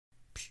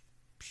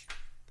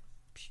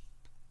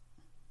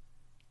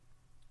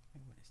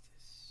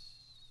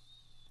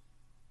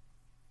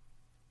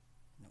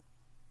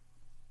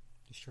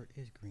shirt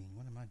is green.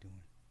 What am I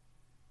doing?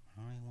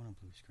 I don't even want a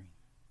blue screen.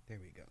 There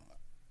we go.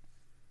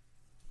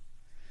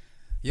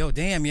 Yo,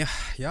 damn,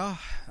 y'all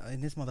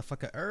in this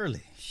motherfucker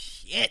early.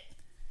 Shit.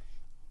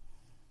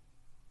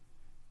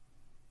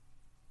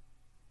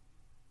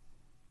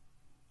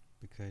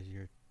 Because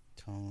your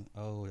tone.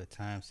 Oh, the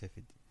time set.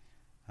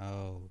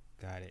 Oh,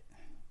 got it.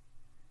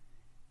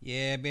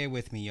 Yeah, bear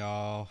with me,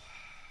 y'all.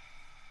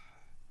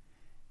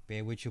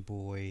 Bear with your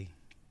boy.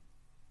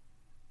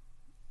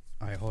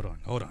 All right, hold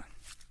on.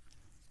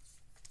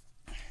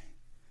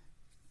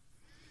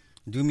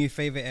 Do me a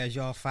favor as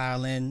y'all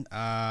file in.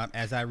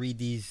 As I read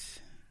the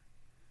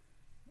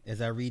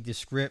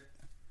script.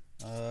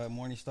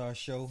 Morningstar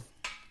Show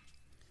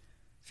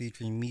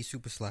featuring me,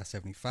 Super Slot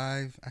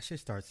 75. I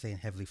should start saying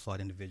heavily flawed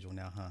individual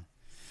now, huh?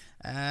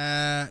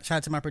 Shout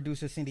out to my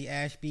producer Cindy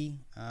Ashby.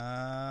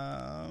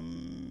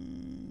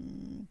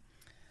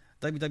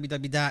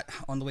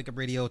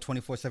 www.onthewakeupradio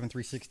 24/7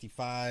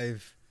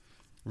 365.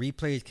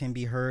 Replays can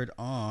be heard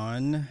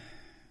on.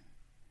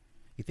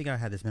 You think I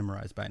had this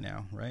memorized by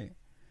now, right?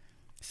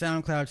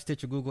 SoundCloud,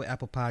 Stitcher, Google,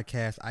 Apple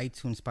Podcasts,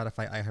 iTunes,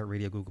 Spotify,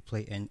 iHeartRadio, Google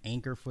Play, and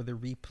Anchor for the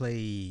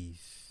replays.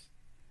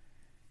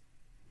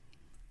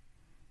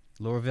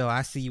 Laurelville,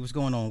 I see you. What's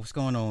going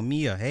on?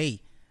 Mia,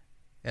 hey.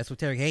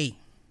 Esoteric, hey.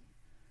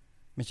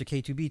 Mr.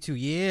 K2B2,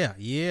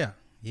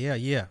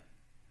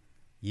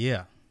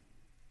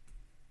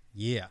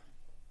 yeah.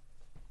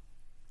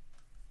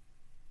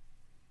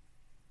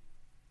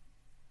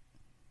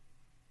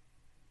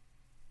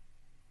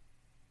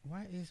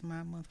 Why is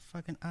my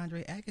motherfucking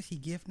Andre Agassi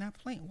gift not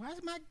playing? Why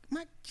is my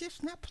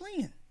gifs not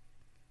playing?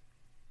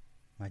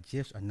 My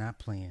gifs are not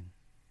playing.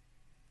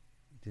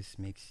 This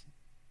makes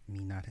me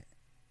not.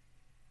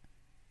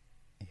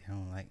 I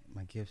don't like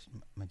my gifs.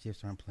 My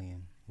gifs aren't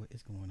playing. What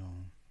is going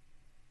on?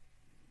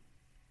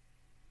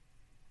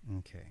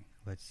 Okay,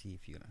 let's see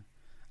if you're gonna.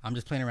 I'm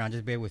just playing around.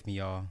 Just bear with me,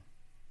 y'all.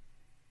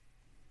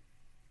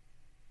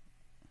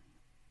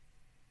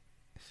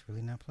 It's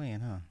really not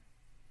playing, huh?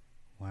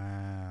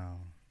 Wow.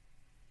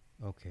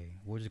 Okay,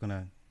 we're just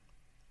gonna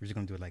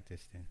do it like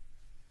this then.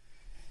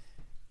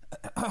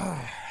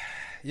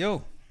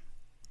 Yo,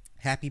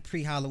 happy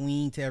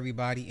pre-Halloween to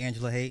everybody.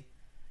 Angela, hey,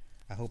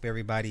 I hope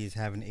everybody is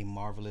having a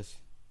marvelous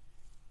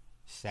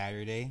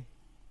Saturday.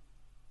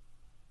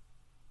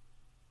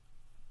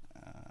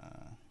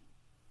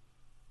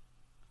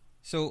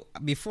 So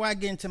before I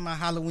get into my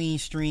Halloween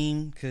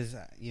stream, because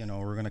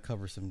we're gonna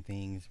cover some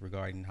things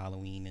regarding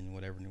Halloween and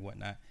whatever and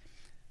whatnot.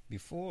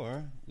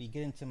 Before we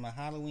get into my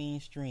Halloween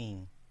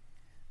stream.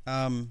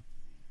 I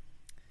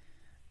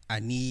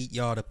need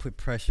y'all to put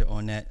pressure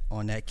on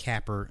that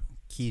capper,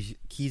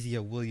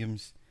 Kezia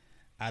Williams,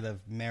 out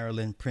of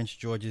Maryland, Prince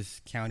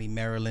George's County,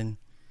 Maryland.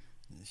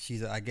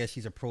 I guess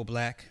she's a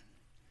pro-black.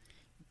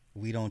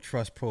 We don't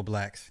trust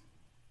pro-blacks.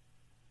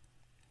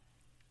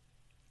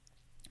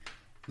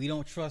 We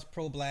don't trust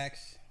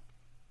pro-blacks.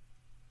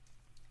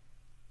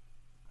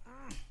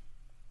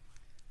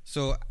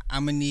 So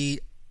I'm gonna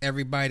need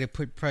everybody to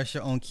put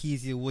pressure on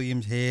Kezia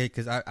Williams' head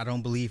because I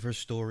don't believe her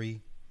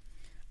story.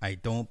 I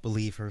don't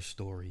believe her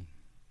story.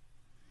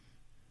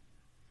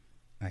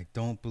 I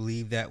don't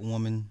believe that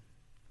woman.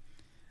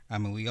 I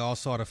mean, we all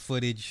saw the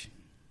footage,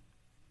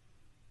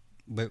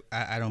 but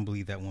I don't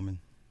believe that woman.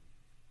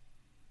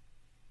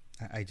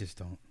 I just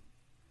don't.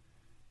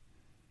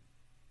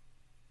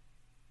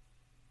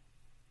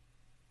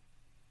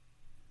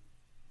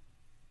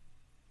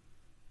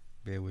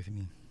 Bear with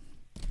me.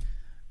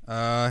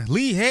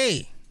 Lee,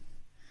 hey.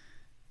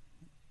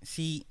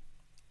 See,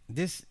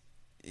 this.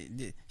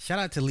 Shout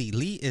out to Lee.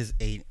 Lee is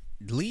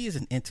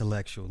an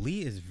intellectual.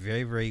 Lee is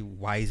very, very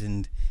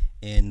wizened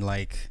in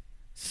like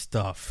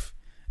stuff.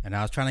 And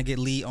I was trying to get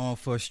Lee on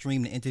for a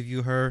stream to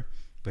interview her,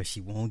 but she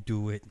won't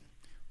do it.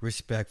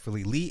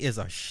 Respectfully, Lee is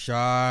a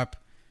sharp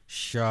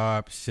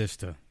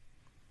sister.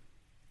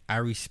 I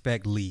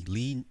respect Lee.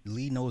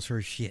 Lee knows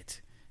her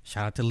shit.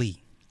 Shout out to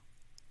Lee.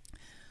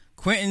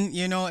 Quentin,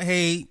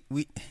 hey,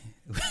 we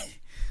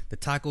the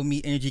taco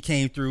meat energy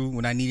came through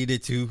when I needed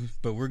it to,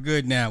 but we're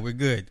good now. We're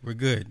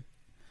good.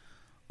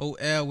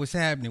 OL, what's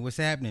happening?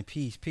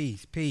 Peace.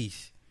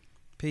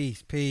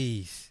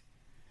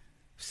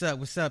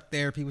 What's up,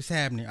 therapy? What's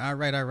happening? All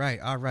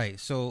right.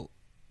 So,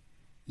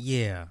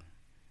 yeah.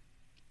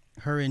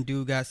 Her and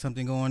dude got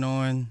something going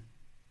on.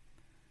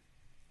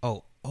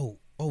 Oh,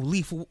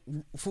 Lee, for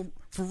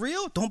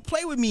real? Don't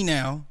play with me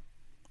now.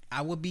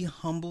 I would be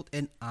humbled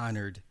and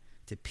honored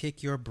to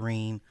pick your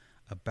brain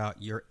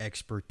about your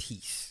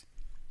expertise.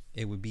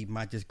 It would be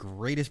my just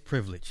greatest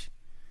privilege.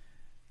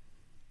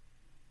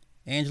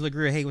 Angela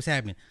Greer, hey, what's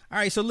happening? All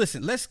right, so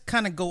listen, let's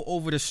kind of go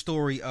over the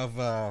story of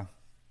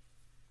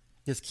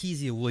this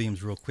Kezia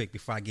Williams real quick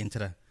before I get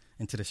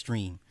into the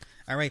stream.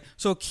 All right,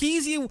 so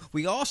Kezia,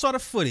 we all saw the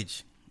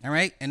footage. All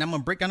right, and I'm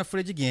gonna break down the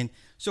footage again.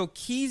 So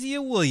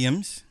Kezia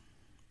Williams.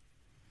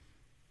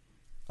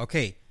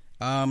 Okay,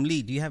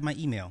 Lee, do you have my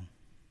email?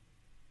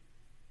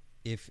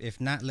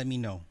 If not, let me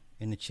know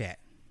in the chat.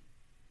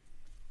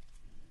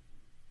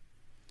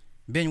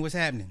 Ben, what's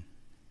happening?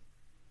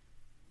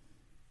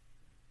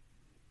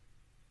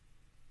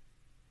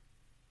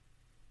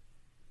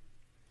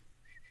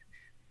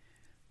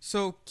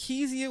 So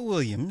Kezia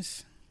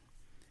Williams,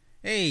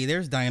 hey,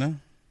 there's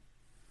Dinah.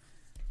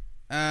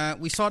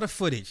 We saw the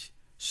footage.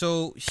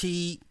 So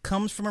she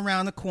comes from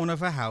around the corner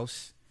of her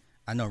house.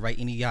 I know, right?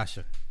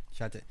 Inuyasha.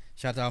 Shout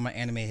out to all my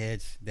anime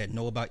heads that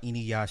know about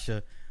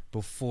Inuyasha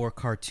before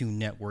Cartoon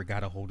Network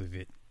got a hold of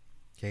it.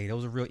 Okay,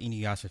 those are real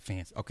Inuyasha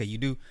fans. Okay, you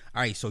do?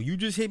 All right, so you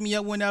just hit me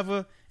up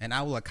whenever, and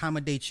I will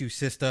accommodate you,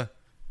 sister.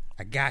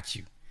 I got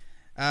you.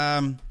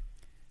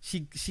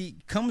 She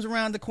comes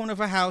around the corner of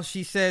her house.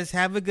 She says,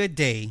 "Have a good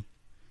day,"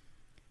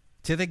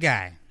 to the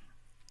guy.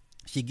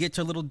 She gets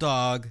her little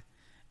dog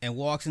and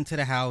walks into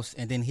the house,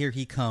 and then here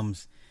he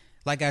comes.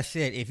 Like I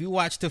said, if you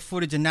watch the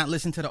footage and not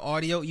listen to the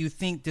audio, you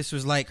think this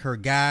was like her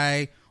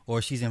guy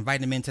or she's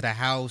inviting him into the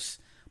house,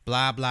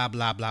 blah, blah,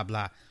 blah, blah,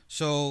 blah.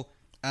 So,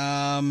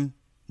 now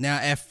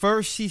at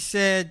first she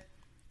said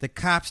the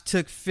cops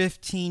took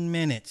 15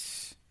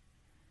 minutes.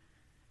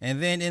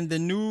 And then in the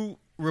new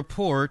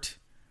report,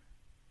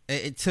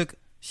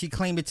 she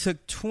claimed it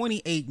took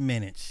 28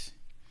 minutes.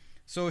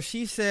 So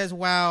she says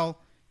while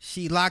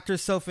she locked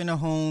herself in a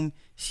home,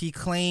 she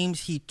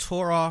claims he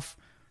tore off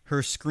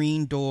her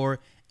screen door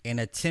and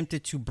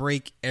attempted to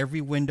break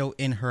every window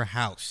in her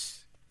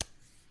house.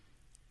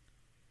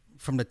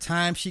 From the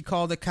time she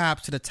called the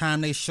cops to the time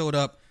they showed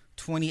up,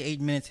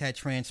 28 minutes had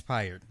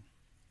transpired.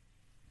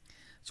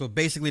 So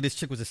basically, this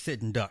chick was a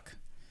sitting duck.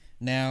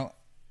 Now,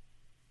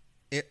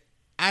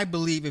 I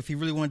believe if he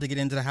really wanted to get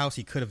into the house,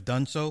 he could have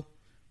done so.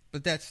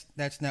 But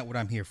that's not what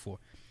I'm here for.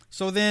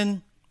 So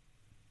then,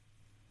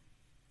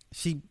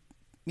 she,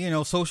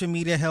 social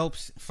media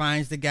helps,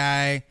 finds the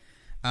guy.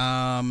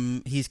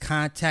 He's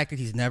contacted.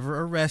 He's never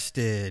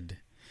arrested.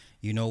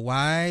 You know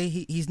why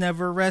he's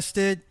never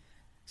arrested?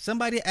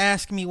 Somebody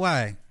asked me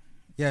why.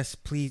 Yes,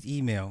 please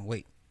email.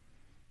 Wait,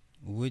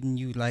 wouldn't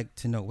you like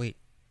to know? Wait,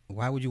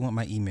 why would you want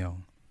my email?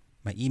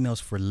 My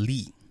email's for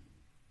Lee.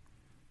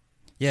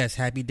 Yes,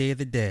 happy Day of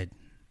the Dead.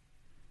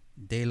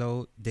 De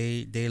la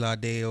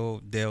Deo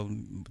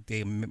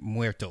de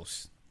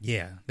Muertos.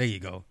 Yeah, there you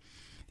go.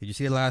 Did you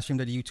see the live stream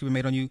that the YouTuber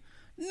made on you?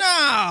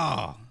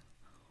 No!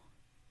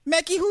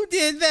 Mackie, who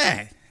did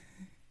that?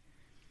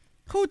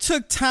 Who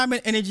took time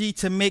and energy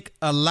to make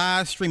a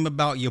live stream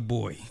about your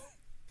boy?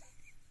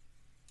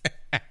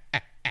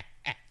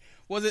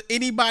 Was it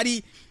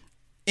anybody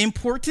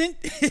important?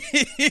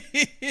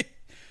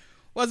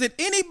 Was it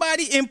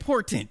anybody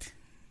important?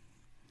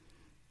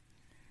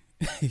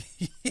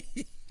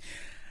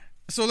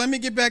 So let me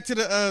get back to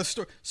the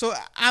story. So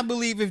I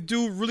believe if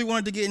dude really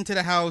wanted to get into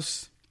the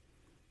house,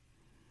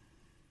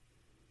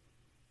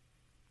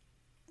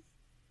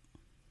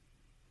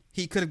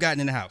 he could have gotten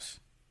in the house.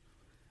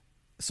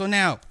 So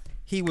now,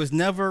 he was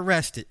never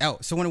arrested. Oh,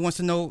 someone wants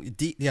to know.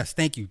 Yes,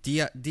 thank you.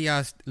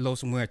 Diaz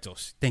Los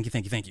Muertos. Thank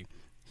you.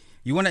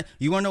 You wanna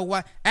know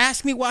why?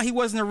 Ask me why he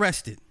wasn't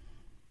arrested.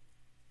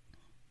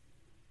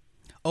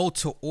 Oh,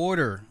 to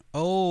order.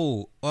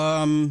 Oh,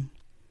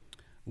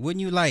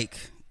 wouldn't you like?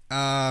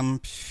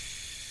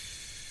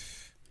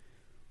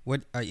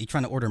 What are you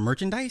trying to order?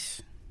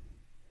 Merchandise?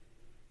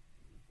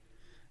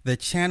 The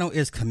channel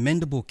is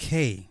Commendable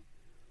K.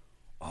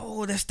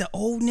 Oh, that's the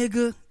old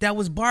nigga that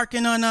was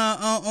barking on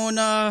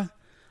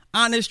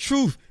Honest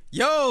Truth.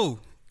 Yo,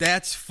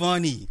 that's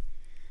funny.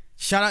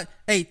 Shout out.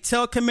 Hey,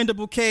 tell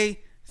Commendable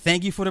K,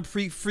 thank you for the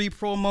free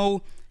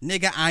promo.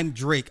 Nigga, I'm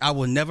Drake. I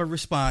will never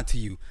respond to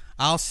you.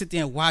 I'll sit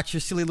there and watch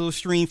your silly little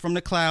stream from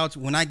the clouds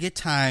when I get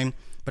time,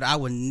 but I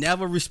will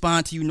never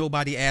respond to you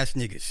nobody ass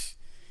niggas.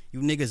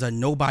 You niggas are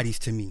nobodies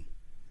to me.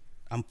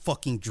 I'm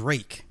fucking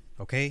Drake,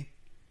 okay?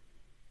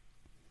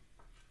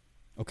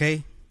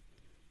 Okay?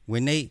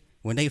 When they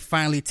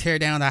finally tear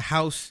down the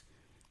house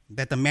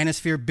that the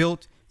Manosphere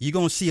built, you're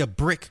going to see a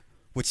brick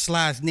with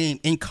Sly's name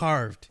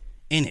encarved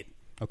in it.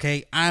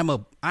 Okay? I'm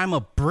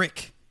a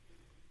brick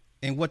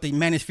in what the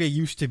Manosphere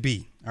used to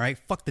be. All right?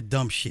 Fuck the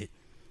dumb shit.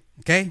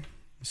 Okay?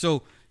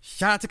 So,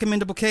 shout out to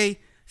Commendable K.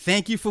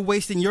 Thank you for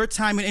wasting your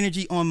time and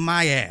energy on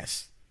my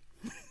ass.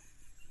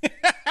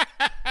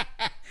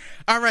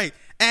 All right.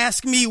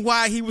 Ask me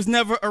why he was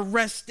never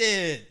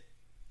arrested.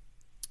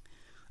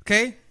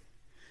 Okay?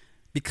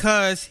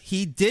 Because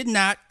he did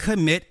not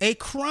commit a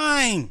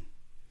crime.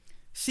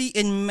 See,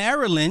 in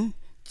Maryland,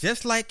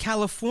 just like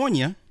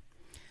California,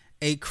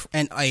 a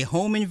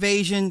home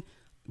invasion,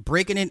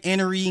 breaking and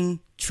entering,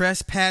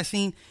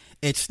 trespassing,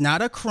 it's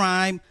not a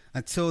crime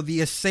until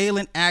the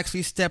assailant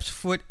actually steps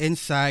foot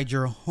inside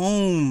your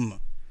home.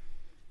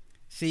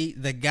 See,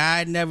 the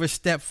guy never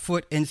stepped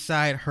foot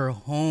inside her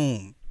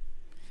home.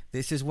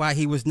 This is why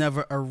he was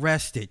never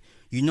arrested.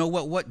 You know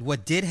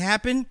what did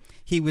happen?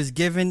 He was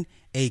given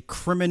a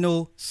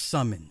criminal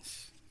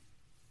summons.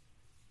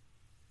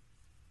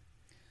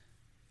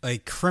 A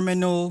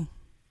criminal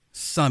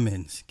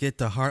summons. Get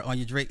the heart on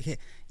your Drake hit.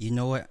 You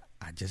know what?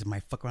 I just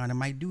might fuck around and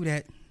might do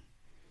that.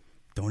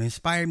 Don't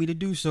inspire me to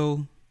do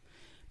so.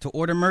 To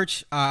order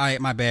merch,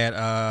 my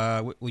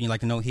bad. Would you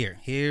like to know here?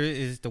 Here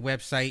is the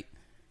website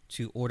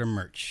to order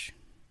merch.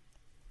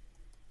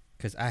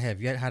 Because I have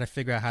yet how to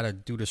figure out how to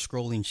do the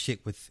scrolling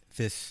shit with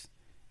this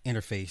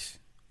interface,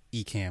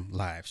 Ecamm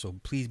Live. So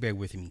please bear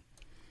with me.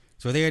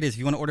 So there it is. If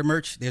you want to order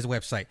merch, there's a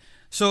website.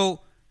 So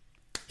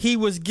he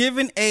was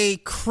given a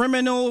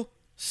criminal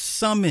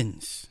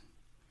summons.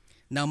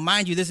 Now,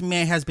 mind you, this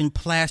man has been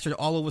plastered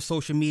all over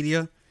social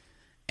media,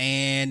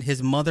 and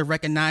his mother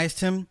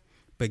recognized him.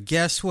 But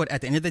guess what? At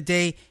the end of the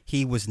day,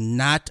 he was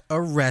not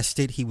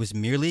arrested. He was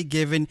merely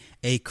given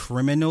a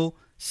criminal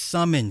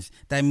summons.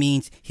 That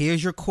means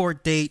here's your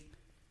court date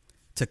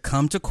to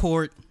come to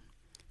court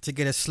to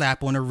get a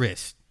slap on the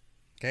wrist.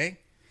 Okay?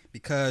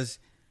 Because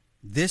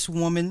this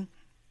woman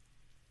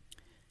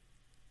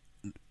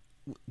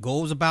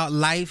goes about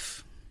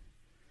life,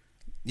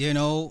 you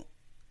know,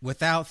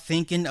 without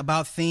thinking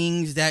about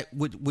things that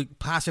would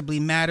possibly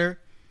matter.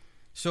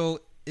 So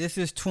this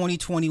is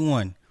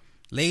 2021.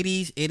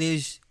 Ladies, it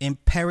is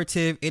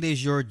imperative. It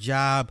is your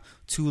job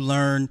to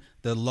learn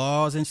the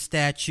laws and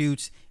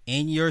statutes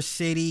in your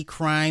city,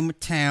 crime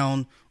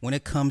town when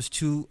it comes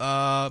to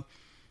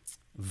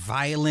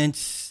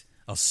violence,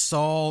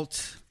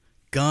 assault,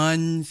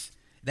 guns.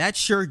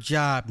 That's your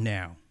job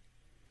now.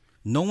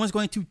 No one's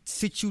going to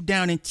sit you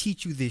down and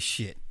teach you this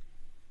shit.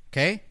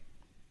 Okay?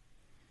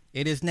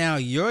 It is now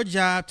your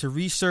job to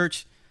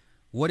research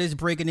what is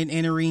breaking and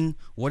entering,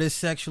 what is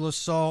sexual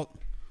assault,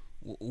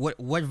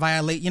 what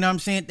violate, you know what I'm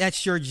saying?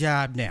 That's your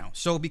job now.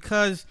 So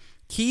because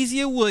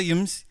Kezia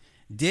Williams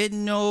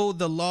didn't know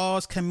the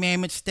laws,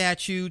 commandments,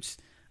 statutes,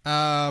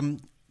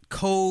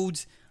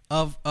 codes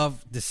of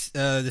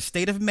the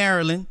state of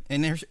Maryland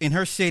in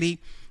her city,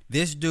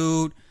 this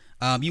dude,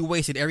 you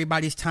wasted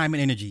everybody's time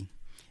and energy.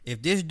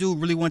 If this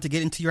dude really wanted to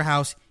get into your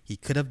house, he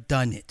could have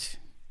done it.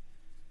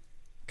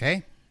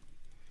 Okay?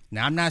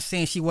 Now, I'm not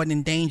saying she wasn't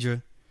in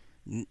danger,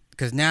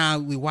 because now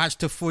we watched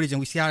the footage and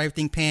we see how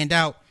everything panned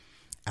out.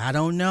 I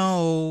don't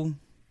know,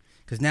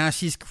 because now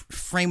she's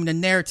framing the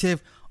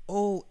narrative.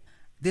 Oh,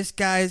 this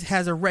guy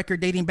has a record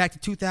dating back to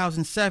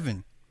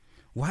 2007.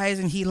 Why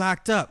isn't he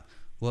locked up?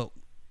 Well,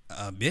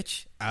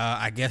 bitch,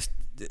 I guess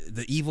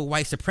the evil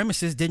white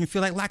supremacist didn't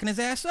feel like locking his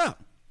ass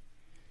up.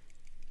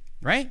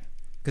 Right?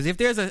 Because if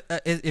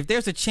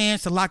there's a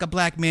chance to lock a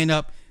black man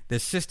up, the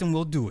system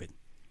will do it.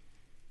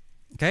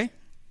 Okay?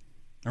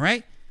 All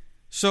right?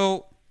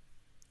 So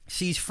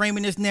she's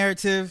framing this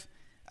narrative.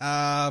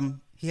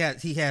 He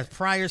has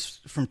priors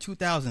from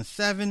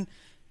 2007.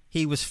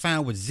 He was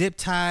found with zip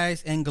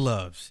ties and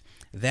gloves.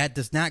 That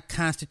does not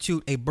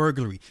constitute a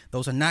burglary.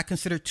 Those are not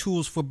considered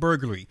tools for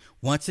burglary.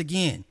 Once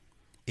again,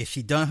 if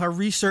she done her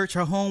research,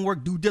 her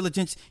homework, due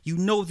diligence, you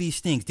know these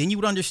things. Then you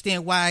would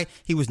understand why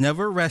he was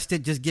never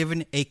arrested, just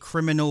given a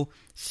criminal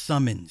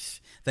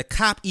summons. The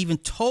cop even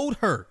told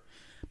her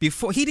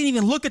before, he didn't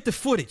even look at the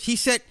footage. He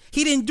said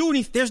he didn't do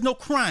anything. There's no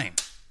crime.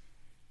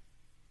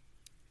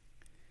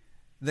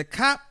 The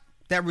cop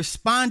that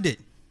responded,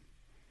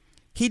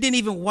 he didn't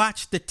even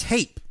watch the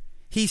tape.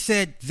 He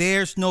said,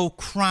 there's no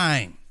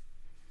crime.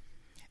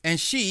 And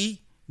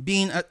she,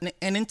 being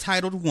an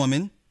entitled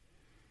woman,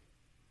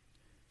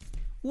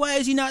 why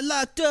is he not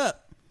locked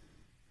up?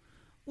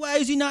 Why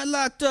is he not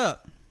locked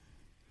up?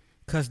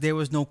 Because there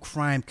was no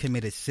crime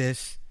committed,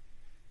 sis.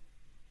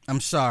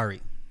 I'm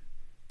sorry.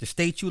 The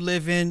state you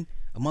live in,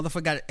 a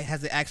motherfucker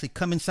has to actually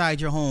come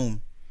inside your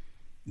home.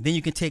 Then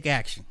you can take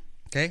action.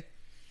 Okay?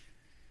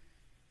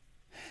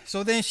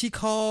 So then she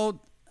called,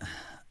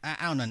 I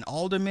don't know, an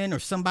alderman or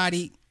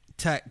somebody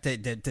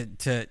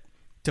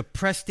to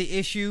press the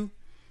issue.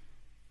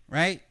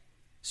 Right?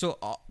 So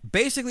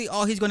basically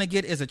all he's going to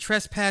get is a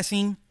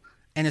trespassing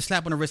and a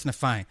slap on the wrist and a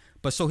fine.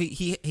 But so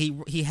he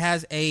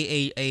has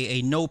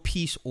a no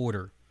peace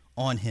order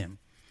on him.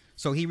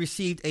 So he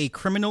received a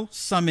criminal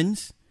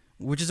summons,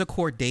 which is a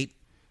court date,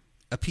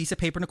 a piece of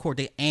paper in a court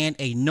date, and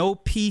a no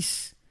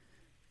peace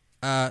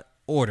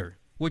order,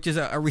 which is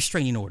a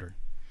restraining order.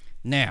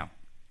 Now,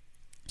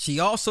 she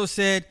also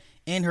said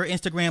in her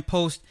Instagram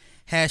post,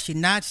 has she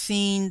not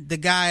seen the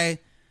guy,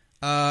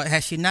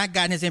 has she not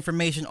gotten his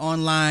information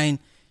online,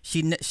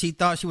 she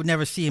thought she would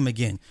never see him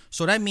again.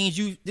 So that means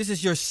this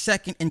is your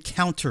second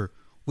encounter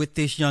with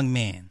this young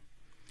man.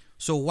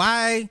 So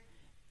why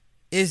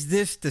is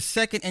this the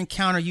second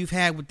encounter you've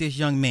had with this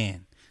young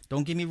man?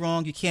 Don't get me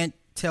wrong. You can't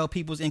tell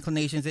people's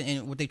inclinations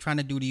and what they're trying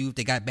to do to you if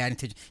they got bad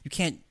intentions. You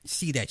can't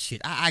see that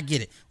shit. I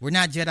get it. We're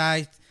not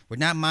Jedi. We're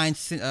not mind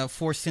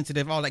force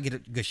sensitive. All that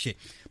good shit.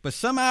 But for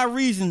some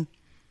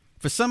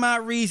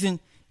odd reason,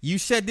 you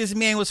said this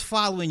man was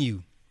following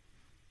you.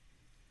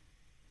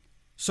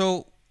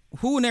 So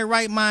who in their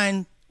right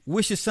mind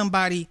wishes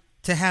somebody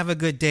to have a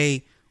good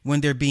day when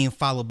they're being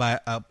followed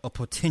by a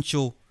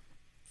potential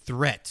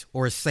threat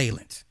or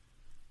assailant?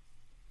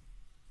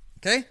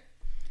 Okay?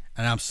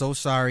 And I'm so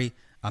sorry.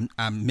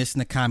 I'm missing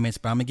the comments,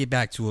 but I'm going to get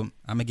back to him.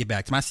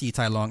 I see you,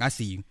 Ty Long. I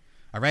see you.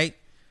 All right?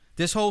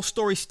 This whole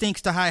story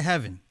stinks to high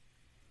heaven.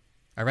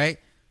 All right?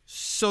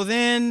 So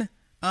then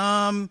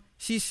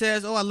she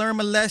says, oh, I learned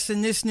my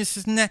lesson, this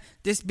and that.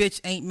 This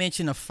bitch ain't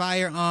mentioned a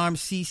firearm,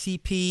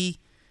 CCP,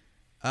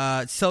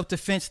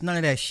 self-defense, none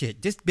of that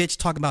shit. This bitch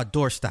talking about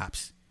door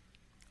stops.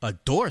 A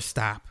door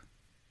stop?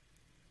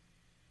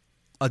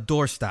 A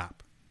door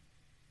stop.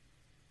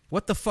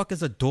 What the fuck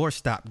is a door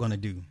stop going to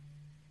do?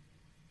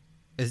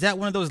 Is that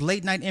one of those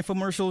late night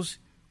infomercials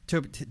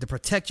to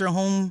protect your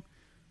home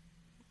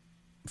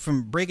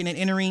from breaking and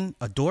entering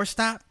a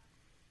doorstop?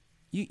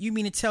 You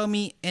mean to tell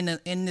me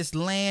in this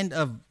land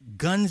of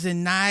guns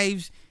and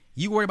knives,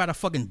 you worry about a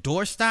fucking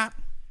doorstop?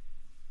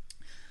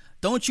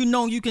 Don't you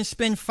know you can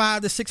spend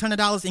 $500 to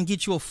 $600 and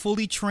get you a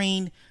fully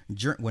trained,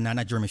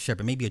 not German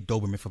Shepherd, maybe a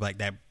Doberman for like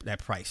that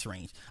price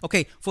range.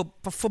 Okay, for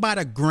about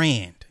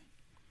 $1,000.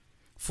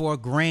 For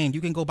 $1,000,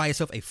 you can go buy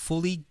yourself a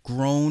fully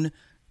grown,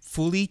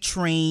 fully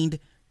trained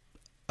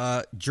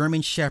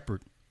German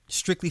Shepherd,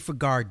 strictly for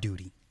guard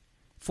duty,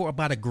 for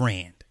about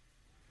 $1,000.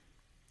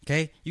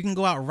 Okay, you can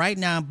go out right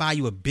now and buy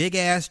you a big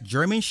ass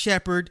German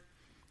Shepherd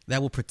that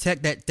will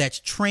protect that's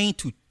trained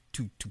to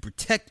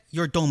protect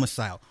your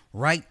domicile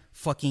right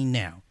fucking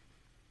now.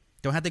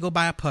 Don't have to go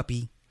buy a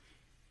puppy.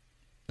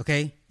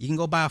 Okay, you can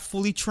go buy a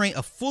fully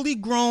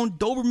grown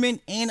Doberman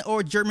and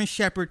or German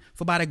Shepherd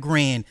for about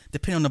 $1,000,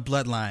 depending on the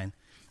bloodline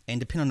and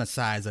depending on the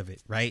size of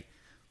it. Right,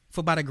 for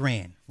about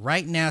 $1,000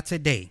 right now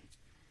today.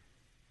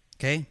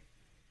 Okay,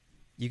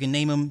 you can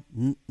name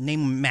him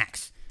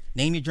Max.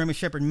 Name your German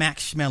Shepherd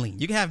Max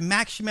Schmeling. You can have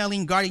Max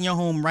Schmeling guarding your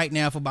home right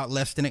now for about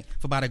 $1,000,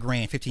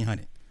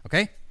 $1,500.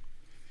 Okay?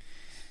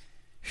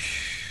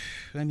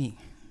 Let me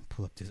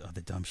pull up this other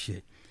dumb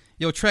shit.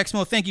 Yo,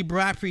 Trexmo, thank you,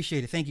 bro. I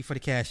appreciate it. Thank you for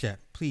the cash app.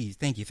 Please,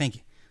 thank you.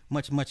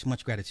 Much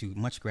gratitude.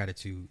 Much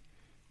gratitude.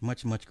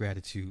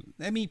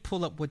 Let me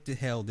pull up what the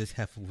hell this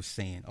heifer was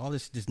saying. All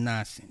this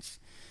nonsense.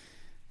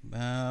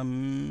 Wait a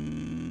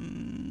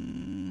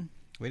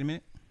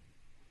minute.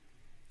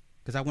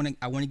 Because I want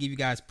to give you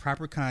guys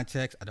proper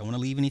context. I don't want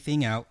to leave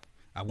anything out.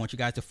 I want you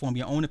guys to form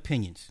your own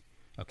opinions.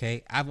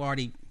 Okay? I've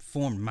already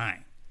formed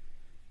mine.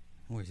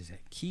 Where is this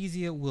at?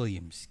 Kezia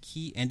Williams.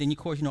 And then, of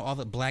course, all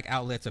the black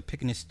outlets are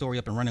picking this story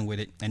up and running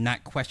with it and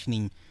not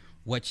questioning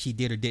what she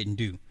did or didn't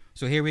do.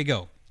 So here we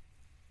go.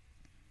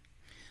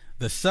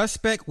 The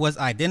suspect was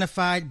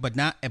identified, but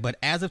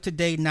as of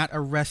today, not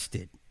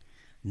arrested.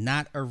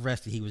 Not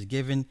arrested. He was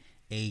given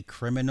a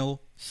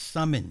criminal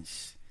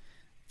summons.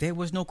 There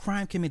was no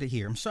crime committed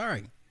here. I'm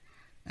sorry.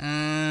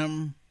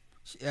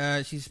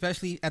 She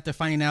especially after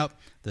finding out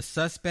the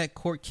suspect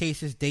court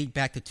cases date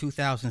back to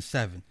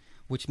 2007,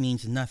 which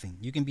means nothing.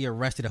 You can be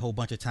arrested a whole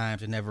bunch of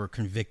times and never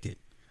convicted.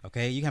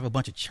 Okay, you can have a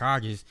bunch of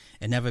charges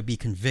and never be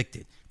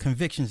convicted.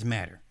 Convictions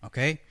matter.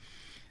 Okay.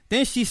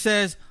 Then she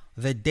says,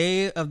 the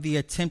day of the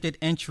attempted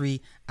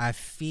entry, I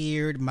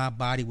feared my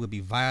body would be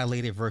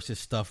violated versus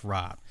stuff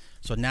robbed.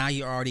 So now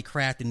you're already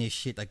crafting this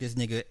shit like this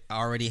nigga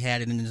already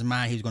had it in his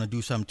mind. He's going to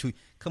do something to you.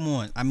 Come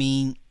on. I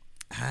mean,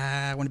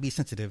 I want to be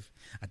sensitive.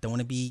 I don't want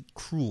to be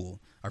cruel.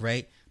 All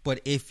right. But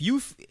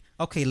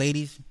okay,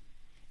 ladies,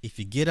 if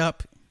you get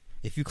up,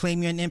 if you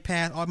claim you're an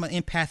empath, all my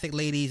empathic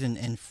ladies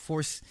and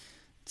force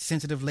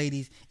sensitive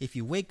ladies, if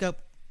you wake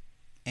up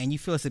and you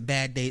feel it's a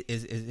bad day,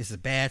 it's a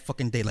bad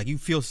fucking day, like you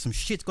feel some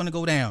shit's going to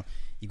go down,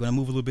 you're going to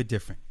move a little bit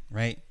different,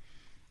 right?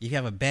 If you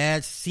have a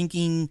bad,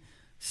 sinking,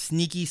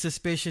 sneaky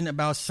suspicion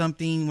about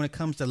something when it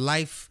comes to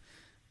life,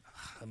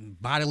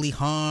 bodily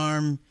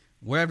harm,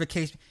 wherever the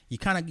case,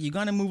 you're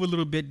going to move a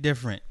little bit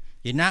different.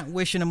 You're not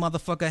wishing a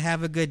motherfucker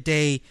have a good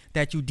day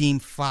that you deem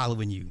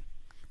following you.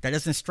 That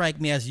doesn't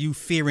strike me as you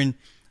fearing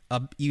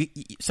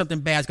something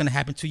bad's going to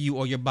happen to you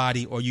or your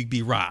body or you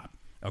be robbed.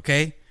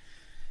 Okay?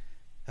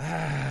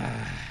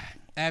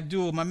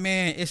 Abdul, my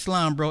man,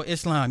 Islam, bro.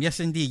 Islam. Yes,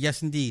 indeed.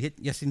 Yes, indeed.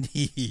 Yes,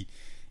 indeed.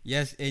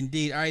 Yes,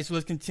 indeed. All right, so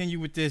let's continue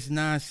with this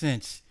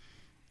nonsense.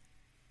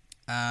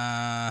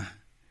 I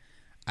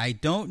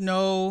don't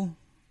know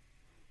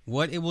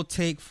what it will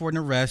take for an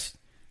arrest.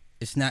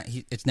 It's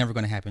never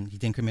going to happen. He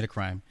didn't commit a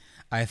crime.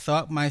 I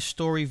thought my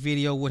story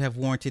video would have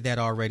warranted that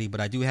already, but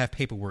I do have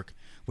paperwork,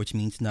 which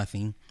means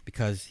nothing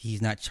because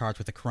he's not charged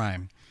with a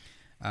crime.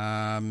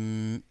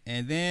 And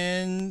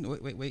then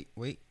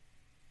wait.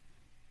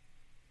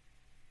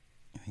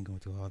 I ain't going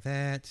through all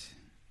that.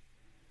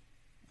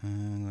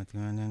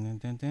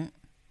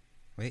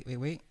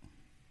 Wait.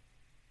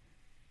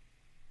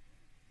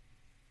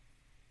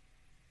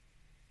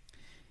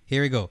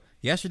 Here we go.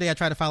 Yesterday, I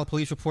tried to file a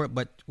police report,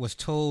 but was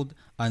told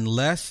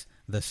unless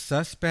the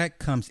suspect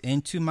comes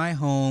into my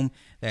home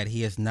that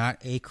he is not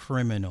a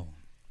criminal.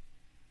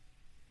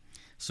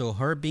 So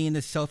her being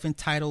the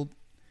self-entitled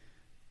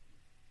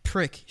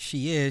prick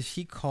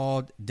she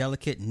called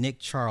delicate Nick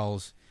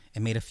Charles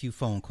and made a few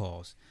phone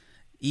calls.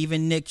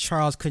 Even Nick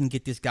Charles couldn't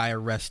get this guy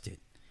arrested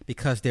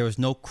because there was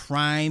no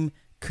crime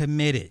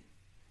committed.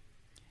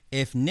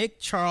 If Nick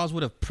Charles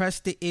would have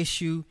pressed the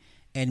issue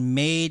and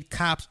made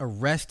cops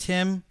arrest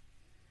him,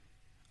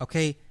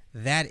 okay,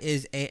 that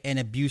is an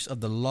abuse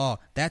of the law.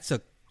 That's a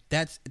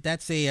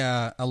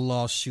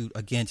lawsuit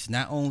against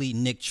not only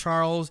Nick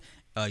Charles,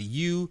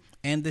 you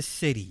and the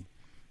city.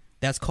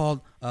 That's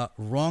called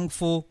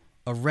wrongful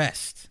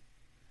arrest,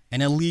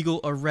 an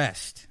illegal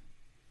arrest.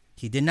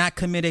 He did not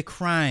commit a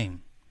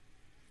crime.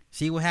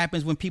 See what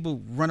happens when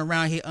people run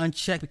around here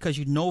unchecked because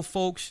you know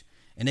folks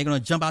and they're going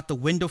to jump out the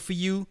window for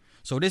you.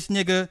 So this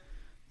nigga,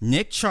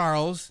 Nick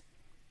Charles,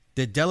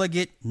 the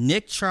delegate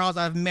Nick Charles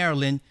out of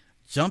Maryland,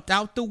 jumped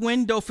out the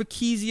window for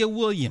Kezia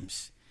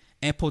Williams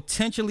and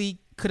potentially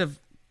could have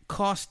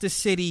cost the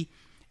city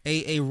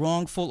a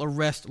wrongful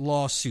arrest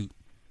lawsuit.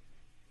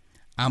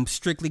 I'm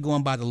strictly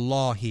going by the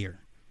law here.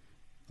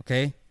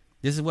 Okay?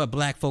 This is what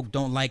black folk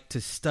don't like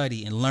to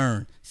study and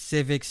learn.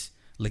 Civics,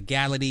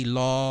 legality,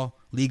 law,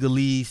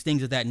 legalese,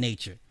 things of that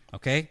nature.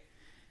 Okay?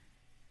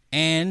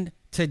 And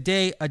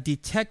today, a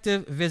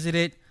detective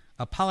visited,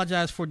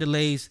 apologized for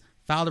delays,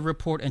 filed a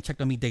report, and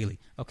checked on me daily.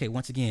 Okay,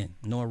 once again,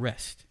 no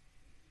arrest.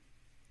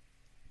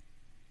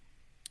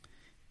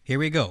 Here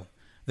we go.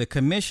 The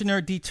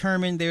commissioner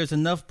determined there's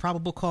enough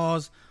probable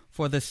cause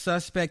for the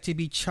suspect to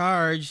be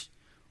charged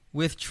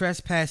with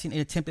trespassing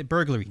and attempted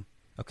burglary.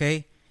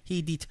 Okay?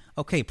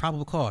 Okay,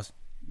 probable cause.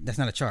 That's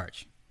not a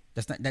charge.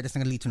 That's not going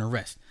to lead to an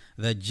arrest.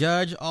 The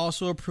judge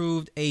also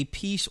approved a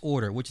peace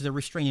order, which is a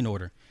restraining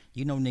order.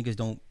 You know niggas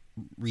don't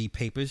read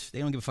papers. They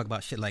don't give a fuck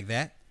about shit like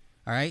that.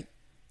 All right?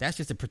 That's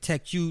just to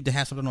protect you to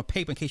have something on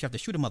paper in case you have to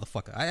shoot a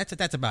motherfucker.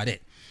 That's about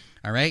it.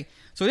 All right?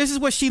 So this is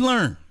what she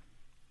learned.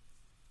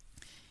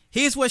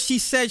 Here's what she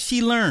said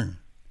she learned.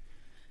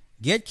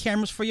 Get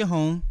cameras for your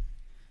home.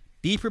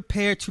 Be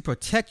prepared to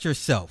protect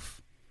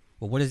yourself.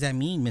 Well, what does that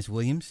mean, Miss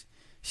Williams?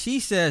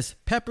 She says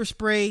pepper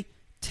spray,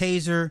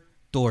 taser,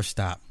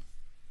 doorstop.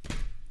 Oh,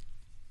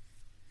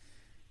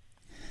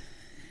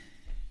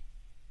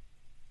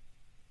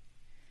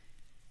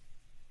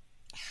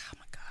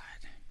 my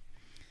God.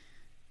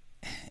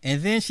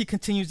 And then she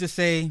continues to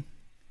say,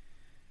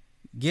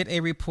 get a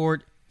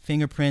report,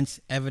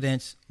 fingerprints,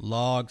 evidence,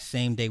 log,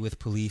 same day with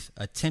police.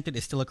 Attempted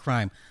is still a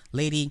crime.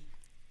 Lady,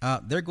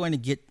 they're going to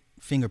get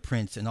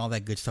fingerprints and all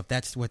that good stuff.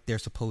 That's what they're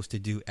supposed to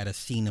do at a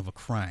scene of a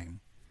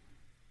crime.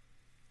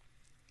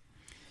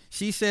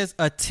 She says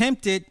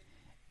attempted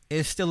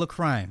is still a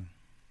crime.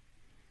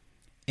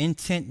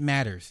 Intent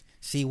matters.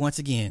 See, once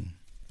again,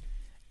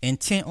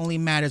 intent only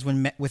matters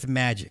when with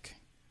magic.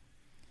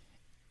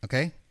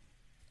 Okay?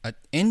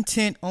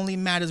 Intent only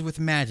matters with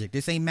magic.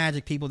 This ain't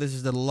magic, people. This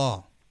is the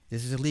law.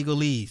 This is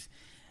legalese.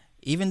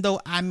 Even though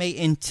I may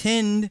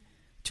intend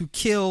to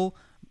kill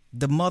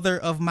the mother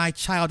of my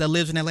child that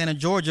lives in Atlanta,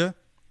 Georgia,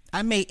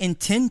 I may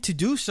intend to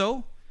do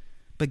so.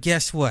 But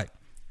guess what?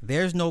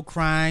 There's no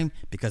crime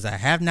because I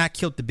have not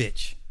killed the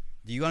bitch.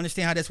 Do you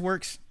understand how this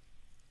works?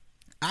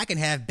 I can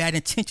have bad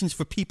intentions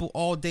for people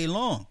all day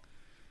long.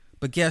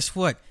 But guess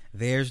what?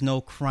 There's no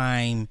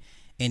crime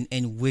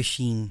in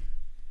wishing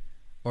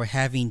or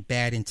having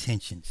bad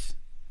intentions.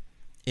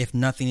 If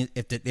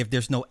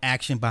there's no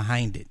action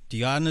behind it. Do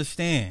y'all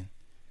understand?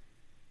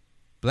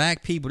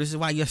 Black people, this is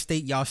why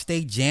y'all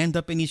stay jammed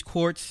up in these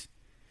courts.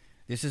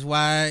 This is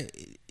why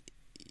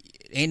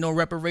ain't no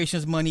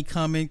reparations money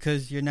coming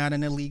because you're not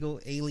an illegal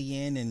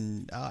alien.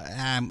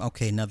 And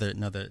okay,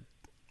 another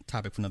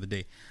topic for another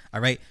day. All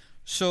right,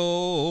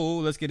 so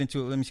let's get into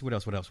it. Let me see what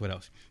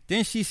else.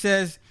 Then she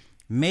says,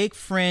 make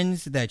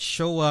friends that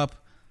show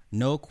up,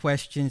 no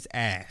questions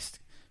asked.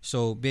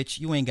 So, bitch,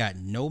 you ain't got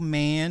no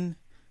man,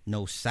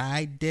 no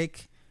side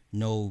dick,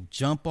 no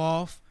jump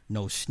off,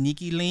 no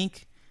sneaky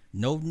link,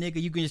 no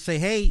nigga. You can just say,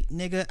 hey,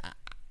 nigga,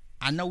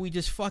 I know we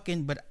just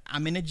fucking, but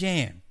I'm in a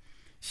jam.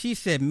 She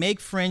said, make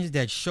friends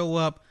that show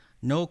up,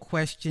 no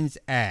questions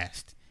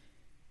asked.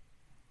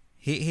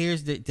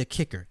 Here's the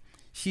kicker.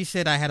 She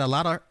said, I had a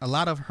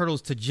lot of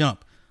hurdles to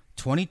jump.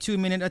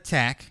 22-minute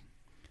attack,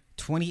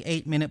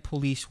 28-minute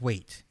police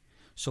wait.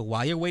 So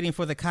while you're waiting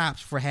for the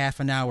cops for half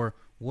an hour,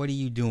 what are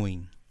you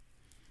doing?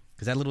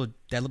 Because that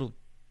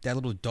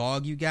little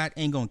dog you got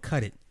ain't gonna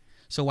cut it.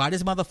 So while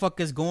this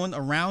motherfucker's going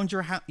around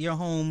your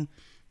home,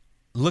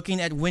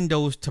 looking at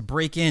windows to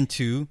break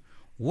into,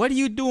 what are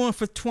you doing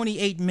for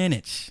 28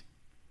 minutes?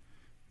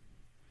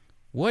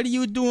 What are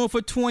you doing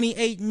for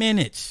 28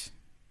 minutes?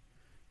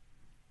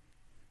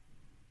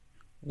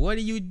 What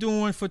are you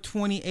doing for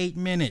 28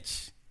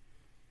 minutes?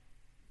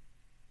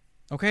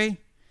 Okay?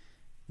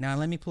 Now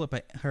let me pull up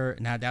her.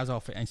 Now that was all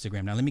for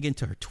Instagram. Now let me get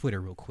into her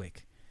Twitter real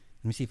quick.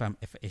 Let me see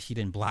if she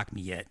didn't block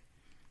me yet.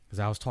 Because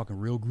I was talking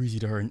real greasy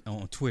to her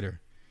on Twitter.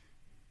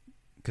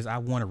 Because I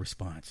want a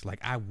response. Like,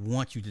 I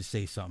want you to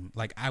say something.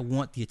 Like, I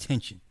want the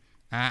attention.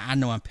 I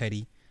know I'm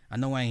petty. I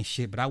know I ain't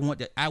shit. But I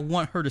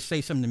want her to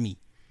say something to me.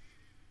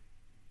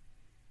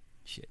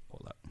 Shit,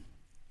 hold up.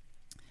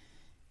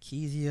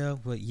 Kezia,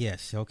 well,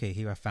 yes. Okay,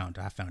 here I found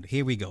it.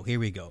 Here we go.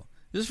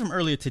 This is from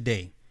earlier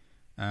today.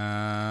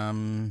 Blah, blah,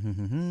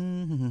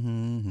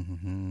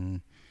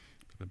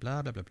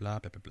 blah, blah, blah, blah,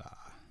 blah, blah.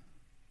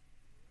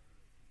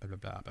 Blah,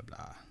 blah, blah,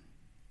 blah.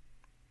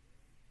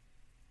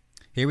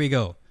 Here we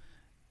go.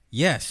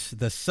 Yes,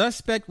 the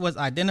suspect was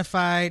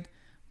identified,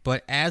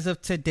 but as of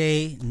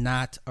today,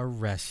 not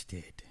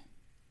arrested.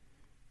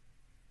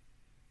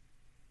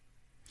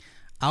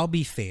 I'll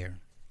be fair.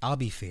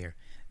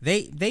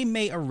 They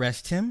may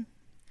arrest him,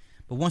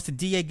 but once the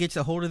DA gets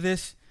a hold of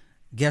this,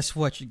 guess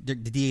what the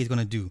DA is going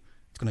to do?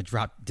 It's going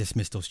to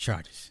dismiss those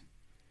charges.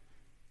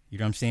 You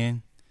know what I'm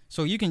saying?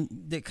 So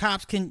the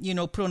cops can,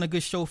 put on a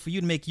good show for you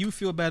to make you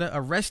feel better.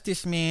 Arrest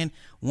this man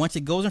once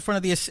it goes in front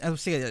of the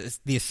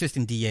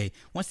assistant DA.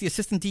 Once the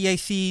assistant DA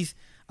sees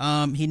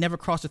he never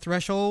crossed the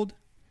threshold,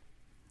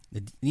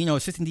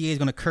 assistant DA is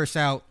going to curse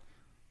out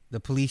the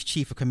police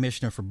chief or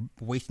commissioner for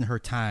wasting her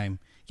time.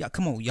 Y'all,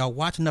 come on, y'all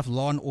watch enough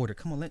Law and Order.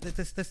 Come on, let's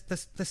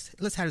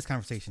have this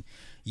conversation.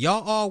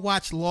 Y'all all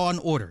watch Law and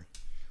Order.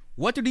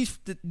 What do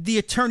the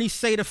attorneys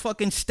say to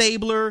fucking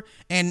Stabler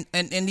and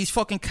these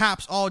fucking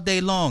cops all day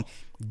long?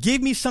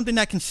 Give me something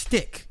that can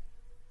stick.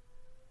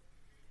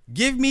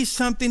 Give me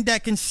something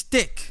that can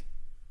stick.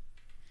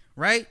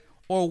 Right?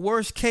 Or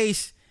worst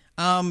case,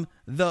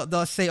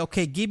 they'll say,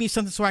 okay, give me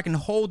something so I can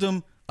hold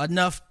them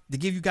enough to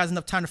give you guys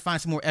enough time to find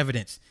some more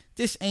evidence.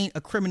 This ain't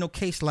a criminal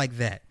case like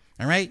that.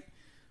 All right?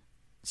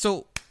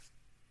 So,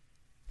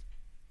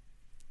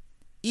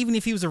 even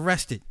if he was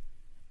arrested,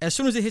 as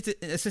soon as it hits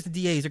the assistant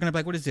DAs, they're going to be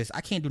like, what is this?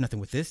 I can't do nothing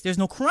with this. There's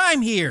no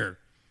crime here.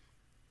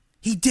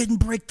 He didn't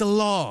break the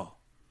law.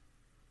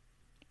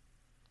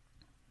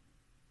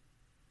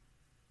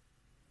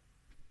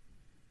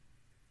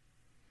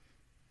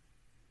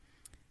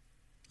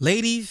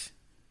 Ladies,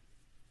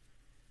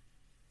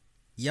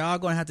 y'all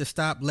going to have to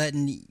stop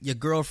letting your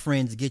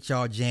girlfriends get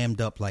y'all jammed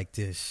up like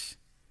this.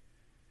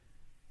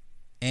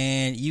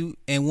 And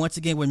once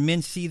again, when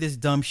men see this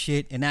dumb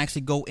shit and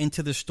actually go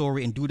into the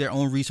story and do their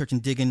own research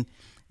and digging,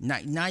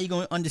 now you're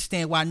going to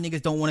understand why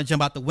niggas don't want to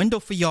jump out the window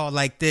for y'all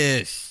like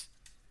this.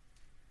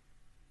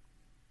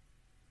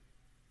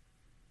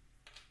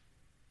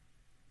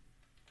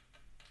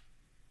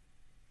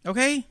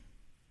 Okay?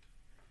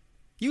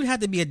 You'd have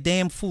to be a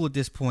damn fool at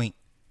this point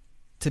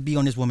to be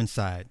on this woman's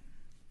side.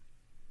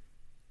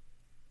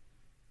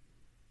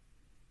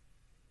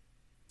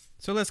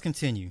 So let's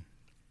continue.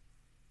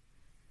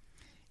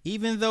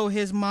 Even though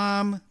his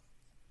mom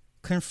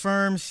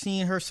confirmed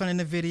seeing her son in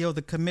the video,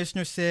 the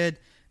commissioner said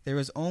there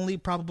is only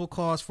probable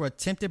cause for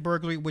attempted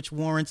burglary, which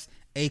warrants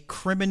a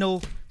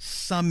criminal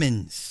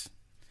summons.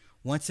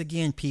 Once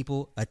again,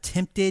 people,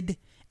 attempted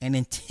and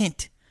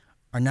intent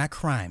are not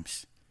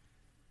crimes,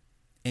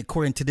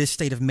 according to this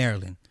state of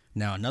Maryland.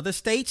 Now, in other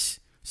states,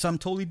 something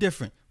totally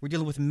different. We're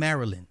dealing with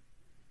Maryland.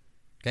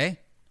 Okay?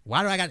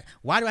 Why do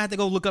I have to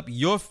go look up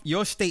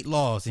your state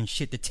laws and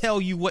shit to tell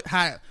you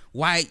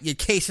why your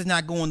case is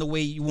not going the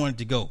way you want it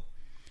to go?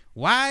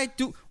 Why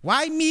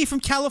me from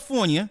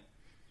California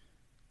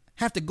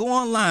have to go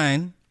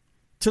online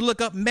to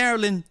look up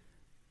Maryland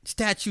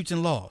statutes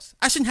and laws?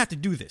 I shouldn't have to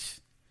do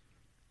this.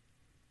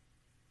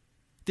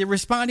 The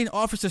responding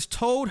officers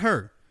told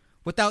her,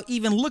 without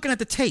even looking at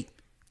the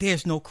tape,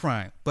 there's no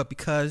crime. But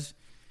because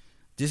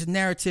this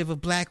narrative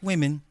of black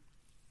women,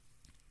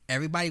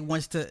 everybody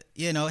wants to,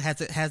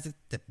 has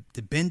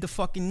to bend the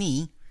fucking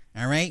knee.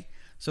 All right.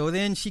 So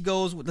then she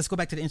goes. Let's go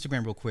back to the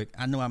Instagram real quick.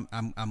 I know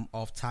I'm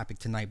off topic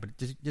tonight, but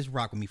just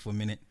rock with me for a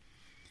minute.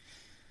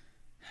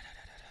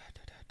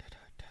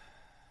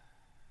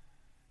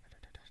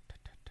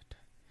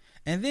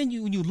 And then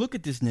when you look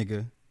at this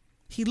nigga,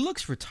 he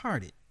looks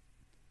retarded.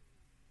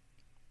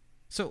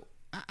 So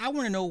I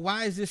want to know,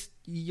 why is this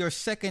your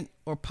second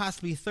or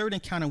possibly third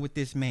encounter with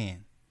this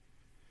man?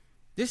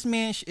 This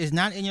man is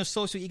not in your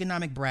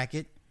socioeconomic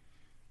bracket,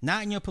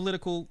 not in your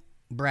political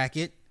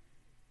bracket,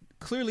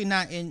 clearly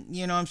not in,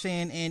 you know what I'm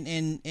saying,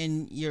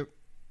 in your,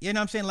 you know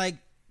what I'm saying, like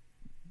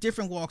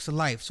different walks of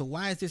life. So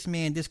why is this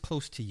man this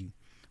close to you?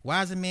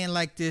 Why is a man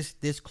like this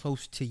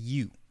close to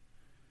you?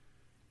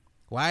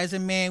 Why is a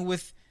man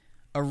with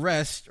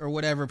arrest or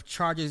whatever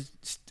charges,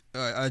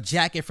 a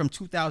jacket from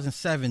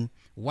 2007,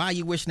 why are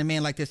you wishing a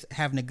man like this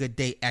having a good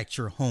day at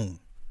your home?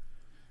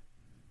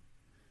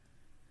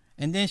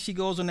 And then she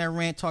goes on that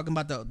rant talking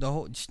about the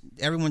whole,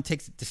 everyone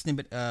takes the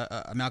snippet,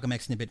 a Malcolm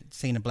X snippet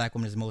saying a black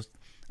woman is the most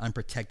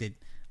unprotected,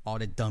 all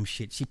that dumb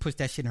shit. She puts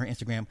that shit in her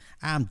Instagram.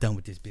 I'm done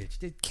with this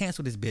bitch.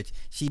 Cancel this bitch.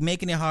 She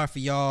making it hard for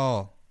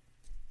y'all,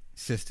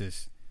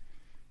 sisters.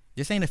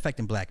 This ain't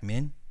affecting black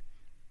men.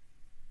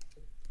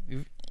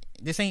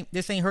 This ain't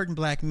hurting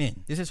black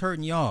men. This is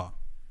hurting y'all.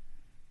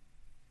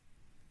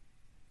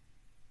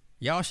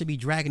 Y'all should be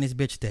dragging this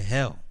bitch to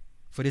hell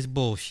for this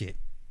bullshit.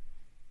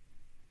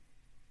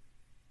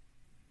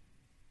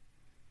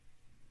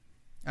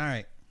 All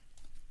right.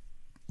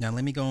 Now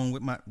let me go on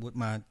with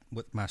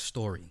my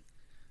story,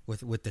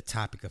 with the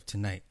topic of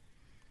tonight.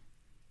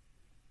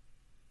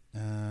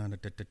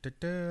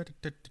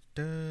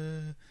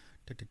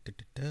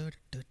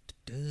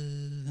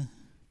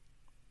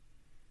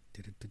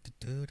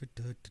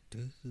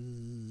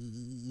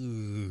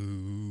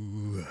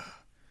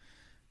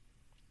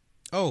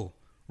 Oh,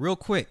 real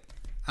quick.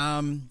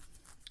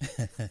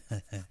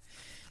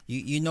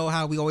 You know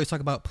how we always talk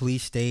about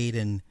police state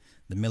and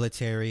the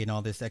military and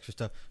all this extra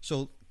stuff.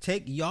 So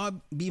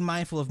y'all be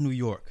mindful of New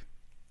York.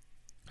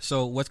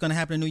 So what's going to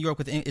happen in New York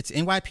it's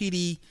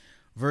NYPD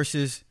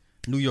versus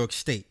New York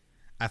State.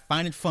 I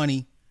find it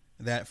funny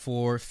that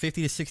for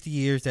 50 to 60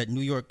 years that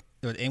New York,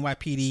 the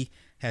NYPD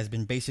has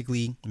been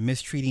basically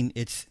mistreating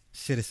its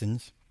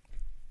citizens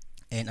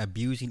and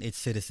abusing its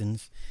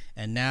citizens.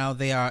 And now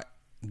they are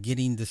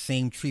getting the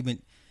same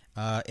treatment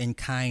in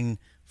kind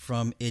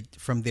from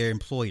their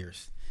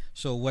employers.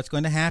 So what's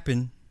going to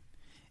happen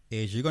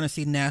is you're going to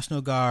see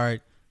National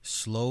Guard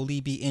slowly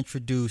be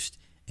introduced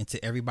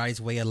into everybody's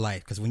way of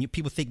life. Because when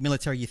people think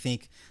military, you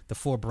think the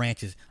four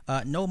branches.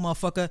 No,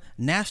 motherfucker.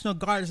 National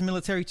Guard is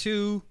military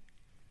too.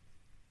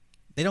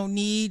 They don't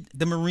need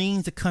the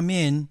Marines to come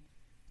in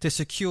to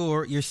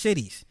secure your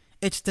cities.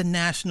 It's the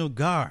National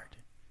Guard.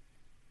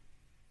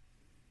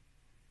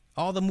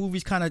 All the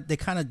movies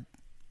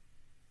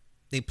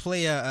they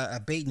play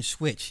a bait and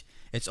switch.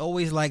 It's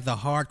always like the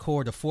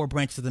hardcore, the four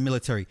branches of the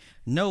military.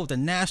 No, the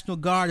National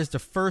Guard is the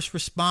first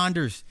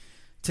responders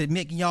to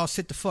making y'all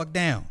sit the fuck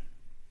down.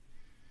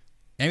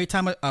 Every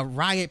time a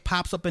riot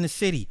pops up in a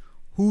city,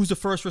 who's the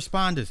first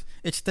responders?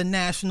 It's the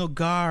National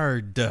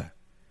Guard.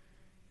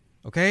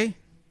 Okay?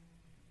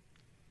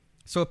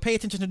 So pay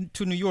attention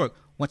to New York.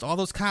 Once all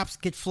those cops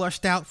get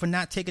flushed out for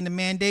not taking the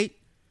mandate,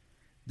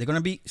 they're going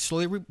to be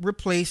slowly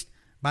replaced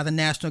by the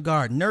National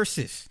Guard.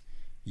 Nurses,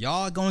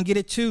 y'all are going to get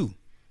it too.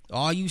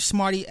 All you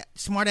smart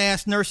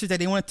ass nurses that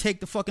they want to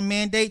take the fucking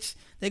mandates,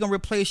 they're going to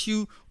replace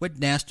you with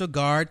National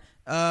Guard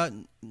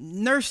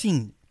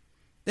nursing.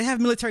 They have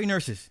military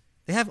nurses.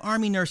 They have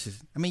army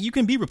nurses. I mean, you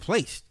can be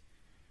replaced.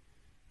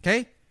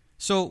 Okay?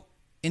 So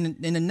in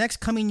the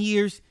next coming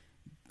years,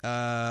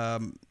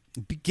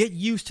 get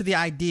used to the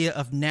idea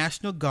of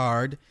National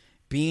Guard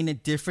being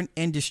in different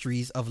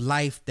industries of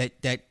life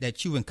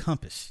that you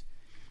encompass.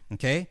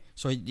 Okay?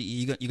 So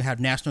you can have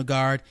National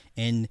Guard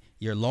in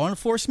your law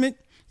enforcement.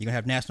 You're going to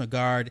have National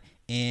Guard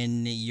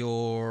in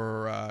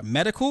your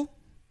medical.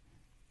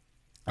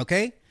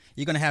 Okay?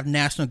 You're going to have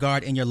National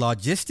Guard in your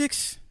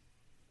logistics.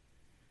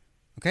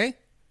 Okay?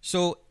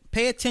 So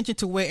pay attention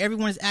to where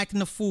everyone is acting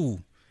a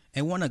fool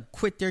and want to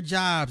quit their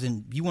jobs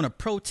and you want to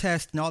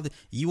protest and all the,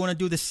 you want to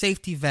do the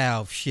safety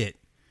valve shit.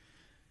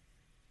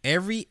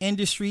 Every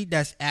industry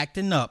that's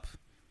acting up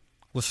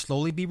will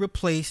slowly be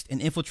replaced and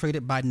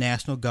infiltrated by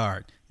National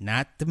Guard.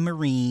 Not the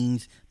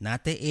Marines,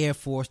 not the Air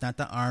Force, not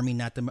the Army,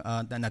 not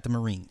the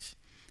Marines.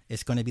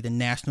 It's going to be the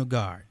National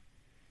Guard.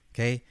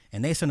 Okay?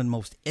 And they some of the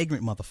most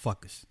ignorant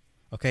motherfuckers.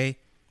 Okay?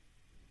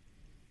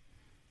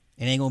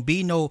 And ain't going to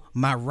be no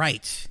my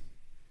rights.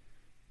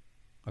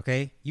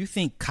 Okay? You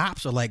think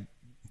cops are like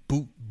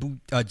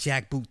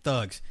jackboot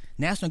thugs.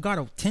 National Guard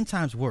are 10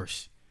 times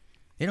worse.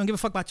 They don't give a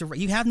fuck about your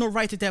rights. You have no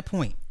rights at that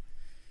point.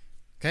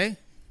 Okay?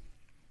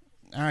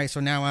 All right,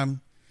 so now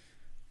I'm...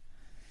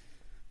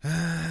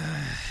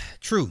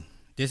 true.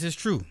 This is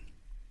true.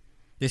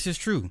 This is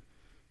true.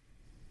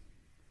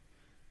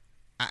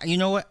 You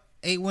know what?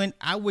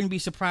 I wouldn't be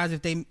surprised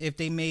if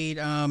they made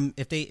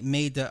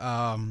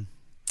the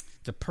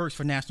perks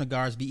for National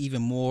Guards be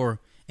even more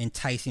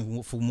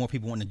enticing for more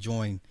people wanting to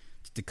join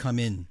to come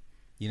in.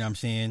 You know what I'm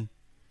saying?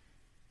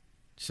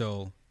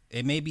 So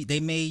they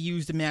may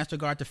use the National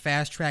Guard to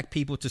fast track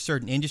people to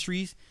certain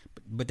industries,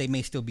 but they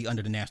may still be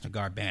under the National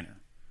Guard banner.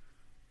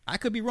 I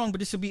could be wrong, but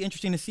this will be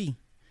interesting to see.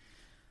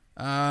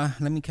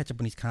 Let me catch up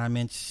on these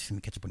comments.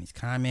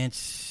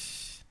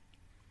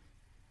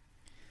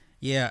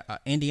 Yeah,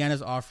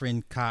 Indiana's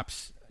offering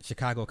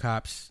Chicago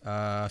cops,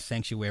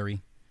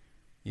 sanctuary.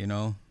 You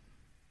know,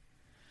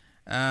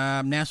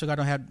 National Guard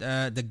don't have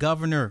the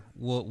governor.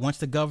 Well, once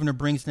the governor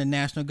brings in the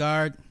National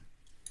Guard,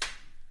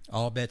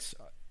 all bets,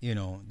 you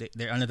know,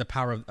 they're under the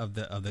power of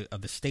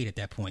the state at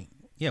that point.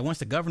 Yeah, once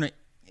the governor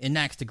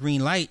enacts the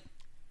green light,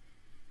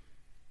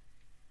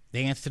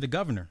 they answer to the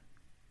governor.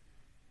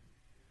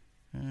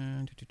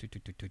 Man,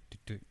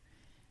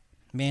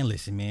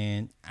 listen,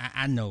 man.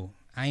 I know.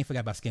 I ain't forgot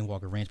about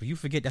Skinwalker Ranch, but you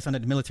forget that's under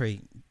the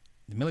military.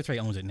 The military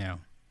owns it now.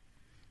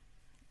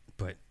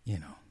 But, you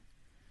know.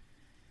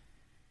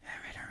 All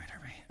right.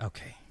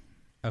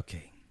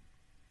 Okay.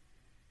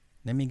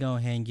 Let me go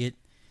ahead and get...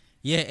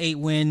 Yeah,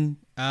 8-win.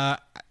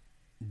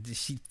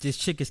 This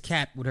chick is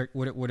capped with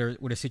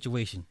her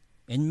situation.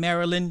 In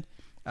Maryland,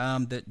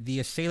 the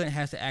assailant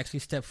has to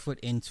actually step foot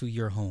into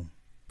your home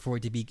for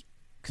it to be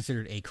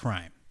considered a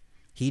crime.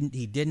 He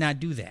did not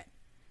do that.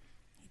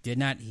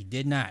 He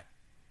did not.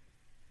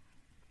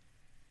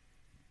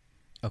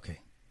 Okay.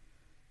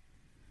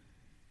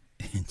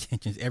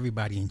 Intentions,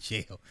 everybody in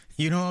jail.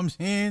 You know what I'm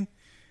saying?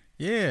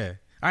 Yeah.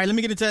 All right, let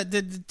me get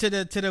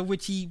into the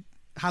witchy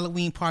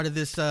Halloween part of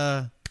this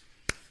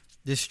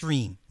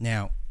stream.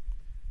 Now,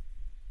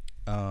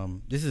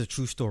 this is a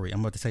true story. I'm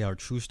about to tell y'all a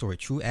true story,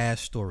 true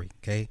ass story.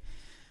 Okay.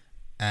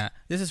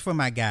 This is for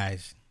my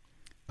guys.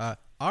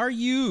 Are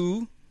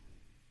you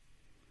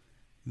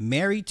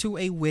married to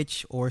a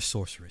witch or a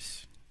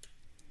sorceress?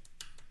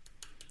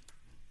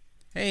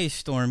 Hey,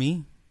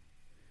 Stormy.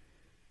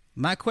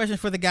 My question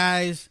for the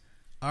guys,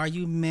 are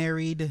you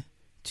married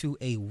to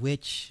a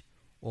witch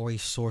or a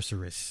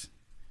sorceress?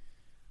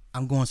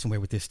 I'm going somewhere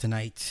with this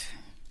tonight.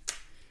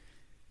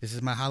 This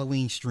is my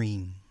Halloween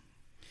stream.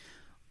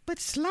 But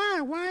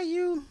Sly, why are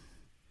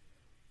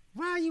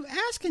you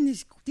asking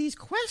these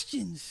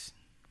questions?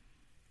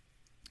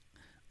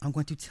 I'm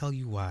going to tell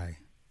you why.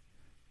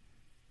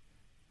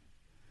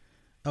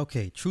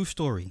 Okay, true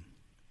story.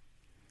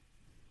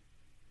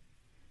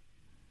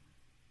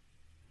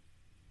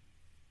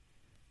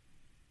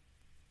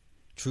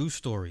 True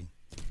story.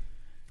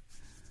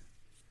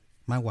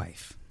 My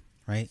wife,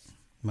 right?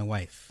 My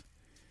wife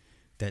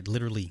that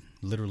literally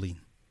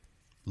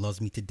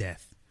loves me to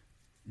death.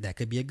 That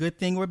could be a good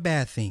thing or a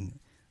bad thing.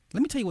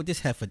 Let me tell you what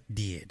this heifer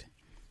did.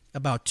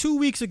 About 2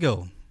 weeks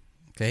ago,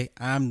 okay,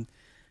 I'm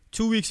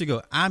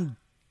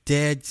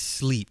dead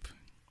sleep.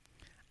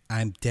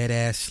 I'm dead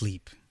ass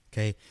sleep.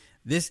 Okay.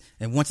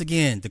 And once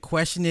again, the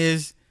question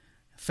is,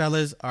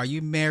 fellas, are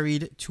you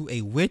married to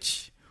a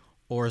witch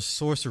or a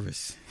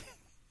sorceress?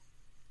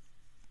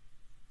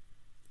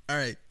 All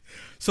right.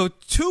 So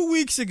 2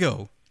 weeks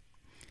ago,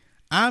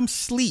 I'm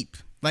sleep.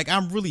 Like,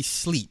 I'm really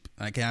sleep.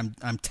 Okay.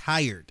 I'm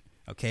tired.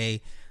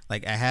 Okay.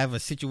 Like, I have a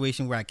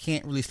situation where I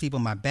can't really sleep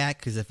on my back,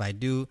 because if I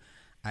do,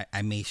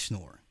 I may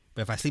snore.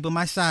 But if I sleep on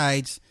my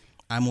sides,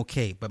 I'm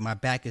okay. But my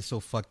back is so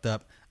fucked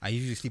up, I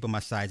usually sleep on my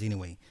sides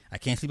anyway. I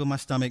can't sleep on my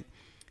stomach.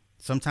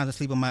 Sometimes I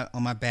sleep on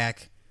my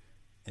back,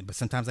 but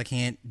sometimes I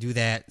can't do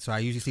that. So I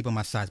usually sleep on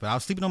my sides. But I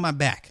was sleeping on my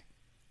back.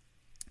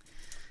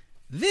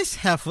 This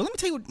heifer, let me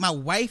tell you what my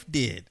wife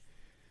did.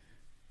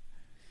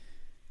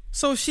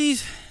 So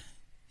she's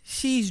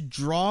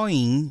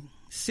drawing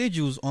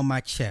sigils on my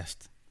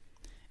chest.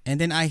 And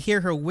then I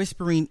hear her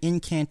whispering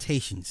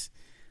incantations.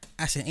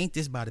 I said, ain't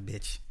this about a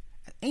bitch?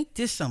 Ain't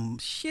this some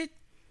shit?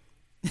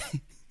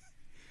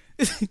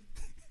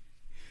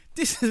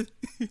 This is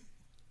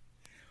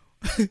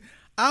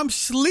I'm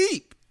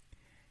asleep.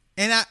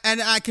 And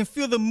I can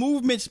feel the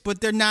movements, but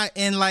they're not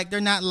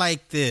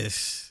like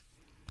this.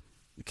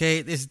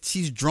 Okay,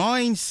 she's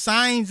drawing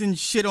signs and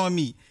shit on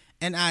me.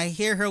 And I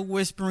hear her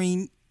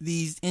whispering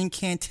these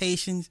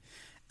incantations.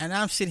 And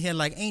I'm sitting here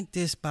like, ain't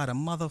this about a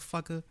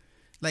motherfucker?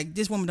 Like,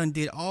 this woman done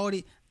did all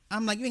the...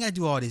 I'm like, you ain't got to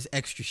do all this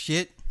extra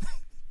shit.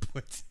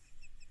 But...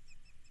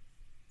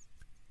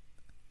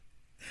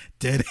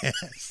 dead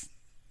ass.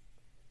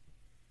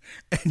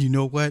 And you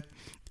know what?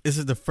 This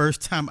is the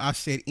first time I've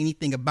said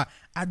anything about...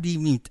 I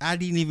didn't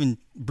even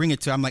bring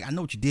it to... I'm like, I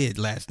know what you did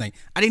last night.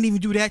 I didn't even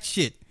do that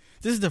shit.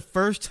 This is the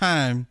first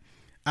time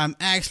I'm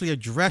actually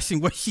addressing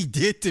what she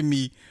did to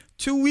me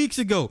 2 weeks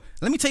ago.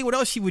 Let me tell you what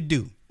else she would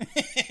do.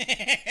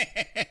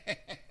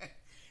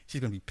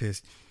 She's going to be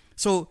pissed.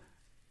 So...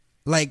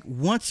 like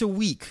once a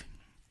week,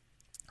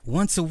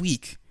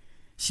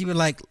 she would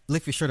like,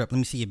 lift your shirt up. Let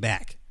me see your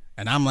back.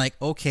 And I'm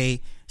like,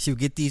 okay. She would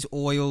get these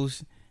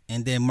oils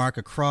and then mark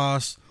a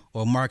cross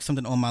or mark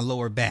something on my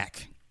lower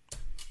back.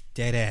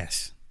 Dead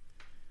ass.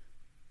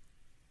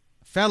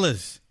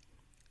 Fellas,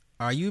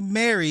 are you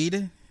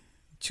married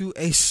to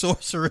a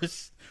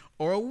sorceress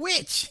or a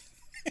witch?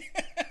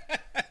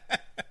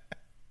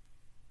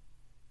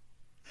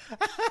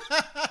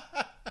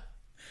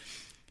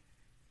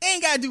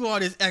 Ain't gotta do all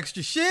this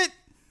extra shit.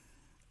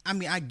 I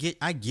mean, I get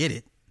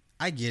it.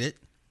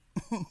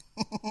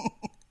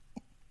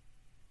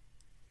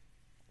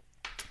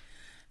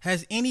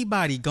 Has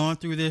anybody gone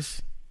through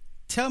this?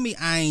 Tell me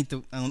I ain't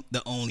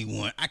the only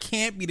one. I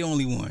can't be the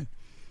only one.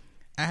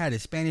 I had a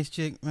Spanish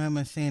chick,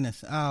 remember saying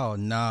this? Oh,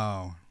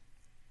 no.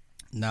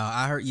 No,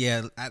 I heard,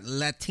 yeah,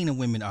 Latina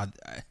women are,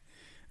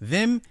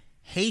 them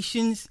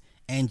Haitians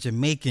and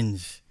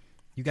Jamaicans,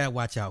 you gotta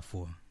watch out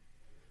for.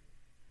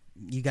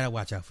 You gotta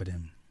watch out for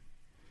them.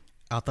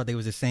 I thought they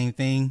was the same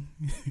thing.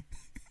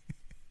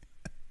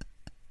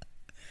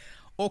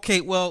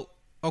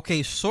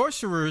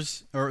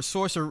 Sorcerers or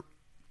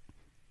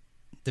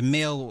the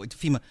male or the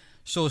female.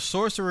 So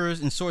sorcerers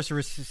and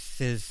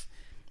sorceresses,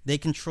 they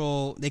can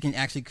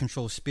actually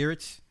control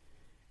spirits.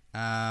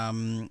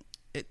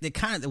 They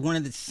kind of one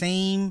of the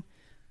same.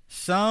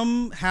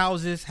 Some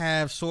houses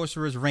have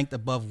sorcerers ranked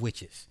above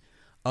witches.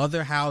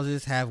 Other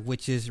houses have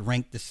witches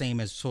ranked the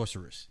same as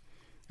sorcerers.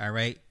 All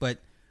right, but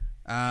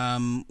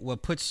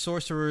what puts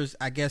sorcerers,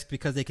 I guess,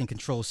 because they can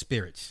control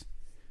spirits.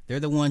 They're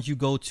the ones you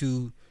go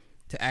to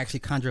actually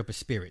conjure up a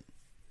spirit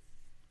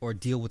or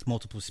deal with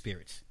multiple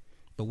spirits.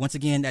 But once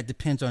again, that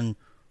depends on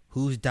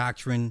whose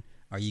doctrine.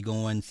 Are you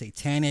going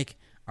satanic?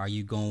 Are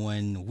you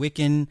going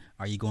Wiccan?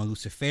 Are you going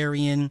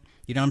Luciferian?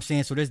 You know what I'm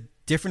saying? So there's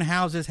different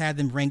houses have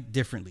them ranked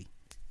differently.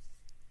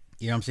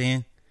 You know what I'm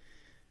saying?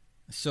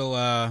 So,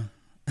 I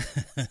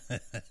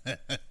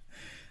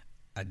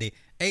did.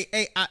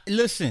 Hey,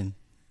 listen.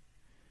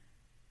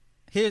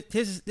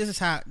 This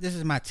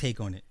is my take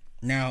on it.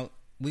 Now,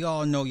 we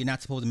all know you're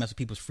not supposed to mess with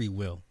people's free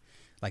will.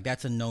 Like,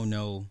 that's a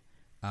no-no.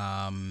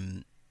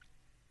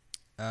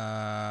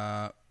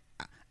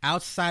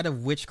 Outside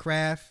of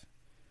witchcraft,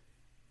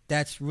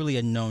 that's really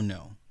a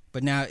no-no.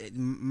 But now,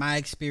 my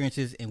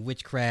experiences in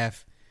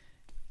witchcraft,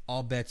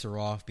 all bets are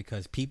off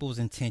because people's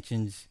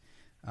intentions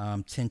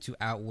tend to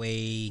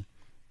outweigh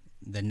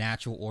the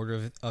natural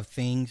order of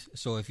things.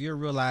 So if you're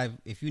real live,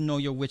 if you know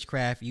your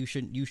witchcraft, you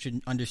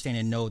should understand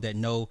and know that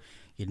no,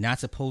 you're not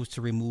supposed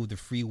to remove the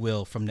free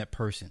will from that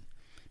person,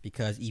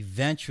 because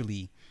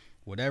eventually,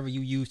 whatever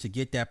you use to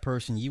get that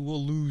person, you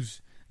will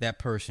lose that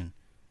person.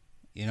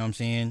 You know what I'm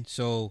saying?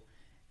 So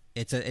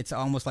it's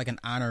almost like an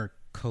honor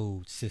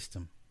code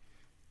system.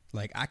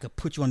 Like, I could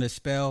put you under a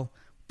spell,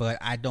 but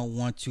I don't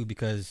want to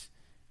because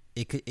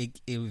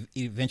it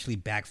eventually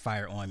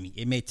backfire on me.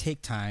 It may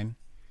take time,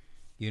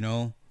 you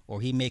know, or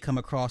he may come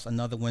across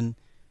another one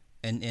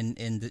in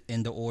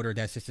the order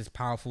that's just as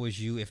powerful as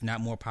you, if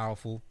not more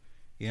powerful.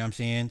 You know what I'm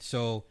saying?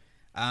 So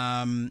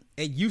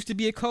It used to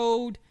be a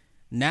code.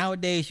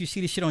 Nowadays, you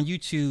see the shit on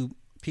YouTube.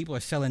 People are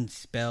selling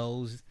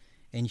spells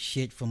and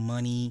shit for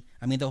money.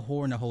 I mean, they're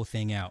whoring the whole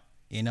thing out.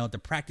 You know, the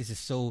practice is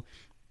so,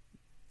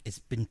 it's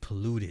been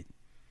polluted.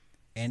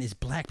 And it's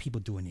black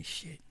people doing this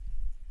shit.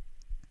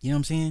 You know what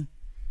I'm saying?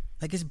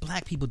 Like, it's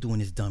black people doing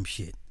this dumb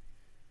shit.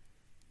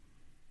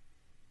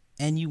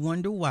 And you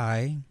wonder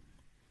why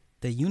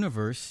the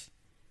universe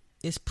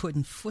is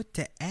putting foot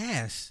to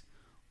ass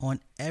on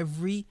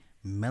every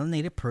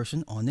melanated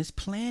person on this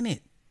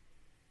planet.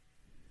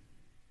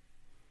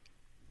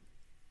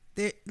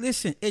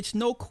 Listen, it's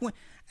no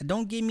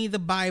don't give me the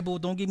Bible,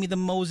 don't give me the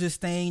Moses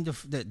thing,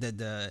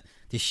 the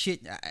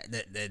shit,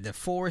 the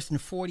forest in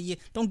 40 years.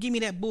 Don't give me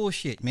that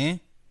bullshit, man.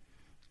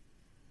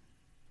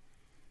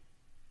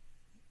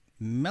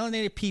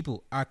 Melanated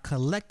people are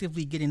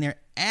collectively getting their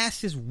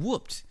asses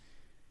whooped.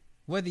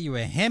 Whether you're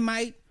a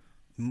Hamite,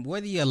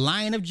 whether you're a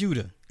Lion of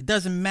Judah, it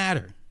doesn't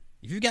matter.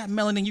 If you got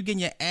melanin, you're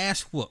getting your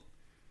ass whooped.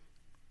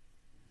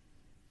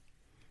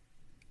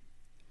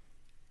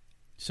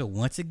 So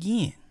once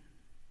again,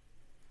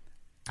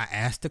 I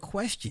asked the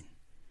question,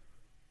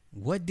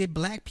 what did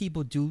black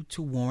people do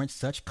to warrant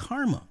such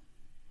karma?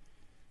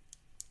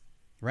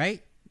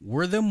 Right?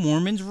 Were the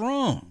Mormons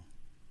wrong?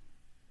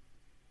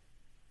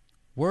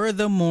 Were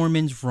the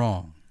Mormons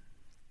wrong?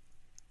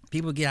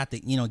 People get out the,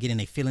 get in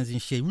their feelings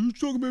and shit. What you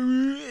talking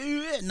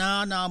about?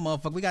 Nah,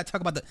 motherfucker. We got to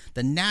talk about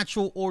the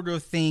natural order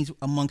of things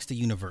amongst the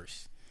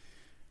universe.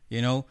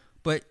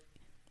 But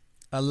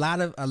a lot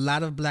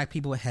of black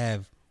people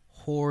have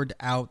hoard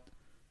out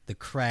the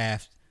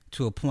craft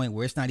to a point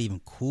where it's not even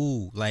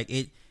cool. Like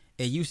it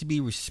used to be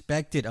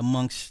respected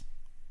amongst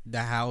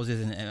the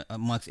houses and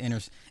amongst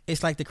inners.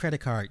 It's like the credit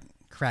card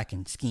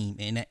cracking scheme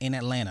in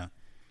Atlanta,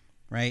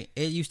 right?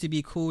 It used to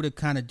be cool to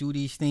kind of do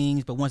these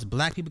things, but once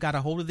black people got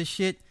a hold of this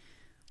shit,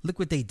 look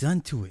what they done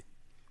to it.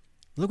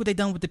 Look what they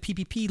done with the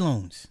PPP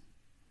loans.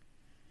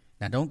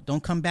 Now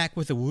don't come back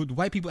with the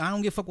white people. I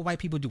don't give a fuck what white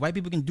people do. White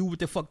people can do what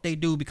the fuck they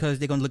do because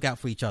they're gonna look out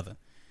for each other.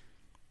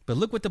 But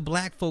look what the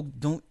black folk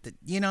don't.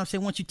 You know what I'm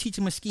saying? Once you teach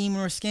them a scheme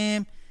or a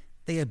scam,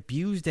 they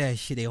abuse that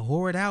shit. They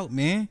whore it out,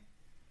 man.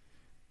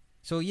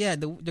 So yeah,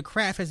 the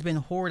craft has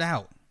been whored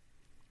out.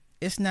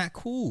 It's not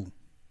cool.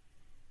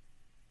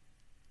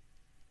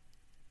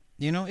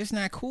 It's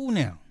not cool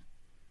now.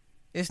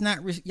 It's not.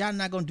 Y'all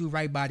not gonna do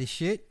right by this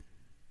shit.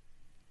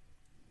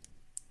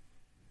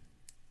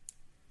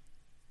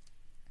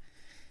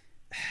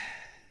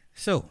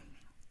 So,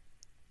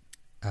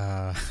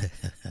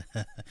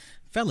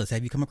 fellas,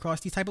 have you come across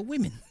these type of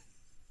women?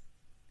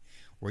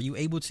 Were you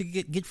able to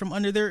get from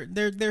under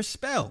their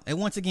spell? And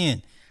once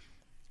again,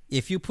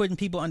 if you're putting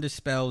people under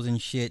spells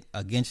and shit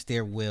against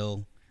their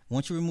will,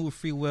 once you remove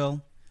free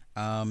will,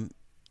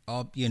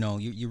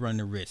 you run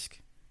the risk.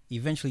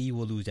 Eventually, you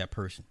will lose that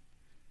person.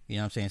 You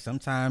know what I'm saying?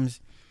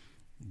 Sometimes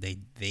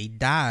they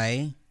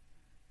die,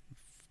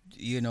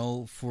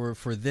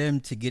 for them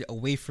to get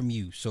away from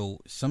you. So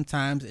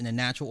sometimes in the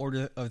natural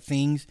order of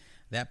things,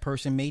 that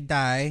person may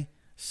die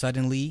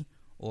suddenly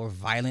or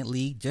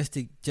violently just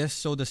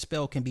so the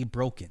spell can be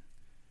broken.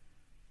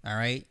 All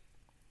right?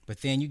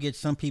 But then you get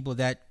some people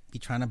that be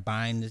trying to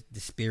bind the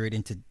spirit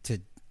into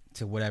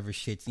to whatever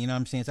shit. You know what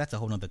I'm saying? So that's a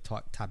whole nother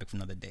topic for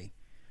another day.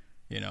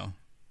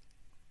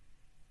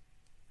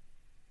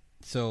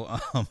 So,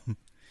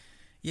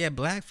 yeah,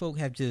 black folk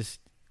have just,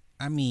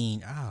 oh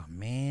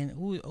man,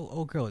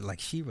 girl, like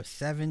Shira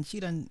 7, she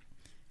done,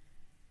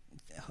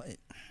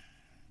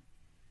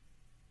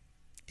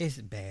 it's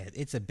bad.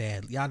 It's a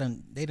bad,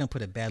 they done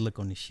put a bad look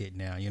on this shit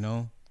now,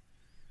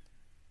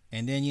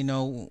 And then,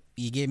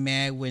 you get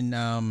mad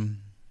when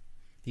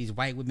these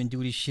white women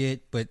do this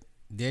shit, but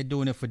they're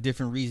doing it for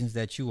different reasons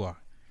that you are.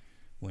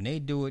 When they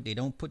do it, they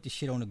don't put the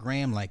shit on the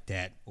gram like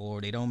that,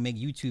 or they don't make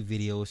YouTube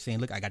videos saying,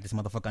 look, I got this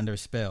motherfucker under a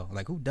spell.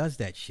 Like, who does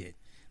that shit?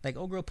 Like,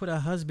 girl put her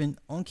husband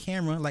on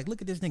camera, like, look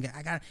at this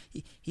nigga.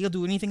 He'll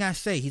do anything I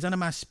say. He's under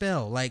my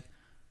spell. Like,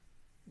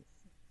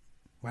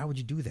 why would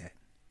you do that?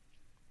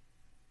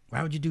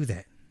 Why would you do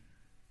that?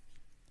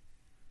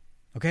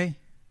 Okay?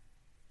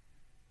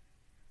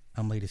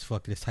 I'm late as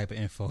fuck to this type of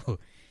info.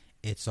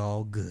 It's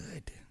all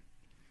good.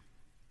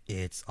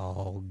 It's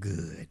all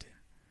good.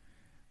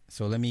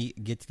 So let me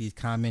get to these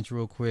comments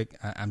real quick.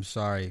 I'm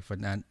sorry for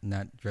not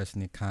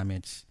addressing the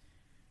comments.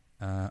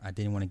 I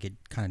didn't want to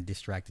get kind of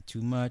distracted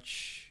too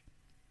much.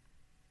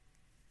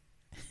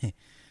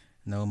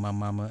 No, my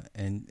mama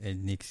and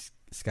Nick's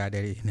Sky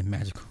Daddy in the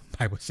magical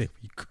Bible said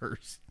we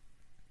curse.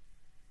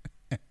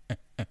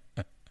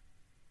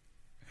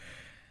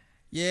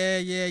 Yeah.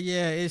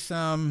 It's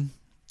so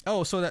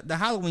the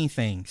Halloween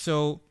thing.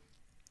 So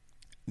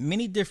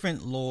many different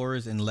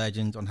lores and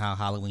legends on how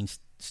Halloween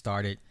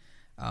started.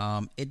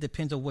 It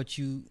depends on what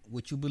you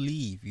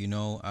believe,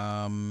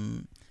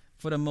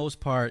 for the most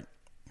part.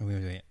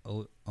 Wait,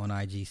 on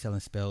IG selling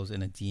spells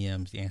in the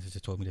DMs, the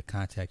ancestors told me to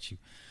contact you.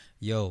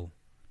 Yo,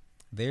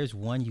 there's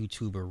one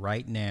YouTuber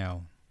right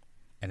now,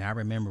 and I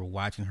remember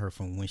watching her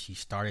from when she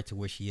started to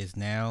where she is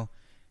now.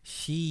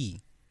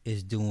 She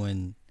is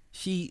doing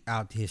She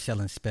out here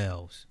selling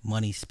spells,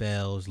 money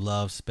spells,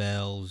 love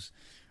spells,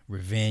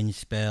 revenge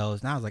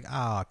spells. And I was like,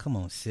 ah, come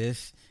on,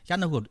 sis. Y'all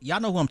know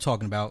who I'm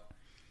talking about.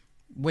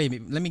 Wait a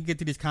minute, let me get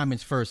to these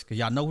comments first, cause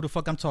y'all know who the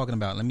fuck I'm talking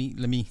about. Let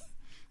me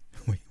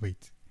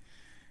wait.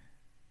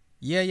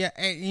 Yeah.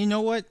 And you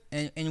know what?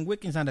 And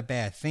Wiccan's not a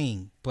bad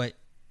thing, but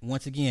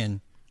once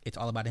again, it's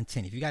all about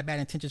intent. If you got bad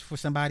intentions for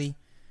somebody,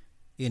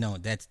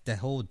 that's that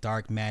whole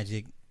dark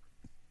magic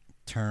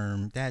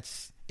term.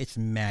 It's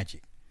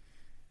magic.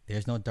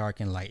 There's no dark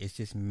and light. It's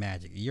just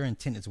magic. Your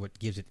intent is what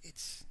gives it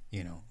its,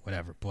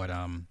 whatever. But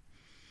let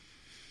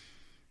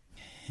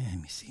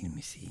me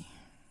see.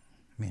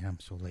 Man, I'm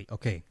so late.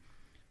 Okay.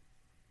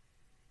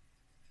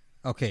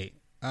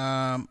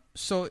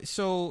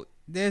 So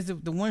there's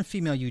the one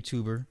female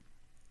YouTuber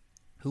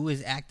who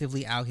is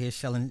actively out here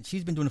selling.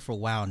 She's been doing it for a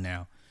while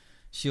now.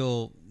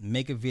 She'll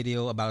make a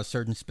video about a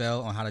certain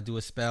spell, on how to do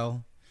a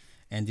spell,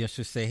 and then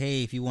she'll say,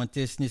 "Hey, if you want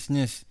this,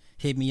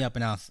 hit me up,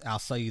 and I'll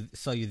sell you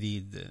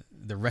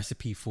the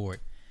recipe for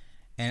it."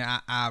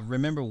 And I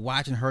remember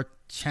watching her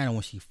channel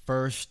when she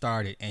first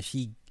started, and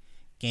she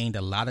gained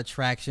a lot of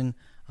traction,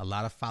 a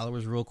lot of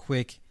followers real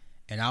quick,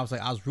 and I was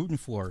rooting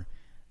for her.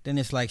 Then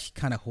it's like she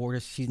kind of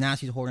hoarded. She's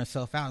hoarding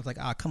herself out. It's like,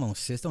 come on,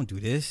 sis, don't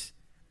do this.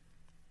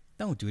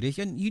 Don't do this.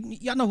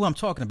 Y'all know who I'm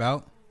talking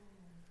about.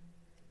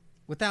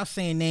 Without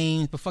saying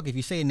names, but fuck, if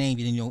you say a name,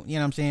 you know what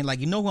I'm saying? Like,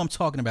 you know who I'm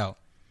talking about.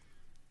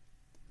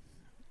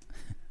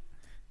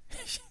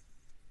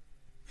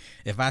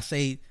 If I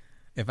say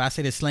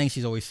the slang,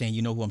 she's always saying,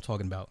 you know who I'm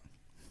talking about.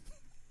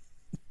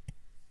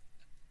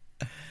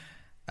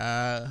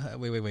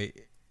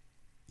 Wait.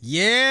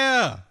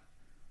 Yeah.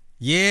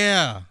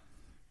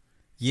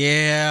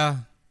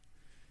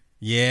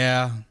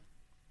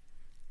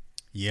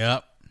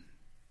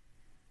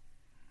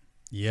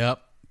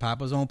 Yep.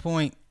 Papa's on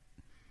point.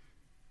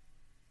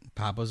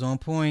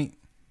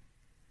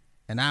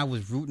 And I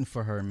was rooting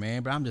for her,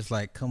 man. But I'm just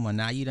like, come on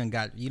now, you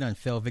done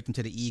fell victim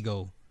to the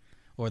ego,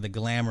 or the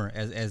glamour,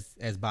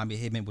 as Bobby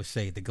Hidden would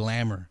say, the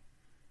glamour.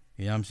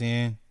 You know what I'm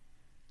saying?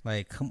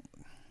 Like, come.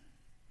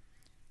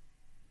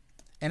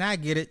 And I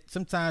get it.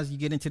 Sometimes you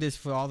get into this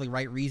for all the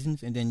right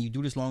reasons, and then you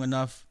do this long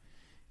enough,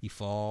 you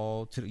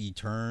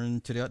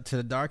turn to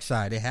the dark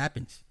side. It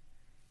happens.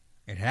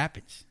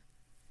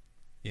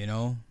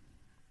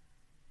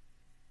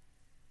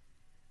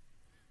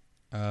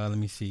 Let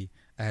me see.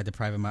 I had to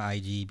private my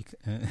IG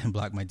and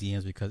block my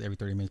DMs because every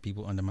 30 minutes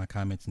people under my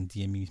comments and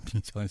DM me.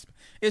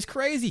 It's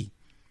crazy.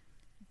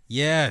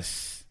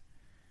 Yes,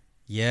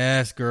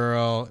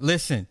 girl.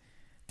 Listen,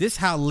 this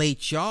how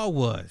late y'all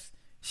was.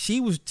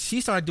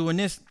 She started doing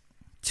this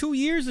 2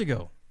 years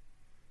ago.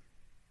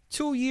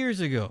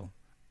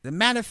 The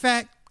matter of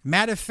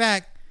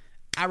fact,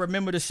 I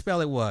remember the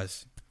spell it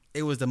was.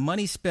 It was the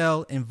money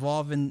spell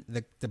involving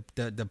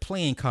the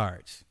playing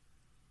cards.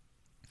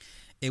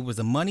 It was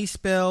a money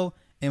spell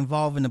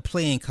involving the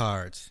playing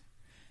cards.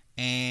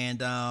 And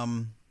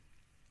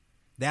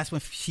that's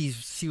when she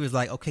was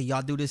like, okay,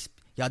 y'all do this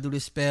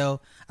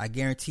spell. I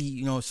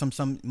guarantee,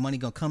 some money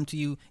gonna come to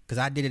you, because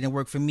I did it and it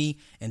worked for me.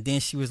 And then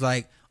she was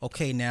like,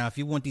 okay, now if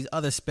you want these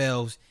other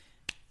spells,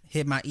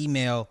 hit my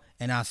email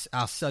and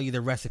I'll sell you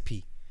the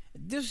recipe.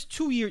 This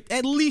is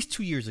at least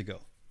 2 years ago.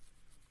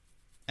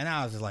 And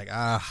I was just like,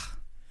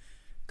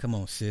 come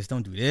on, sis,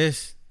 don't do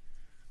this.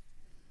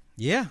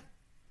 Yeah.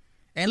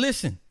 And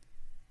listen,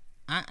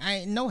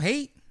 I no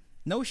hate,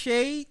 no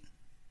shade.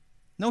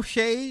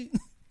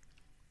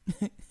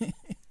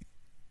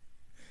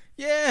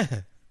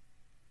 Yeah.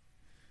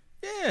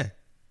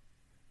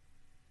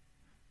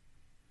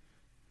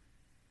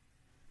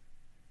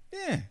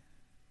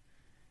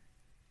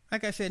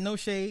 Like I said, no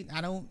shade.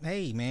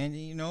 Hey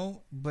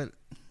man, but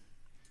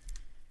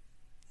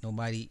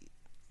nobody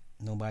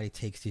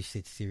takes this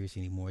shit serious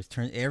anymore.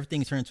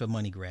 Everything turns to a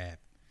money grab.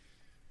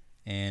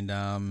 And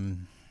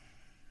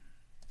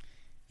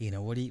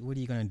what are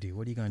you gonna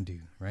do?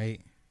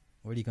 Right?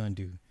 What are you gonna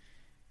do?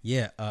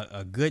 Yeah,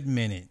 a good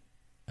minute.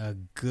 Doing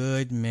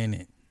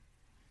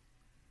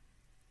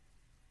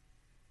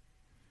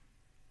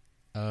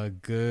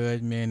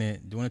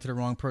it to the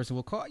wrong person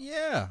will call.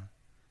 Yeah.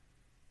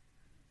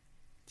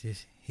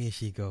 Just here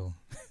she go.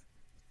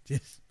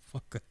 Just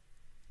fuck her.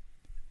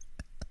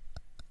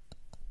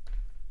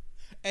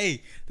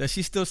 Hey, does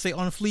she still say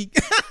on fleek?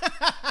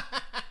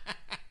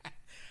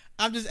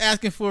 I'm just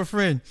asking for a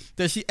friend.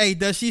 Does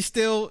she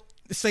still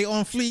say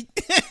on fleek?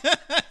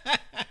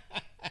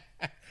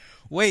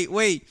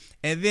 Wait.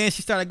 And then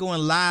she started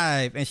going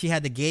live and she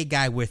had the gay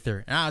guy with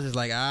her. And I was just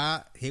like,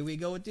 here we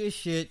go with this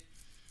shit.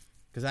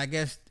 Cause I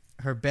guess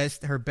her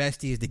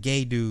bestie is the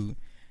gay dude.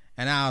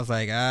 And I was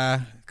like,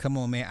 come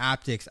on, man.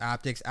 Optics.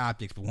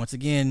 But once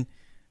again,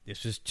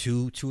 this was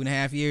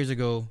 2.5 years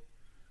ago.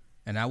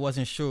 And I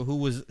wasn't sure who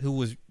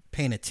was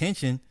paying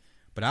attention,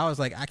 but I was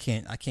like, I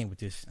can't with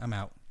this. I'm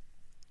out.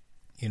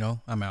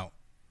 I'm out.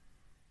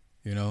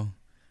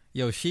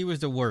 Yo, she was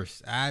the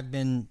worst. I've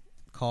been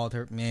called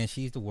her, man,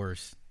 she's the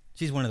worst.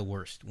 She's one of the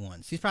worst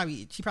ones. She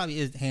probably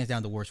is hands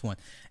down the worst one.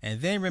 And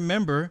then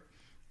remember,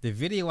 the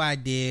video I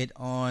did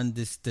on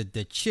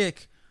the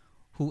chick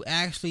who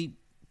actually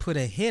put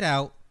a hit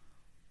out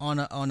on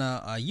a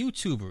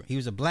YouTuber. He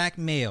was a black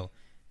male.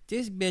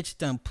 This bitch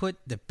done put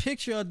the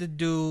picture of the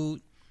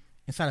dude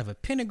inside of a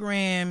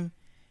pentagram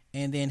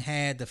and then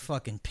had the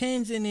fucking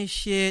pins in his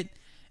shit.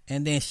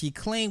 And then she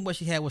claimed what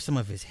she had was some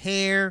of his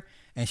hair.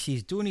 And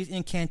she's doing these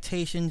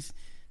incantations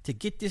to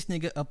get this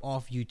nigga up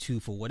off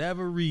YouTube for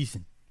whatever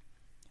reason.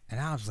 And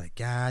I was like,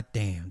 God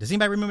damn. Does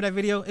anybody remember that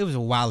video? It was a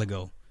while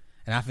ago.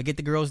 And I forget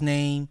the girl's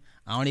name.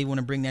 I don't even want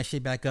to bring that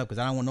shit back up because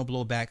I don't want no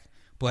blowback.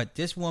 But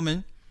this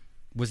woman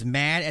was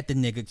mad at the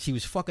nigga. She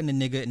was fucking the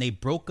nigga and they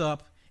broke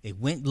up. It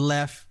went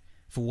left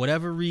for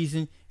whatever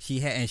reason.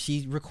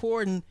 She's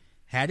recording,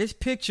 had his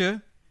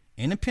picture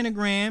in a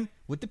pentagram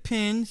with the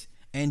pins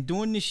and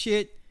doing this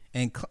shit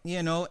and,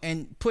 you know,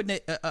 and putting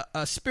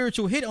a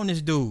spiritual hit on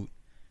this dude.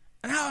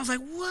 And I was like,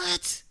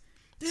 what?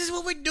 This is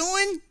what we're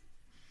doing?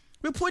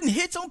 We're putting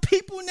hits on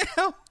people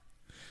now?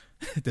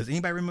 Does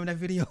anybody remember that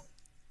video?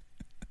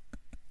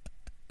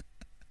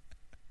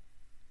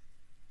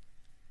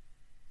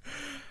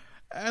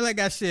 Like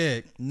I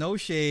said, no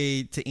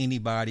shade to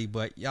anybody,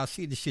 but y'all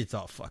see the shit's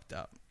all fucked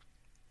up.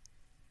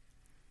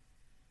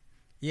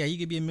 Yeah, you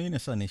could be a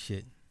millionaire on this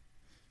shit.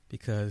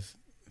 Because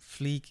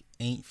Fleek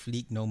ain't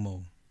Fleek no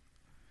more.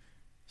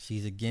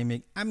 She's a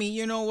gimmick. I mean,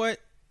 you know what?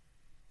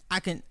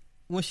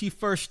 When she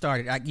first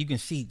started, you can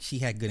see she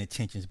had good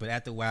intentions. But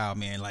after a while,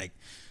 man, like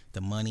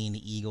the money and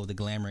the ego, the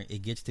glamour,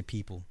 it gets to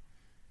people.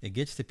 It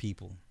gets to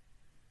people.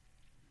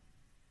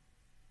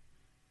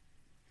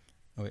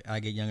 Oh, I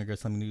get younger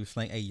girls telling me to do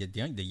slang. Hey,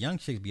 the young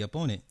chicks be up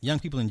on it. Young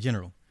people in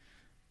general.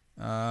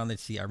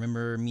 Let's see. I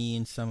remember me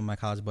and some of my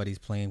college buddies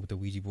playing with the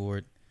Ouija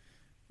board.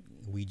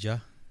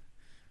 Ouija.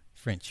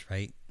 French,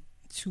 right?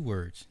 2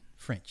 words.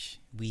 French.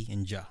 We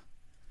and ja.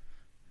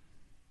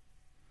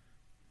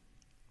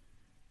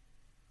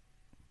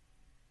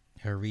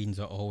 Her readings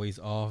are always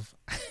off.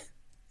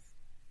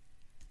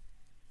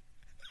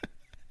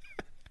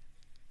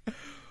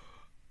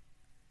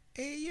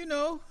 Hey, you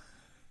know.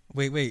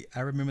 Wait. I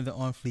remember the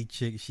On Fleek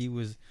chick. She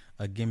was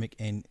a gimmick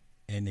and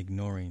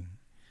ignoring.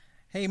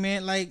 Hey,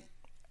 man, like,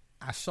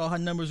 I saw her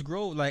numbers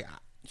grow. Like,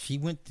 she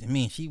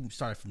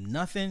started from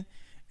nothing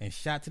and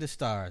shot to the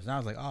stars. And I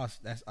was like, oh,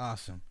 that's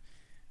awesome.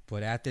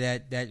 But after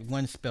that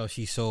one spell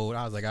she sold,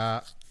 I was like,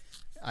 I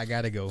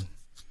gotta go.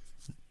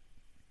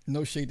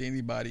 No shade to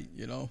anybody,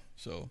 you know.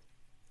 So,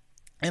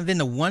 and then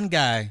the one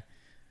guy,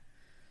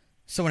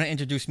 someone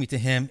introduced me to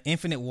him,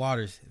 Infinite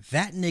Waters.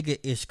 That nigga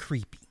is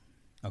creepy.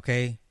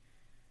 Okay,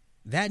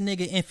 that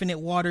nigga Infinite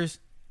Waters,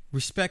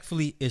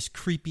 respectfully, is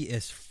creepy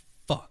as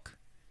fuck.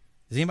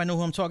 Does anybody know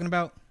who I'm talking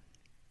about?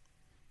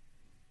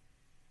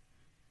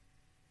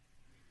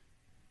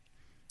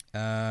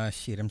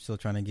 Shit, I'm still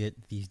trying to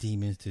get these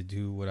demons to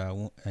do what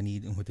I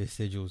need with their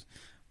sigils.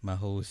 My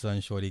whole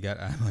son shorty got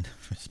I'm on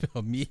the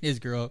spell. Me and his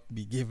girl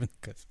be given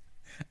because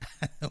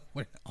I know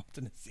what an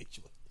alternate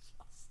sigil is.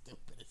 Y'all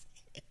stupid as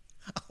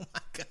hell. Oh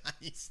my god,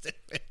 you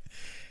stupid.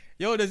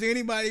 Yo, does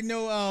anybody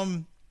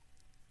know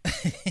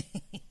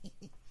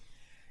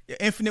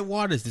Infinite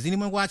Waters? Does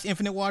anyone watch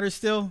Infinite Waters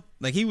still?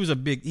 Like he was a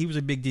big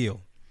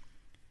deal.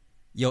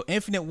 Yo,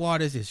 Infinite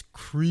Waters is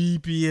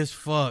creepy as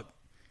fuck.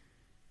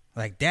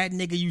 Like that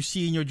nigga you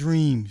see in your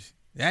dreams.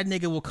 That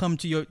nigga will come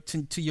to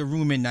your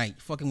room at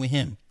night, fucking with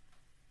him.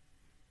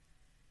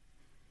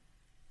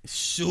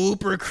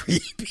 Super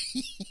creepy.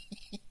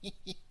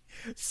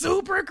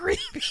 Super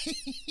creepy.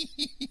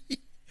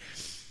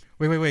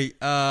 Wait.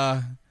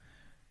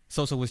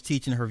 Sosa was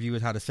teaching her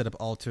viewers how to set up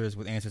altars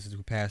with ancestors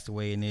who passed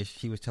away, and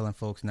she was telling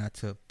folks not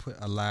to put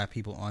alive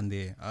people on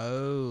there.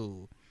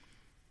 Oh.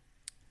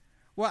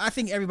 Well, I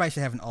think everybody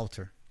should have an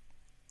altar.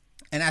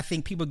 And I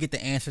think people get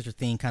the ancestor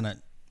thing kind of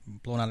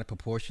blown out of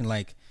proportion.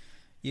 Like,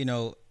 you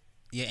know,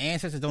 your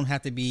ancestors don't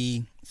have to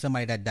be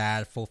somebody that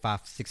died 400,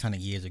 500, 600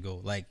 years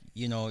ago. Like,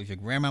 you know, if your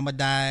grandmama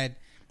died,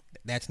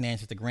 that's an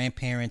ancestor.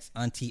 Grandparents,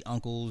 auntie,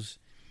 uncles,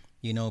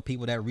 you know,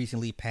 people that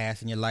recently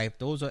passed in your life.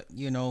 Those are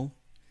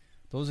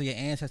your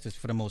ancestors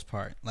for the most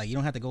part. Like, you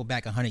don't have to go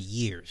back 100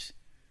 years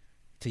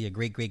to your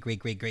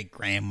great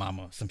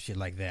grandmama, some shit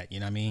like that.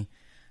 You know what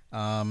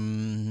I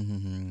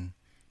mean?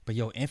 But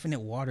yo,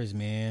 Infinite Waters,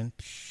 man.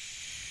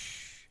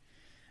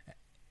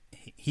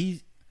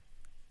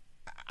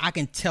 I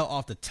can tell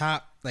off the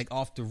top, like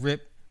off the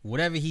rip,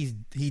 whatever he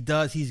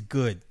does, he's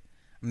good.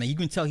 I mean, you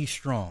can tell he's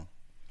strong.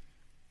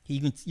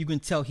 You can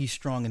tell he's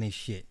strong in his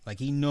shit. Like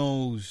he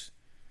knows,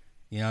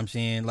 you know what I'm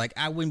saying? Like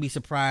I wouldn't be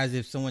surprised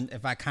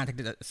if I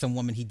contacted some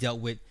woman he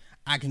dealt with,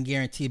 I can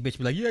guarantee a bitch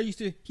be like, yeah,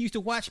 he used to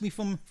watch me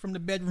from the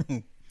bedroom.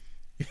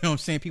 You know what I'm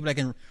saying? People that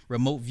can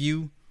remote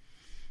view,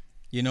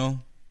 you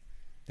know,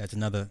 that's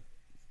another,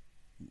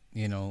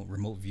 you know,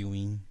 remote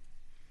viewing.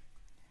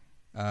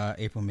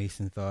 April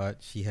Mason thought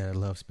she had a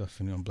love spell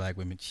for me on black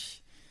women.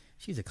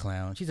 She's a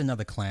clown. She's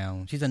another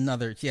clown. She's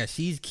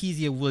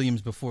Kezia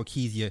Williams before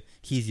Kezia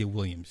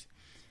Williams.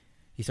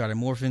 He started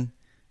morphing.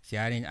 See,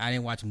 I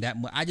didn't watch him that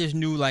much. I just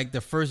knew like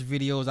the first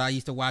videos I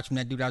used to watch from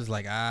that dude. I was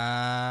like,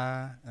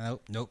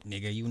 nope,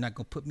 nigga, you not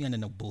gonna put me under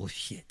no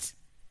bullshit.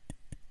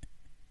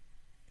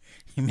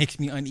 It makes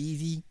me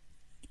uneasy.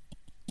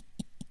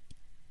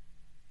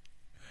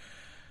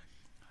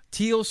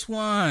 Teal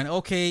Swan.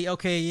 Okay,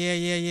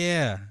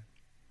 yeah.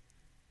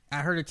 I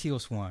heard of Teal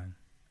Swan.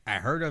 I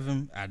heard of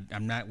him.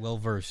 I'm not well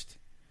versed.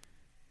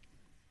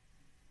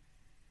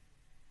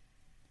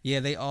 Yeah,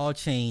 they all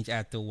change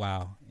after a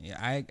while. Yeah,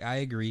 I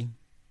agree.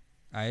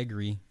 I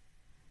agree.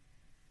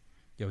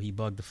 Yo, he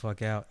bugged the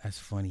fuck out. That's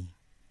funny.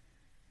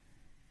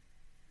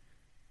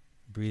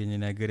 Breathing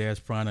in that good ass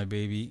prana,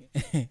 baby.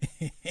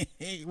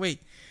 Wait,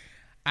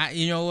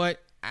 you know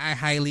what? I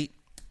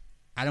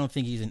don't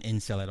think he's an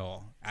incel at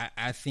all.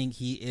 I think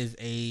he is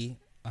a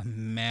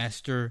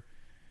master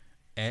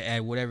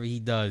at whatever he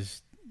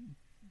does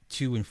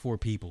to and for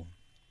people.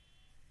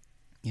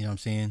 You know what I'm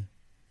saying?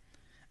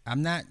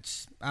 I'm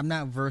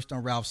not versed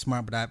on Ralph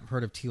Smart, but I've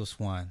heard of Teal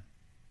Swan.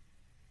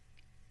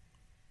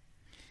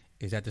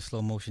 Is that the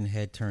slow motion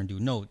head turn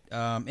dude? No,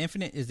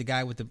 Infinite is the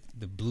guy with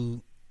the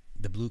blue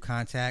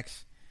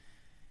contacts.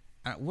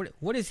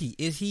 What is he?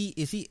 Is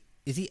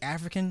he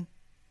African,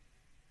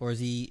 or is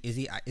he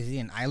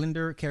an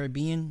Islander,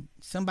 Caribbean?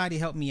 Somebody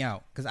help me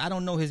out, because I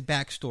don't know his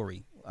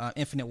backstory.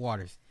 Infinite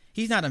Waters.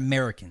 He's not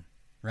American,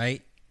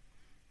 right?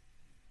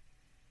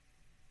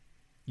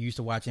 You used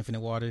to watch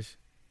Infinite Waters?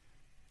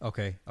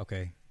 Okay.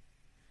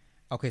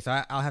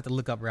 So I'll have to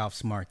look up Ralph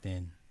Smart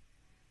then.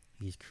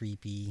 He's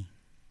creepy.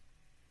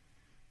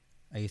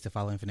 I used to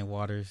follow Infinite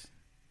Waters.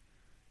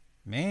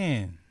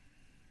 Man.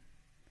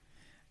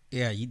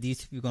 Yeah,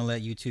 these people gonna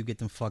let YouTube get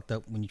them fucked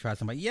up when you try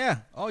somebody. Yeah.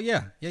 Oh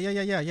yeah.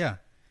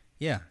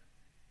 Yeah.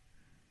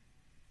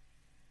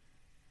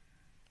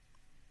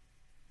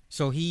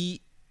 So he's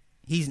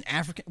an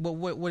African.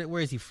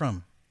 Where is he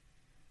from?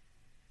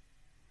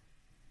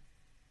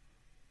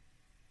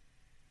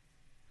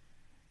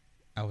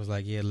 I was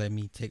like, yeah, let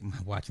me take my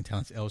watching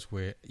talents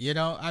elsewhere. You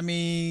know, I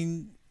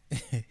mean,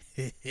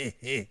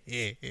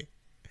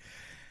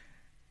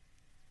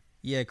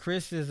 yeah,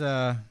 Chris is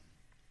a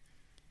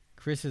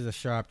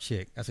sharp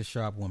chick. That's a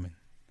sharp woman.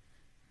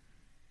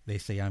 They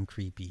say I'm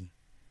creepy.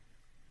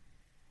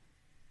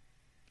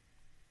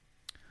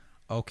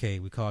 Okay,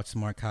 we called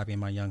Smart copying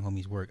my young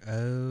homie's work.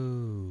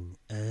 Oh.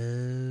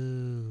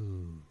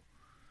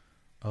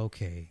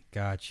 Okay,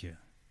 gotcha.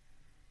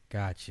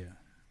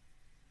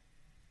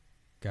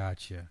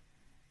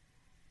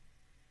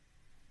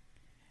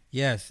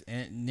 Yes,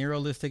 and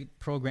neuralistic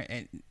program.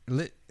 And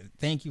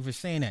thank you for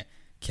saying that,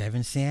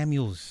 Kevin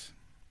Samuels.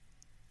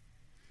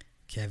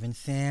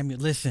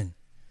 Listen,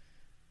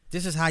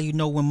 this is how you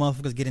know when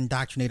motherfuckers get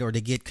indoctrinated or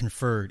they get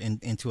conferred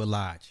into a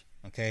lodge.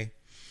 Okay,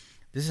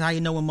 this is how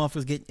you know when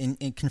motherfuckers get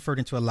conferred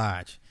into a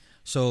lodge.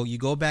 So you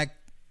go back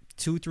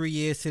 2-3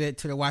 years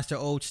to watch their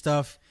old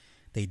stuff.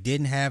 They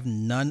didn't have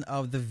none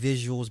of the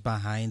visuals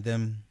behind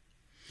them.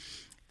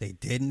 They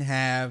didn't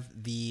have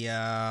the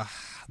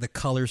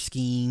color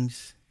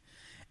schemes,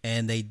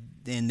 and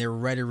their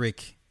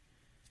rhetoric,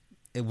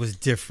 it was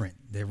different.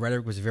 Their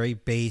rhetoric was very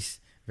base,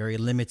 very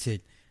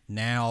limited.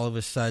 Now all of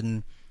a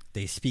sudden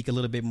they speak a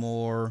little bit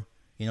more,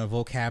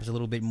 vocabs a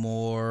little bit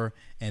more,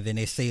 and then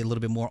they say a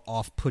little bit more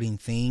off-putting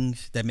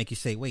things that make you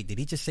say, wait, did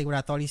he just say what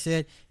I thought he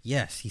said?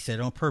 Yes, he said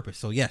it on purpose.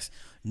 So yes,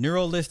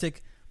 neuralistic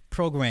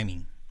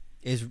programming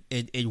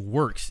it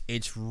works.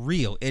 It's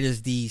real. It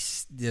is the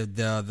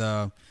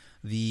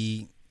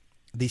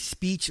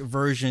speech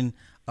version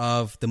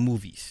of the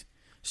movies.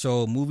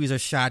 So movies are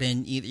shot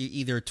in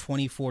either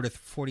 24 to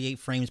 48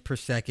 frames per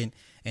second,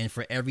 and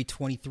for every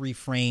 23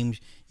 frames,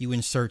 you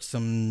insert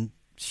some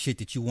shit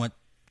that you want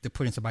to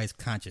put in somebody's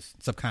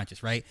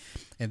subconscious, right?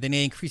 And then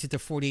they increase it to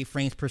 48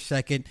 frames per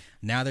second.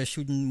 Now they're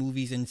shooting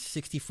movies in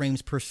 60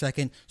 frames per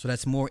second, so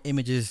that's more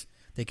images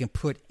they can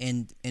put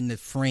in the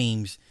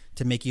frames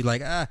to make you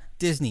like,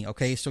 Disney,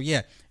 okay? So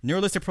yeah,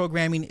 neuralistic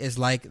programming is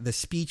like the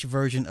speech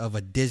version of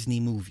a Disney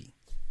movie,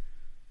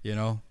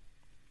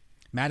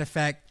 Matter of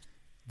fact,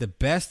 the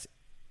best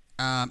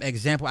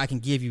example I can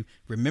give you,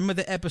 remember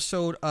the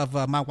episode of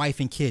My Wife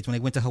and Kids when they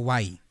went to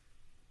Hawaii?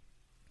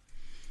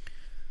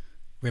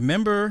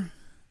 Remember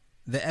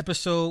the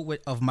episode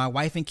of My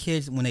Wife and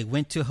Kids when they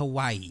went to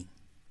Hawaii?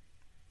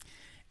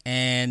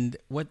 And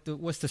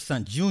what's the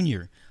son?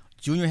 Junior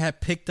had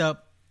picked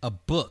up a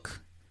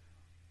book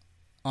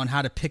on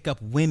how to pick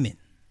up women.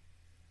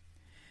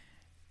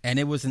 And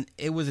it was an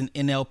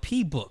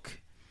NLP book.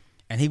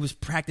 And he was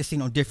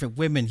practicing on different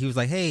women. He was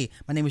like, "Hey,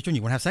 my name is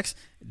Junior. Want to have sex?"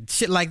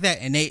 Shit like that.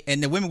 And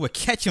the women would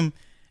catch him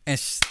and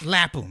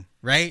slap him,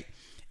 right?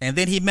 And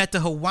then he met the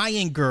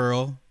Hawaiian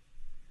girl,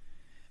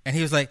 and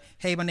he was like,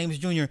 "Hey, my name is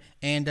Junior,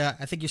 and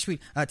I think you're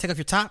sweet. Take off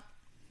your top."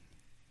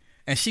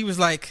 And she was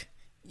like,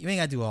 "You ain't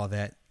gotta do all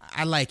that.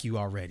 I like you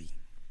already."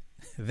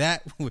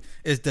 That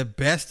is the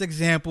best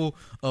example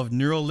of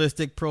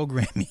neuralistic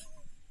programming.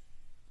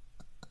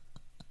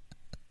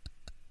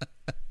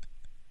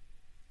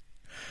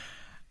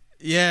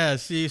 Yeah,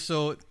 see,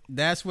 so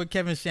that's what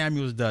Kevin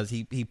Samuels does.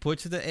 He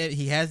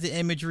has the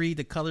imagery,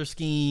 the color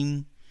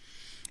scheme,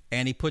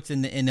 and he puts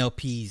in the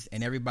NLPs,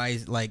 and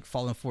everybody's like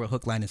falling for a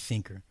hook, line, and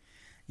sinker.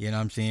 You know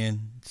what I'm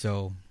saying?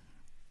 So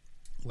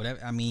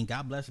whatever. I mean,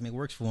 God bless him. It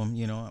works for him.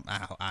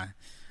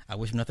 I I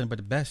wish him nothing but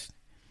the best.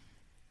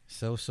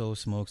 So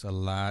smokes a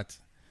lot,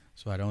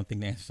 so I don't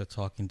think the answers are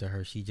talking to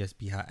her. She just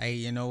be high. Hey,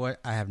 you know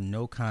what? I have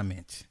no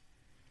comment.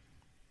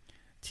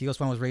 T.O.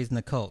 Spawn was raised in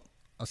the cult.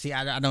 Oh, see,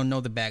 I don't know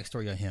the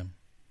backstory of him.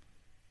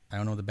 I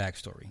don't know the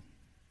backstory.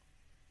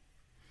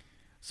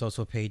 So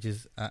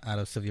pages out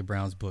of Sylvia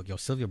Brown's book. Yo,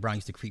 Sylvia Brown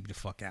used to creep me the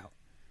fuck out.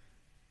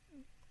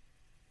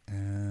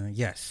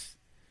 Yes.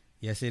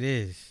 Yes, it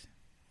is.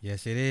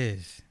 Yes, it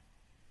is.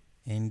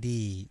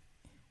 Indeed.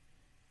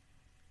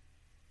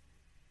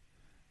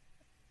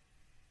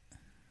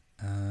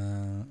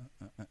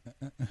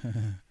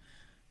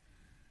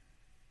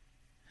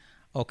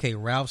 Okay,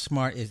 Ralph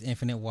Smart is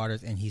Infinite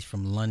Waters, and he's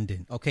from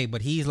London. Okay,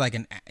 but he's like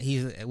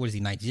he's what is he?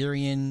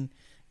 Nigerian,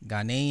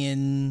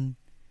 Ghanaian.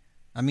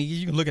 I mean,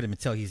 you can look at him and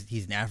tell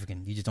he's an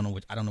African. You just don't know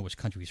I don't know which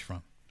country he's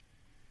from.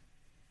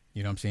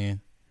 You know what I'm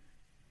saying?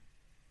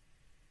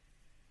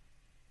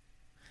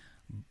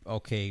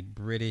 Okay,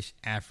 British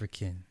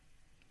African.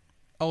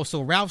 Oh,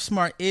 so Ralph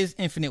Smart is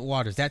Infinite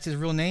Waters. That's his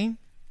real name?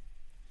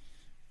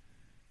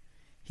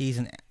 He's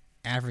an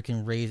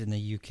African raised in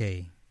the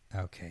UK.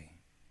 Okay.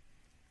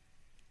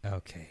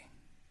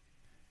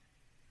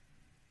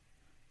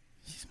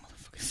 These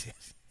motherfuckers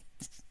is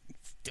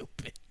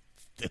stupid.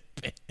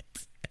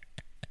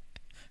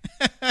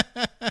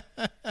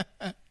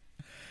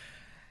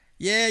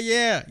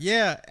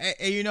 Yeah.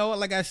 And you know what?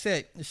 Like I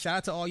said, shout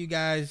out to all you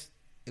guys.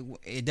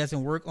 It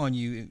doesn't work on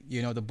you,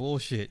 you know, the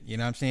bullshit. You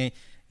know what I'm saying?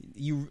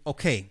 You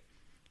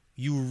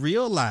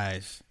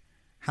realize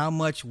how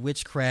much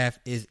witchcraft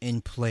is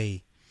in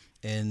play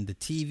in the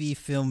TV,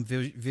 film,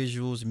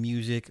 visuals,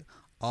 music,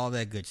 all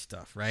that good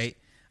stuff, right?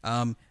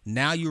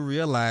 Now you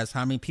realize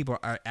how many people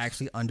are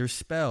actually under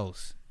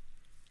spells.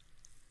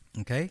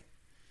 Okay?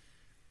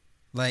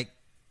 Like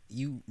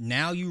you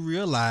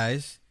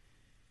realize,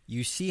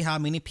 you see how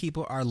many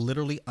people are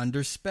literally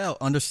under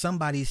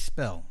somebody's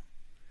spell.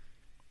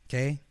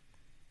 Okay?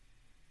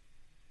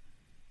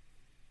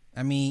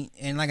 I mean,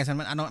 and like I said,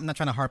 I'm not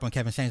trying to harp on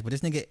Kevin Samuels, but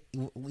this nigga,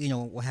 you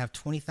know, will have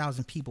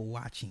 20,000 people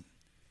watching.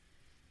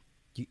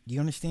 Do you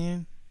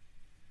understand?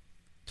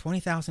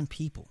 20,000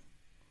 people.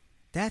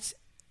 That's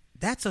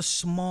a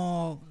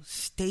small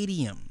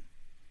stadium.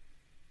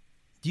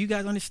 Do you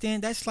guys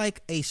understand? That's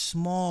like a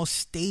small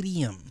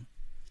stadium.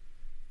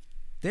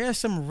 There are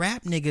some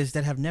rap niggas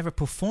that have never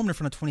performed in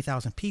front of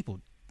 20,000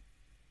 people.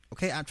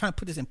 Okay, I'm trying to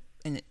put this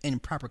in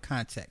proper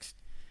context.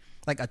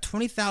 Like a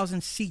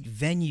 20,000 seat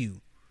venue.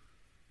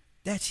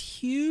 That's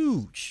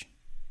huge.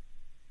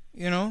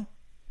 You know?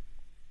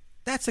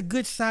 That's a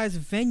good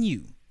sized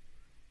venue.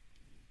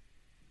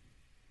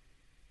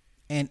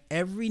 And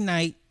every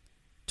night,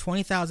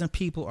 20,000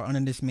 people are under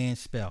this man's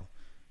spell.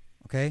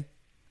 Okay?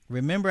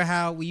 Remember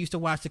how we used to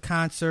watch the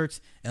concerts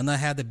and they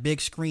had the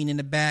big screen in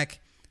the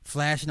back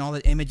flashing all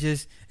the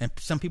images, and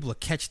some people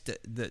would catch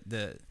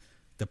the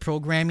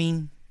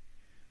programming,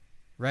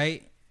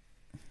 right?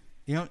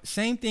 You know,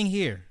 same thing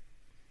here.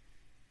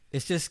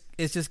 It's just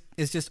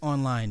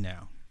online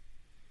now.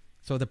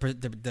 So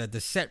the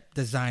set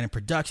design and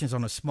production is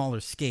on a smaller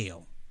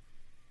scale.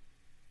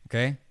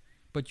 Okay?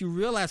 But you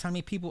realize how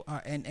many people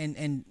are,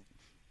 and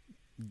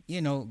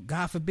you know,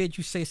 God forbid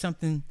you say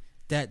something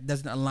that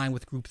doesn't align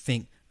with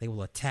groupthink, they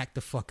will attack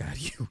the fuck out of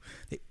you.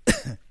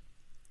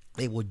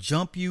 They will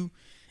jump you.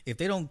 If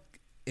they don't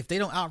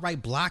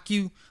outright block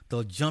you,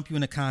 they'll jump you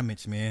in the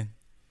comments, man.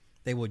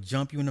 They will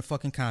jump you in the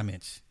fucking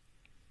comments.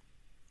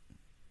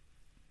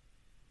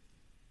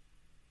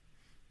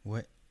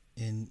 What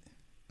in?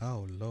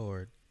 Oh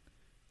Lord.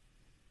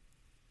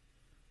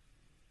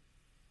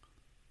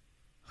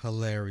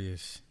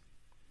 Hilarious.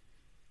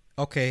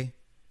 Okay,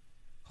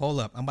 hold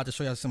up. I'm about to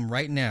show y'all something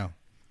right now.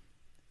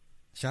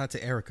 Shout out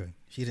to Erica.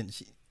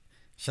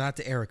 Shout out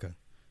to Erica.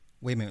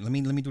 Wait a minute. Let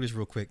me do this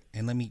real quick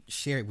and let me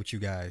share it with you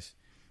guys,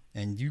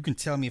 and you can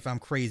tell me if I'm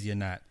crazy or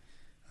not.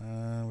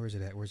 Where's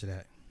it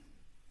at?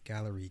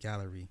 Gallery.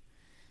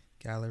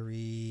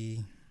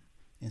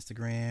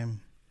 Instagram.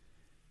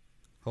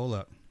 Hold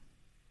up.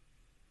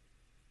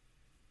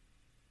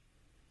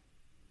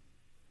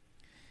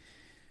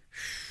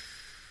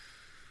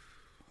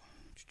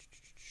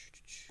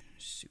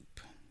 Soup.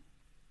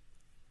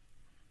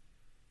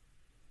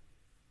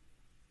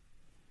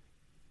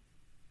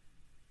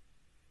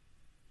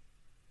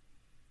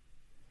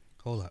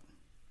 Hold up.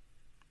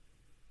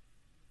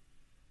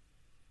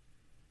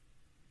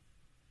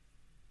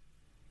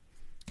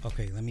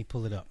 Okay, let me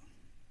pull it up.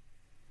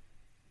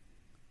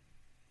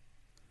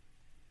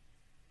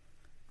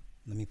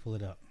 Wait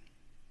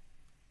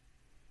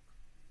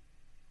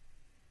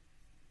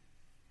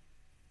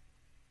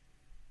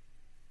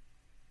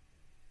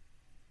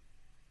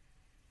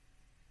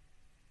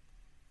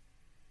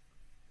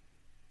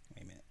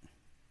a minute.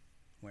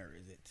 Where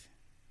is it?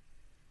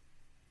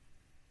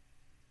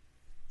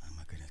 Oh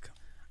my goodness.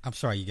 I'm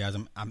sorry, you guys.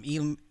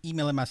 I'm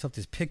emailing myself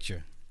this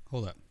picture.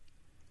 Hold up.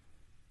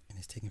 And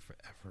it's taking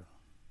forever.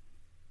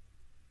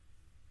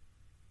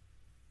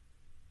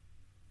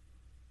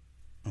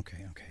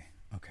 Okay.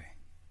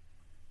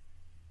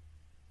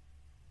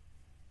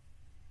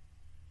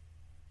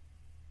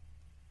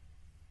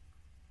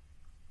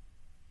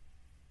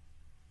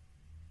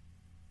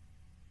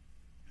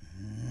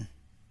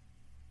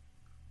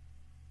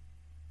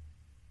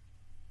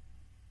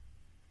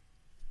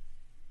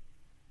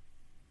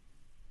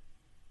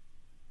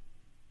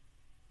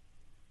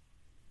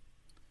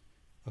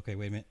 Okay,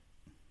 wait a minute.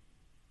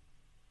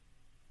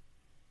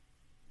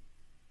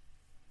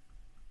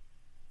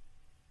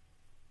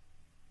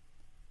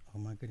 Oh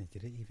my goodness,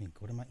 did it even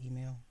go to my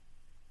email?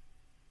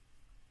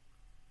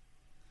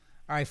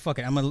 All right, fuck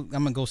it. I'm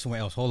gonna go somewhere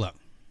else. Hold up.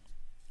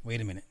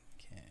 Wait a minute.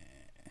 Okay.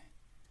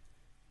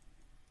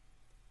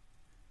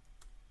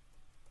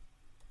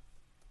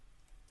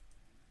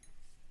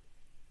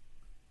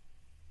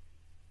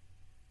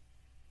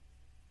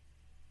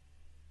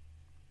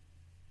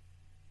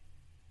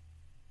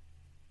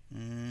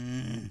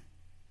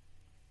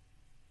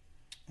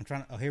 I'm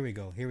trying to. Oh, here we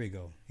go. Here we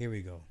go. Here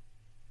we go.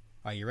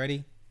 Are you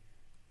ready?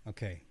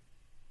 Okay.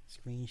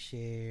 Screen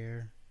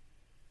share.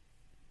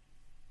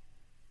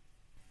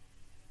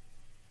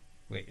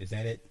 Wait, is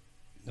that it?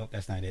 Nope,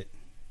 that's not it.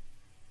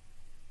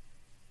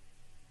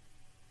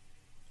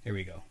 Here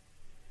we go.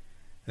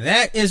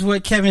 That is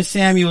what Kevin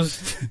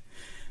Samuels'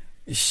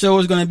 show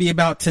is going to be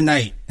about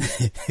tonight.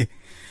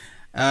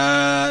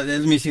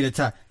 Let me see the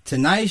time.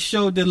 Tonight's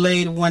show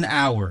delayed 1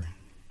 hour.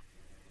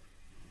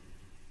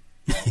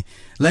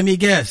 Let me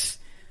guess.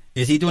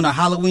 Is he doing a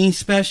Halloween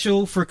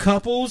special for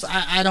couples?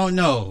 I don't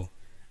know.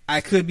 I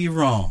could be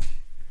wrong.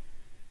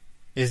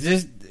 Is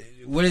this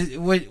what?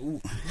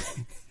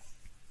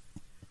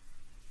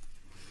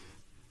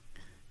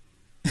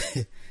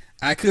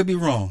 I could be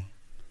wrong.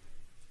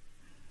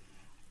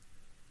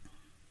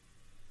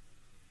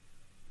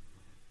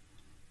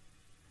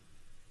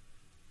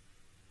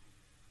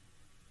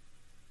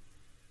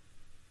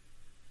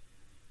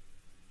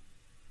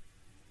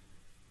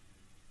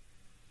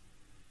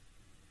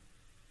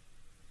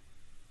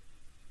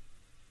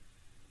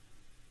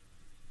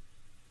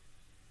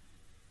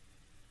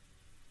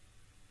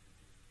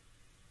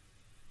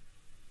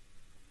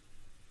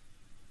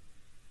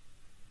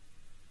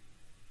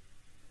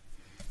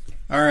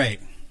 All right.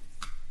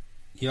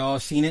 Y'all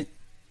seen it?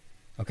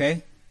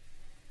 Okay.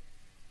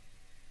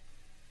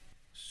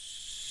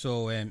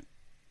 So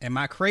am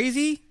I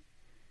crazy?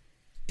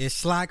 Is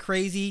Sly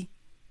crazy?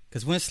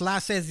 Because when Sly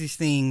says these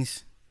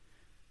things,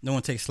 no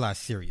one takes Sly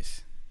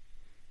serious.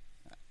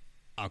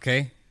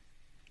 Okay.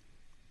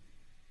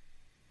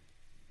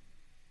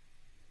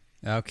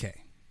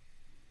 Okay.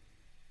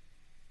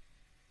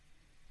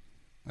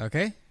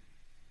 Okay.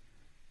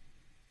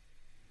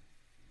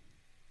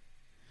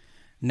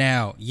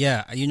 Now,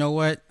 yeah, you know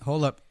what?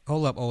 Hold up,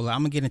 Ola. I'm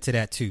gonna get into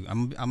that too.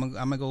 I'm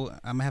gonna go.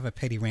 I'm gonna have a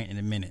petty rant in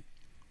a minute.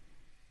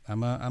 I'm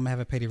gonna have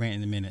a petty rant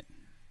in a minute.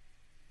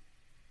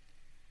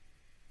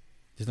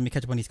 Just let me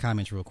catch up on these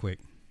comments real quick.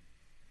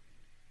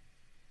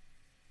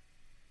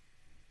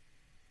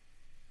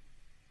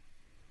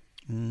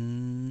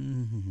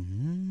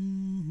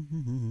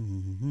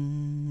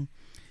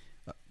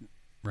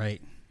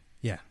 Right?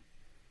 Yeah.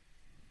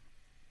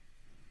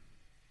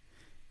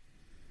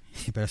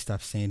 You better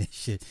stop saying this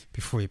shit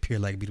before you appear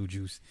like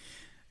Beetlejuice.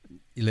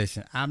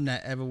 Listen, I'm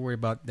not ever worried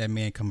about that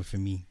man coming for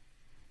me.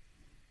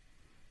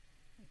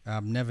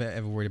 I'm never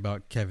ever worried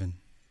about Kevin.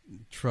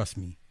 Trust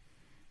me.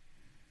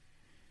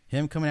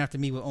 Him coming after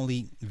me will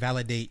only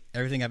validate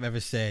everything I've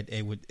ever said.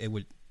 It would it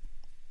would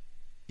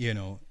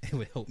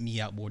help me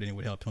out more than it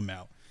would help him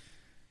out.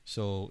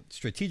 So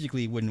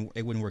strategically, it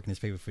wouldn't work in his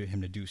favor for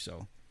him to do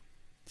so.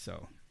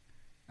 So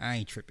I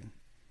ain't tripping.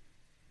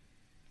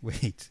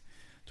 Wait,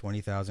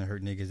 20,000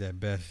 hurt niggas at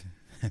best.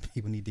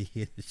 People need to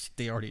hear this shit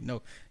they already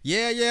know.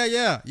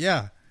 Yeah.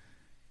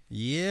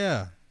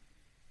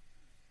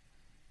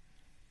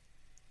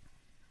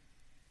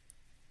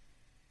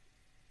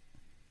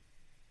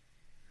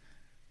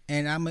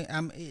 And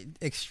I'm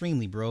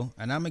extremely, bro.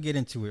 And I'm gonna get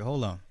into it.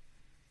 Hold on.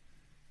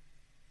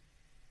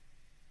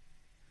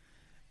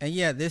 And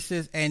yeah, this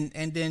is and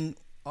then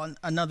on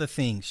another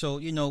thing. So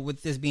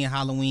with this being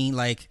Halloween,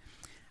 like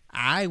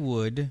I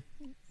would.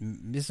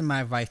 This is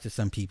my advice to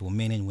some people,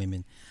 men and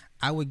women.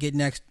 I would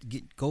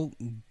go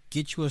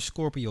get you a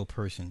Scorpio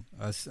person.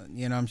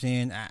 You know what I'm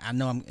saying? I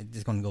know I'm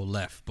just gonna go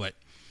left, but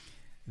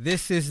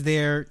this is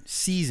their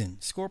season.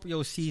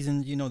 Scorpio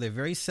season. They're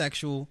very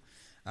sexual.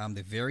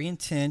 They're very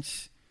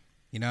intense.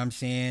 You know what I'm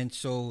saying?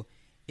 So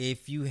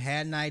if you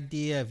had an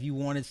idea, if you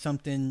wanted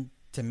something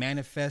to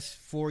manifest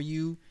for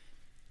you,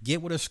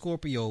 get with a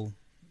Scorpio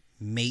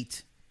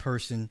mate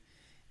person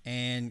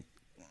and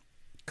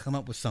come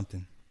up with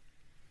something.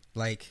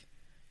 Like,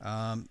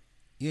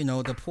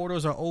 the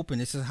portals are open.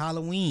 This is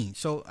Halloween.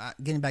 So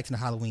getting back to the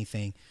Halloween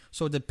thing.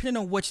 So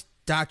depending on which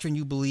doctrine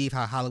you believe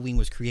how Halloween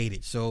was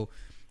created. So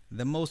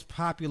the most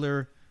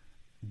popular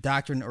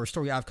doctrine or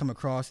story I've come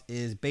across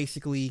is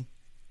basically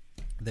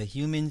the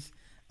humans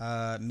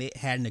made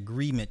an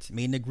agreement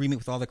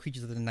with all the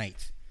creatures of the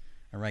night.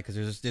 All right, because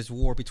there's this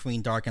war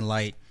between dark and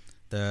light,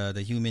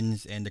 the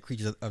humans and the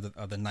creatures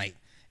of the night,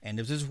 and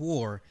there's this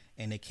war,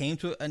 and they came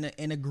to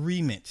an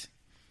agreement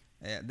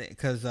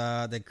because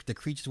the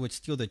creatures would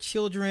steal the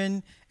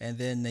children, and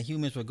then the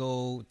humans would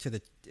go to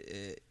the.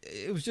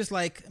 It was just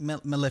like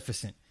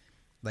Maleficent.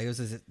 Like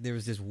there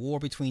was this war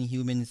between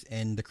humans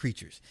and the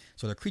creatures.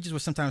 So the creatures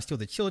would sometimes steal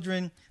the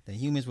children. The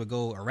humans would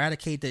go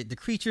eradicate the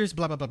creatures.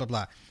 Blah blah blah blah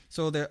blah.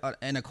 So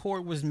an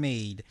accord was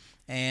made,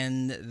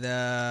 and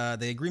the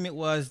agreement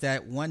was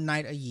that one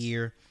night a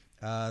year,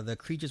 the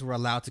creatures were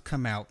allowed to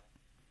come out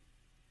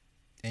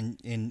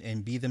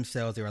and be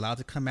themselves. They were allowed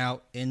to come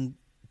out into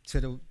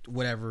the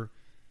whatever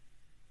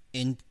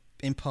in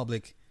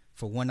public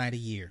for one night a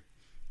year,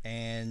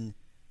 and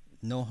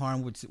no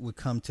harm would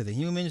come to the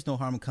humans, no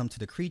harm would come to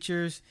the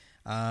creatures,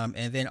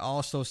 and then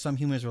also some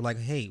humans were like,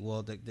 hey,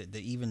 well, the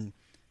even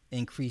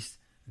increase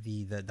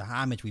the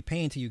homage we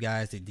paying to you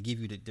guys to give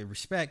you the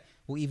respect.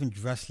 We'll even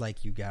dress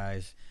like you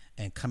guys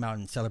and come out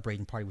and celebrate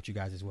and party with you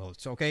guys as well.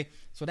 So okay,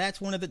 so that's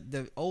one of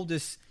the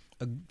oldest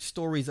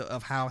stories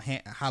of how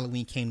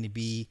Halloween came to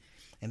be.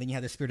 And then you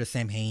have the spirit of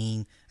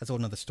Samhain. That's a whole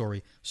nother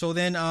story. So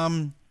then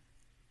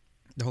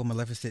the whole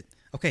Maleficent.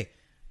 Okay.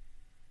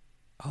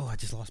 Oh, I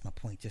just lost my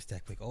point just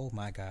that quick. Oh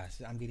my gosh,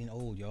 I'm getting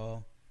old,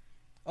 y'all.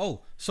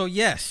 Oh, so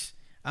yes,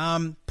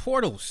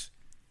 portals.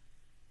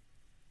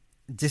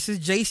 This is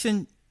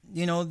Jason.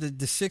 You know,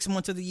 the 6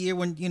 months of the year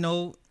when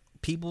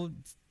people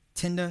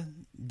tend to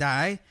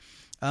die.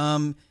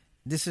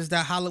 This is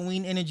that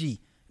Halloween energy.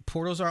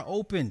 Portals are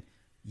open.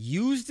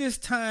 Use this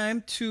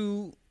time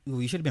to.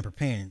 Well, you should have been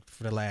preparing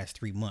for the last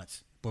 3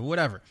 months, but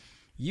whatever.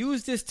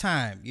 Use this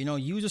time.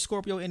 Use a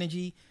Scorpio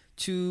energy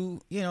to,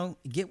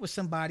 get with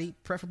somebody,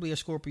 preferably a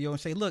Scorpio, and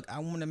say, look, I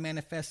want to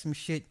manifest some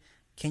shit.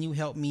 Can you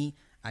help me?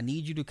 I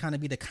need you to kind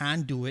of be the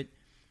conduit.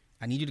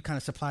 I need you to kind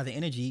of supply the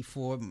energy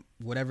for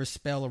whatever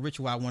spell or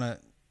ritual I want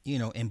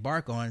to,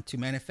 embark on to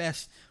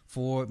manifest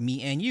for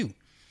me and you.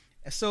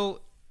 So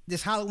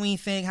this Halloween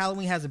thing,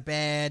 Halloween has a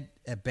bad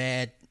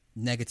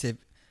negative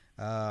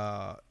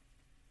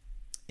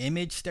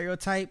image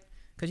stereotype,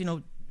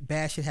 because,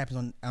 bad shit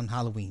happens on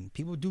Halloween.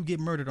 People do get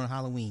murdered on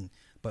Halloween.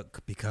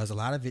 But because a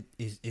lot of it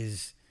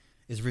is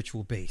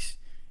ritual based.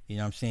 You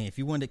know what I'm saying? If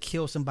you want to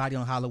kill somebody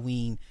on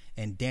Halloween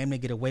and damn near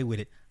get away with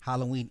it,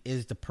 Halloween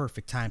is the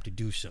perfect time to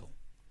do so.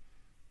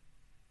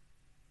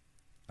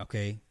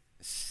 Okay?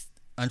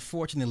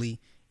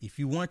 Unfortunately, if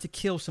you want to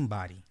kill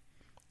somebody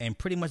and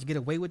pretty much get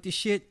away with this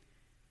shit,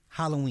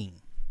 Halloween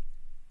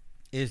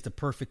is the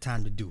perfect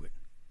time to do it.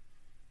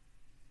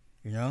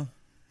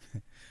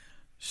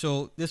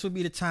 So this would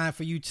be the time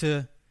for you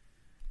to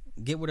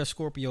get with a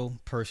Scorpio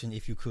person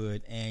if you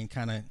could, and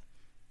kind of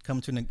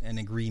come to an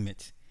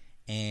agreement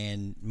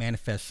and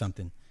manifest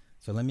something.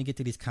 So let me get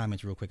to these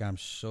comments real quick. I'm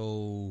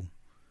so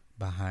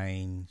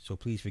behind, so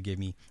please forgive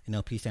me.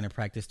 NLP Standard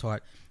Practice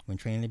taught, when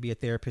training to be a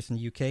therapist in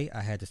the UK,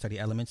 I had to study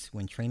elements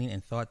when training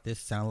and thought this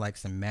sounded like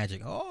some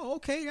magic. Oh,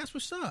 okay, that's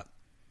what's up.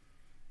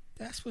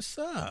 That's what's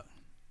up.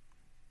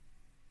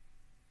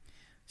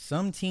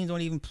 Some teams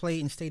don't even play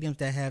in stadiums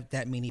that have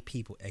that many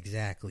people.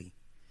 Exactly.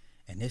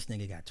 And this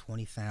nigga got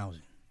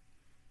 20,000.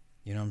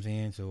 You know what I'm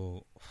saying?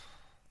 So,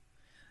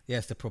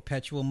 yes, the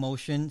perpetual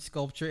motion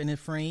sculpture in the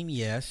frame.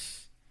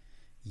 Yes.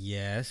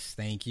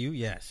 Thank you.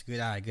 Yes. Good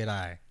eye.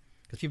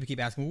 Because people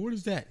keep asking, well, what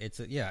is that? It's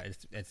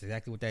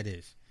exactly what that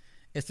is.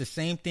 It's the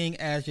same thing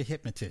as your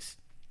hypnotist.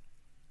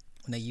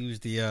 When they use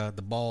the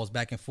balls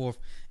back and forth,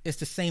 it's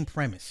the same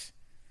premise.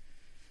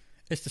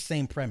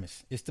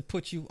 It's to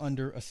put you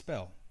under a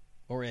spell,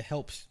 or it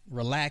helps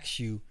relax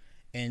you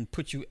and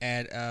put you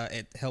at.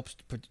 It helps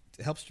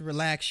to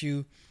relax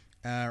you.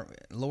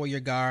 Lower your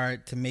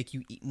guard to make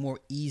you more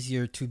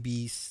easier to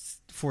be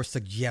for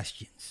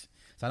suggestions.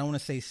 So I don't want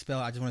to say spell.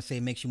 I just want to say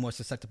it makes you more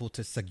susceptible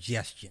to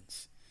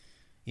suggestions.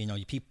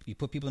 You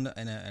put people in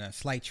a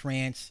slight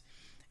trance,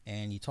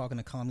 and you talk in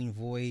a calming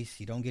voice.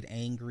 You don't get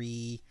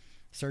angry.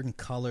 Certain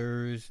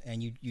colors,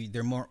 and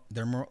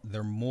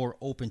they're more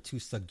open to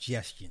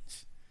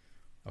suggestions.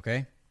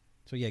 Okay,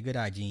 so yeah, good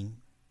eye, Gene.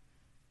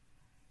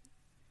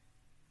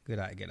 Good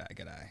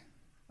eye.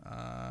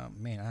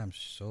 Man, I'm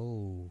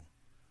so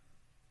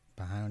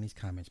behind on these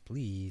comments.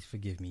 Please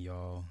forgive me,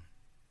 y'all.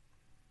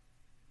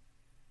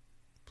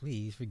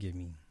 Please forgive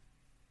me.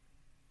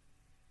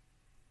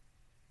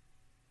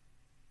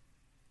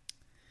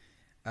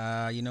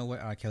 You know what?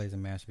 R. Kelly's a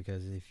master,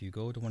 because if you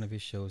go to one of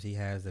his shows, he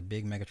has a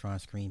big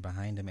Megatron screen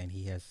behind him, and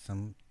he has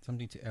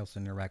something else to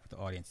interact with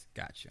the audience.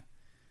 Gotcha.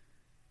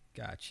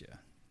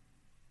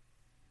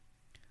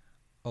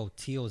 Oh,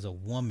 Teal's a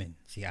woman.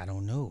 See, I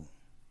don't know.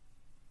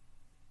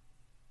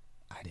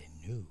 I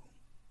didn't know.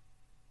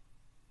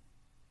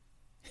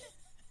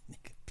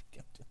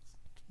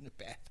 In the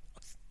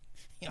bathhouse.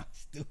 Y'all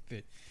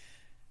stupid.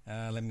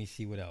 Let me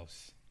see what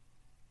else.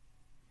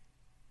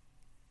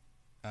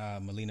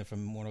 Melina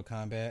from Mortal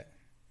Kombat.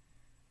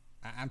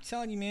 I'm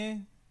telling you,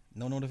 man.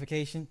 No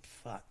notification.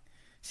 Fuck.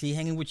 See,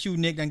 hanging with you,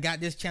 Nick, done got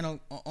this channel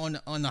on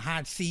the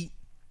hot seat.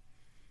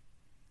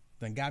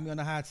 Done got me on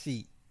the hot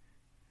seat.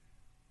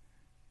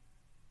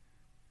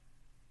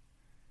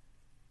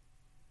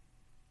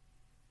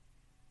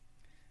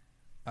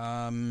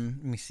 Let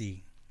me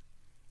see.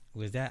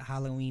 Was that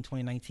Halloween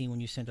 2019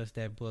 when you sent us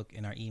that book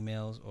in our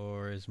emails,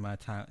 or is my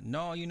time?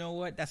 No, you know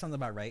what? That sounds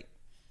about right.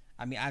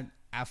 I mean,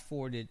 I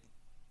forwarded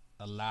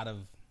a lot of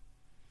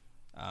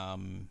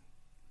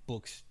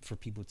books for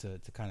people to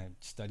kind of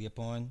study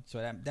upon. So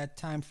that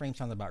time frame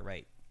sounds about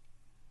right.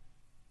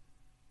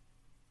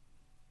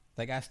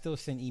 Like, I still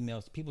send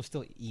emails. People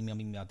still email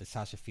me about the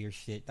Sasha Fierce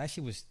shit. That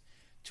shit was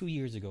 2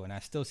 years ago, and I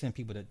still send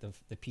people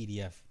the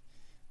PDF,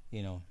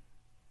 you know.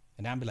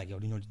 And I'd be like, yo,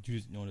 you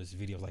know this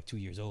video is like 2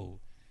 years old.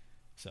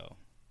 So,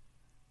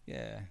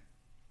 yeah.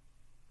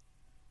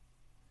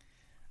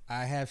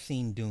 I have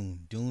seen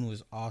Dune. Dune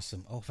was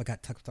awesome. Oh, I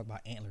forgot to talk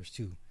about Antlers,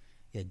 too.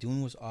 Yeah,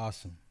 Dune was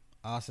awesome.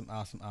 Awesome.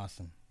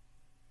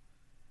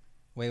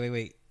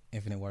 Wait.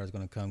 Infinite Water's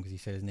going to come because he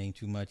said his name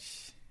too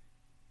much.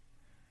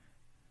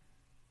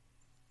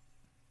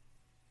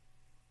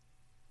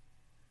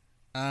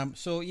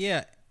 So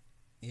yeah,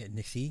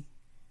 Nick, see,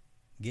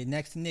 get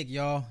next to Nick,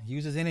 y'all.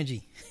 Use his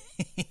energy.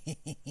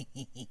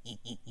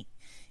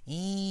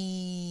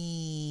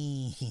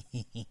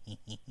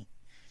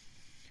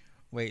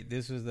 Wait,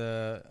 this was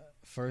the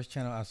first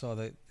channel I saw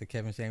the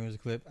Kevin Samuels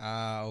clip.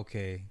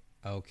 Okay.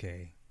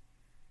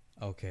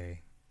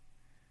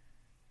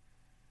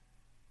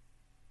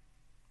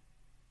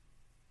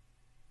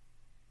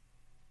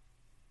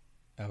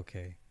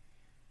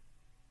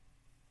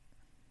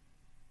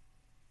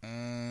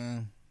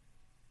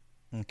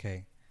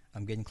 Okay.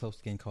 I'm getting close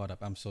to getting caught up.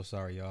 I'm so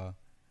sorry, y'all.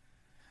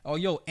 Oh,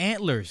 yo,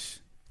 Antlers.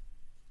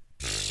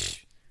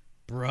 Psh,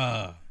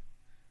 bruh.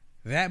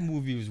 That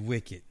movie was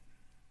wicked.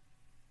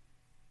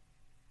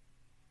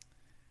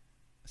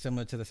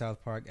 Similar to the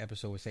South Park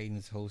episode where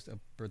Satan's hosts a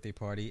birthday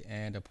party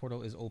and a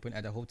portal is open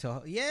at the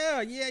hotel.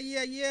 Yeah.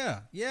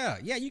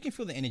 You can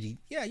feel the energy.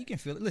 Yeah, you can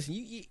feel it. Listen,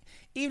 you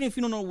even if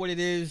you don't know what it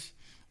is,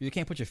 you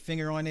can't put your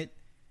finger on it.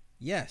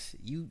 Yes,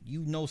 you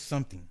know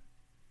something.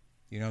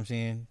 You know what I'm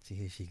saying? See,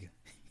 here she go.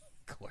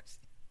 Of course.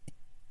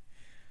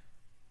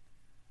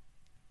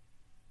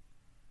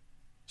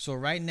 So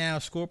right now,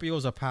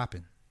 Scorpios are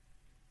popping.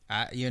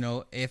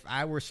 If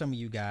I were some of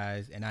you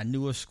guys and I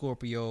knew a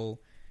Scorpio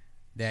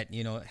that,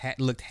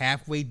 looked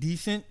halfway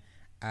decent,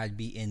 I'd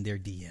be in their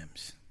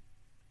DMs.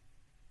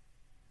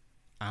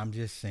 I'm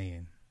just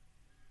saying.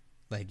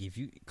 Like, if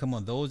you, come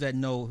on, those that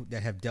know,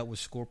 that have dealt with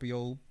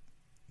Scorpio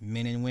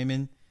men and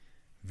women,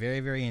 very,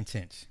 very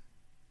intense.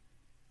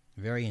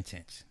 Very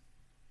intense.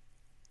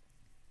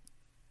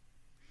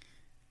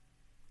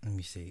 Let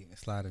me see.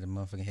 Slide of the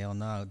motherfucking hell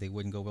no. They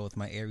wouldn't go well with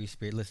my Aries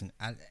spirit. Listen,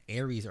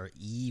 Aries are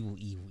evil.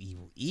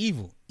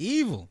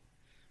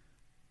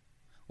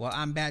 Well,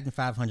 I'm batting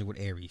 500 with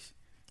Aries.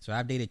 So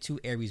I've dated 2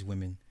 Aries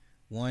women.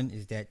 One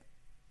is that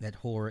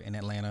whore in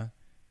Atlanta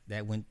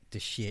that went to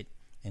shit.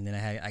 And then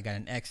I got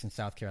an ex in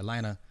South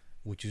Carolina,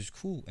 which is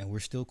cool. And we're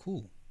still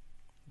cool.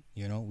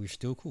 We're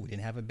still cool. We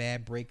didn't have a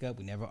bad breakup.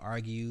 We never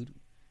argued.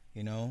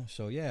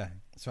 So yeah.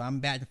 So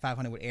I'm batting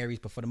 500 with Aries.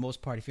 But for the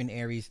most part, if you're in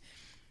Aries,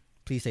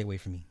 please stay away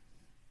from me.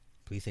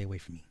 Please stay away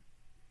from me.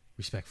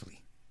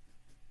 Respectfully.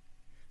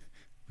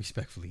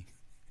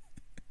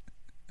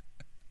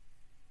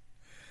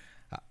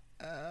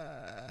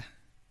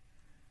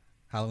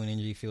 Halloween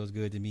energy feels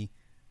good to me.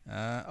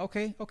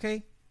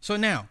 Okay. So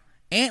now,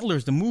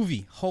 Antlers, the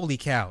movie. Holy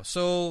cow.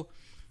 So,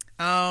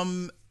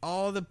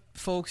 all the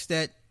folks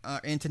that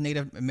are into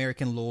Native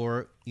American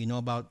lore, you know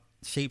about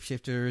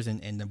shapeshifters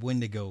and the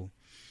Wendigo.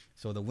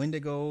 So the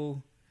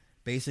Wendigo,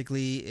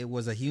 basically, it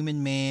was a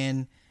human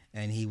man,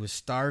 and he was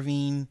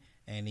starving,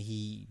 and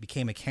he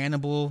became a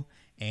cannibal,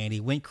 and he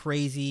went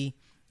crazy,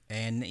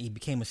 and he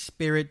became a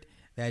spirit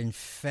that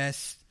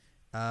infests.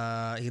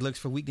 He looks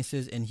for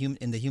weaknesses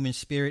in the human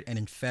spirit and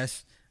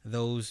infests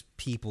those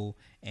people,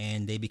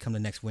 and they become the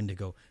next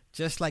Wendigo.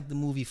 Just like the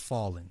movie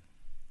Fallen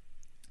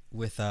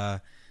with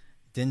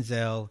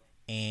Denzel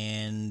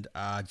and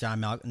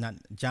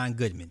John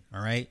Goodman.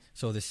 All right,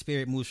 so the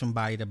spirit moves from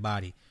body to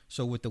body.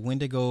 So with the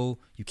Wendigo,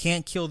 you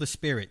can't kill the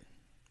spirit.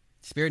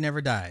 Spirit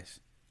never dies,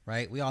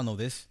 right? We all know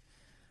this.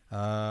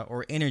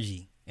 Or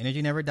energy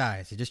never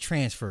dies; it just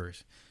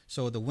transfers.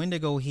 So the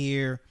Wendigo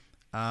here,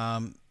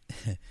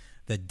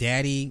 the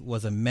daddy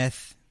was a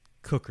meth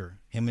cooker.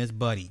 Him and his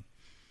buddy.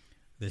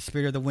 The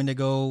spirit of the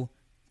Wendigo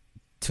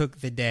took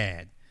the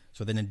dad.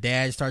 So then the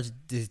dad starts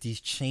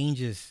these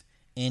changes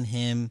in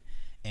him,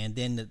 and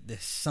then the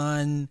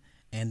son,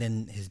 and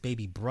then his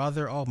baby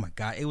brother. Oh my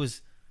God,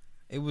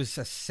 it's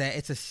a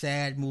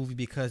sad movie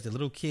because the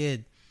little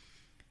kid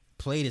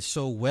played it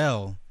so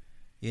well.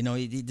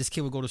 This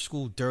kid would go to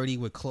school dirty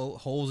with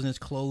holes in his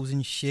clothes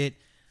and shit.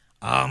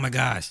 Oh my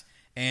gosh!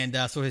 And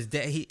so his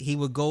dad, he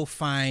would go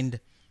find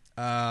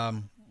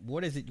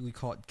what is it we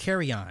call it?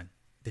 Carrion,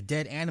 the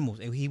dead animals,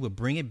 and he would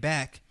bring it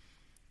back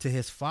to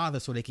his father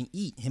so they can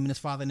eat, him and his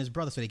father and his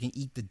brother, so they can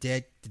eat the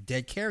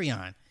dead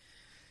carrion.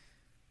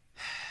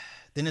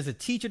 Then there's a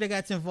teacher that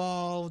gets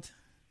involved,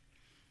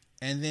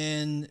 and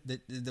then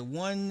the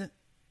one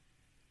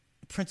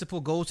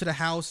principal goes to the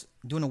house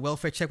doing a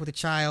welfare check with the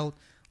child,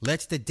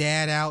 lets the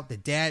dad out. The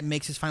dad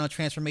makes his final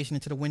transformation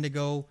into the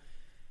Wendigo.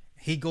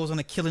 He goes on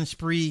a killing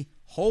spree.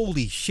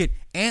 Holy shit.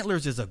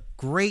 Antlers is a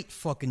great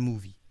fucking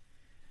movie.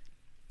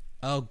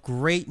 A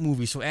great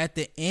movie. So at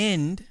the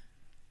end,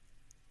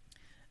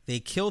 they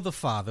kill the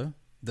father,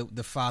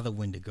 the father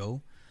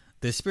Wendigo.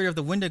 The spirit of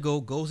the Wendigo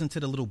goes into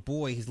the little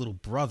boy, his little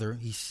brother.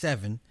 He's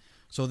 7.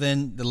 So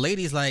then the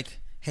lady's like,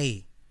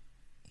 hey,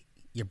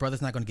 your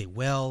brother's not going to get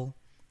well.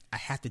 I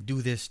have to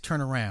do this.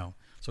 Turn around.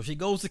 So she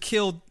goes to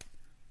kill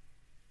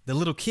the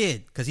little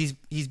kid because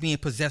he's being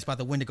possessed by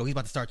the Wendigo. He's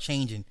about to start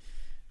changing.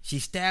 She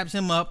stabs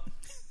him up.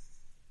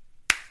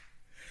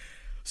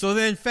 So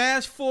then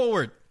fast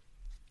forward.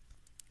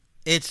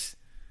 It's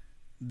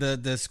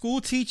the school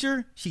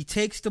teacher. She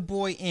takes the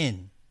boy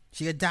in.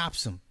 She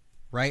adopts him,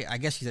 right? I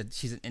guess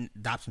she's an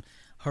adoption.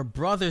 Her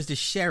brother's the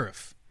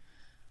sheriff.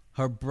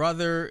 Her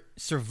brother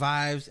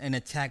survives an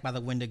attack by the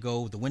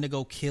Wendigo. The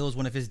Wendigo kills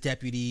one of his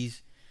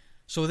deputies.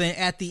 So then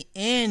at the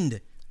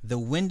end, the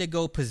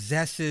Wendigo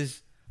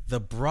possesses the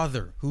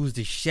brother, who's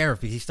the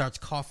sheriff. He starts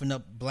coughing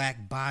up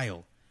black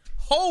bile.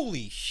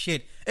 Holy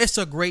shit. It's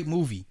a great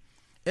movie.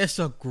 It's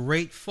a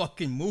great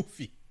fucking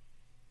movie.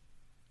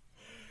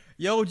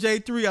 Yo,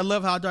 J3, I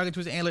love how dark and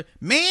twisted antler.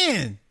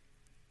 Man,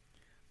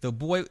 the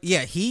boy,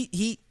 yeah,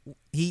 he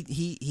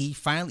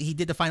finally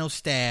did the final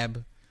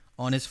stab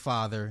on his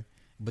father,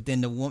 but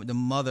then the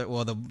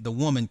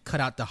woman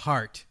cut out the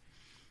heart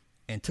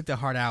and took the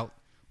heart out.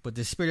 But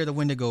the spirit of the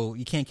Wendigo,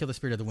 you can't kill the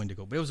spirit of the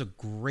Wendigo. But it was a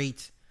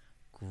great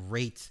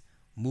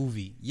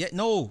movie. Yet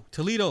no,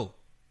 Toledo,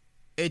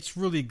 it's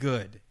really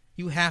good.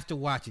 You have to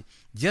watch it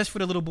just for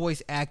the little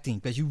boy's acting,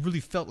 because you really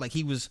felt like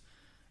he was,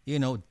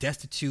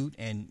 destitute,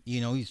 and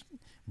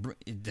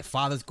the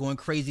father's going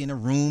crazy in the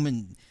room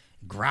and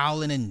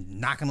growling and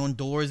knocking on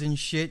doors and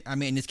shit. I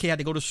mean, this kid had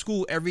to go to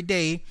school every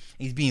day. And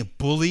he's being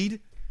bullied.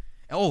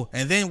 Oh,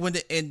 and then when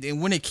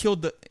they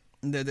killed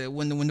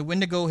when the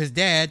Wendigo, his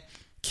dad,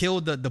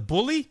 killed the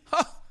bully.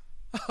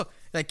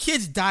 That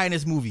kids die in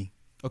this movie.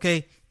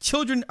 Okay,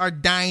 children are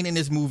dying in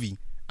this movie.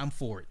 I'm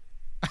for it.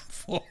 I'm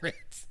for it.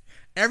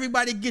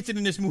 Everybody gets it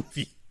in this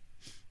movie.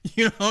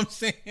 You know what I'm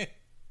saying?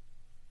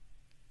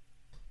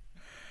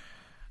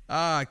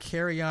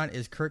 Carry On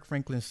is Kirk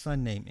Franklin's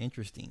son name.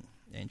 Interesting.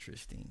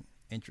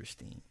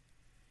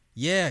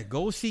 Yeah,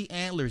 go see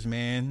Antlers,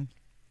 man.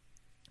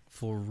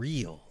 For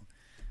real.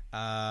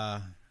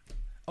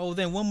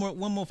 Then one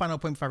more final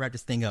point before I wrap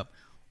this thing up.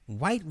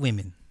 White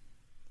women.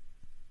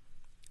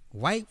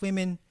 What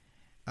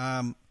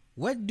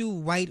do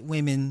white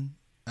women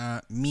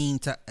mean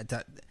to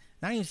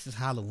not even just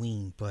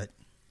Halloween, but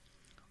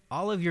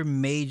all of your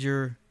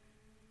major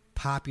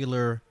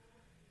popular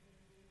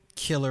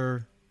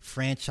killer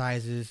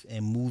franchises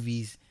and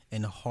movies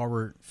and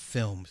horror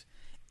films?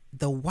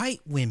 The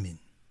white women.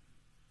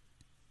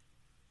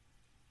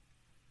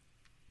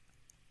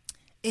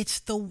 It's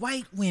the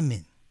white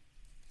women.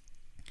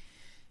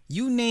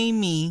 You name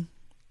me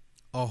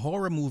a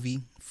horror movie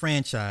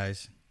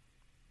franchise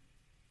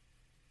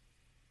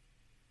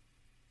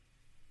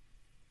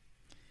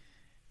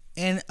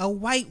and a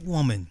white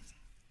woman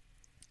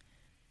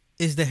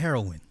is the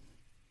heroine.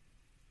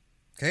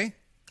 Okay?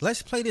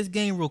 Let's play this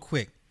game real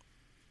quick.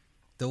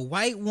 The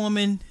white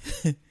woman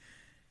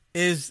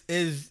is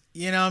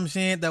you know what I'm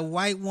saying? The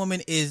white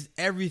woman is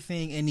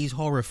everything in these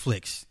horror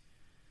flicks.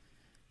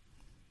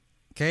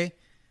 Okay?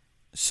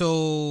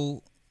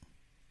 So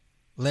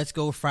let's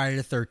go Friday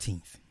the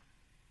 13th.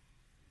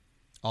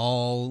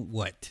 All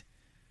what?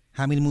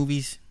 How many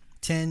movies?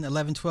 10,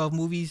 11, 12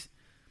 movies?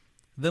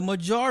 The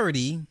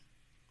majority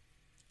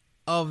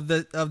of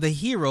the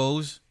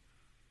heroes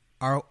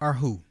are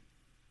who?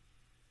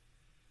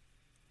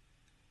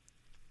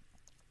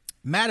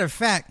 Matter of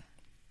fact,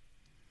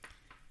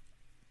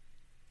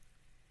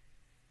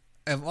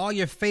 of all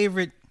your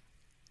favorite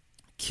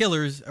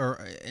killers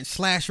or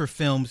slasher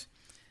films,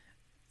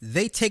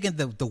 they taken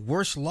the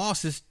worst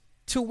losses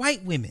to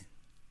white women.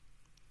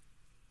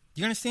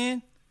 Do you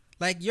understand?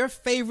 Like your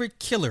favorite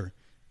killer,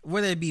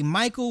 whether it be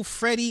Michael,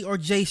 Freddy, or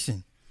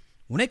Jason,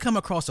 when they come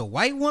across a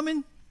white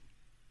woman,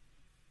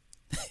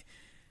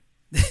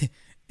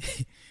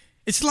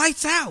 it's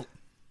lights out.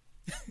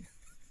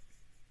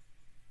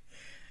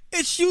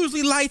 It's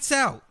usually lights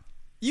out.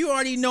 You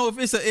already know if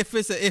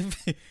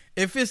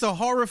it's a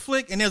horror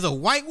flick and there's a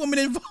white woman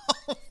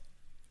involved,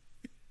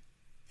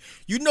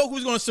 you know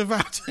who's gonna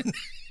survive tonight.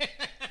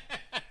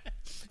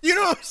 You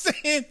know what I'm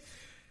saying?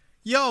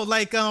 Yo,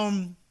 like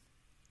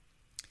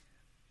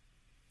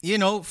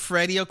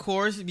Freddy, of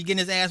course, be getting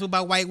his ass whipped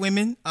by white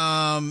women.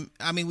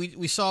 I mean,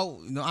 we saw,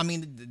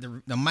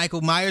 the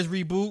Michael Myers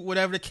reboot,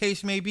 whatever the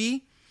case may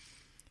be.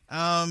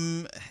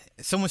 Someone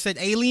said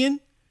Alien.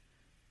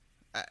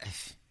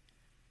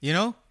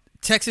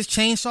 Texas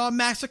Chainsaw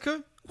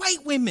Massacre.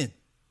 White women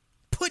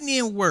putting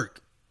in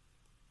work.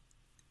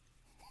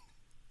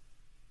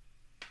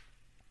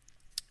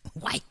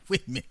 White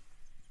women.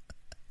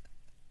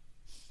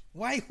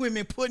 White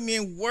women putting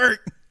in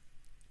work.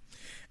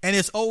 And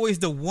it's always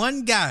the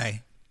one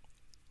guy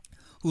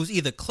who's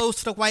either close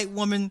to the white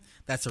woman,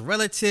 that's a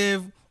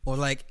relative, or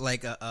like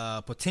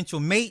a potential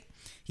mate.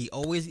 He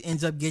always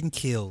ends up getting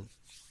killed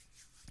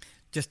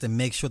just to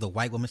make sure the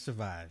white woman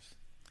survives.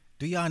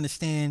 Do y'all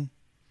understand?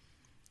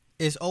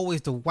 It's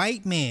always the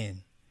white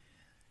man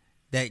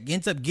that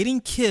ends up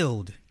getting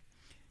killed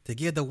to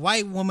give the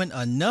white woman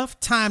enough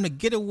time to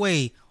get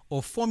away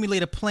or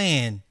formulate a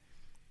plan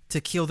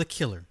to kill the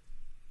killer.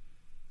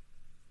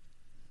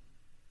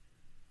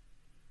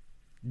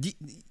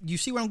 You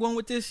see where I'm going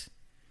with this?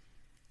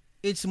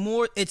 It's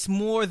more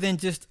than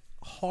just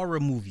horror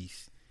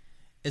movies.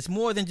 It's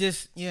more than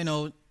just,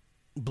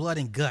 blood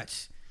and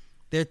guts.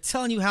 They're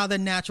telling you how the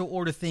natural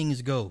order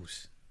things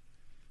goes.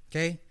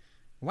 Okay?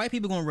 White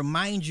people are going to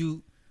remind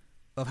you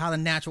of how the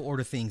natural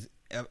order things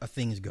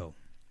go.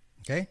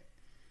 Okay?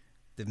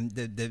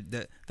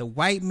 The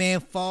white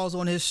man falls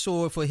on his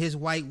sword for his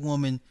white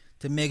woman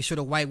to make sure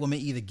the white woman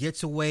either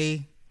gets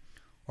away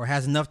or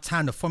has enough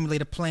time to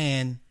formulate a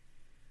plan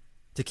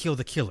to kill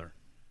the killer.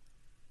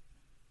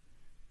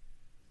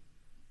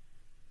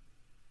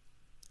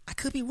 I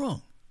could be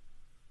wrong,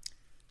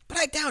 but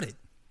I doubt it.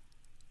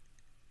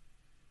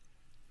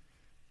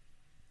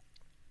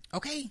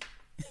 Okay?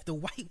 The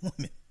white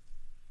woman.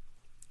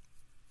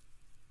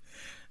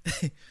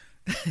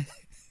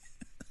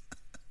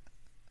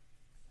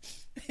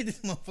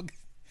 This motherfucker.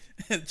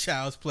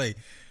 Child's Play.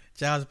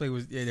 Child's Play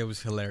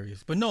was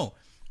hilarious. But no,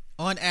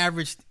 on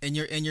average, in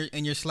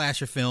your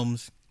slasher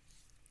films,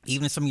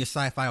 even in some of your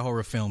sci-fi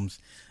horror films,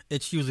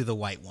 it's usually the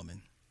white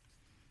woman.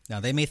 Now,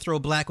 they may throw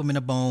black women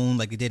a bone,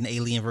 like they did in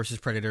Alien versus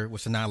Predator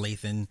with Sanaa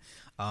Lathan,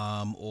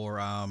 or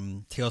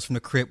Tales from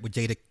the Crypt with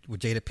Jada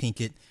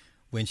Pinkett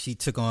when she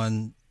took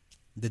on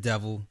the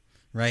devil.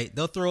 Right?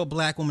 They'll throw a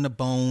black woman a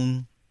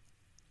bone,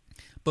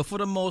 but for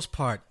the most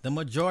part, the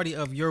majority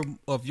of your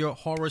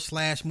horror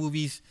slash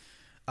movies,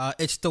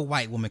 it's the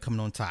white woman coming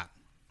on top.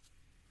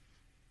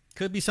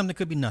 Could be something,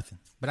 could be nothing,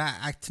 but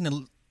I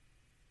tend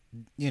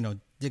to,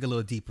 dig a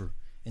little deeper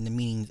in the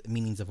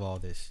meanings of all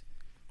this.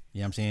 You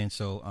know what I'm saying?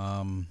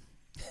 So,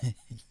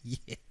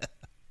 yeah.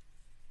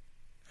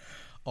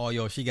 Oh,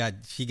 yo, she got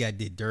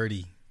did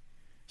dirty.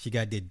 She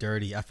got did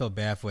dirty. I felt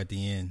bad for her at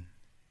the end.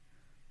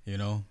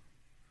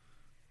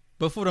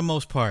 But for the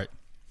most part,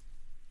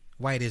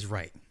 white is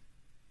right.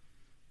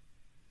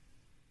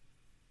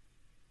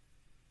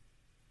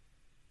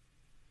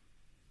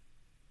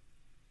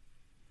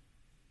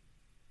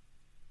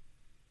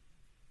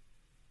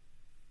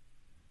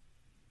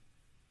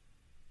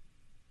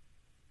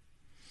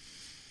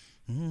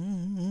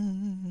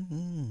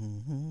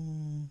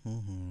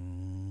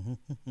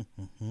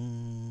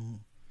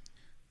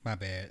 My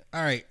bad.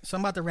 All right, so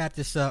I'm about to wrap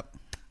this up.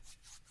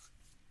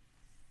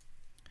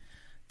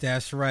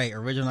 That's right.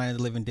 Original Night of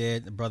the Living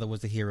Dead. The brother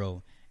was the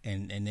hero,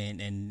 and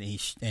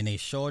they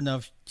sure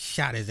enough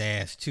shot his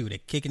ass too. They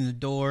kicked in the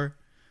door,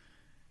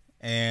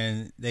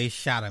 and they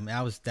shot him.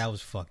 That was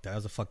fucked up. That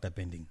was a fucked up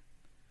ending.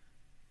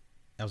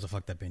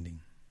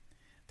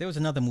 There was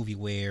another movie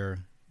where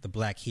the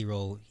black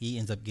hero, he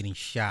ends up getting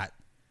shot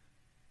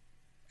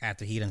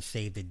after he done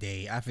saved the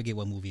day. I forget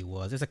what movie it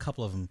was. There's a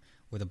couple of them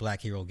where the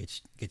black hero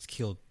gets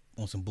killed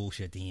on some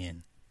bullshit at the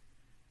end.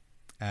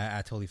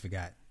 I totally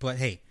forgot. But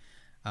hey,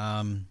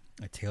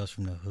 Tales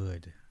from the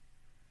Hood.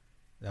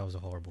 That was a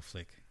horrible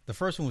flick. The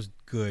first one was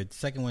good.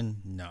 Second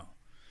one, no. All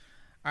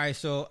right,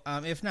 so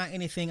if not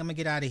anything, I'm gonna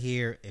get out of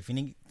here. If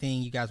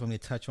anything you guys want me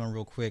to touch on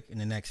real quick in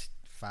the next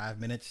 5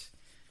 minutes.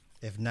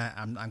 If not,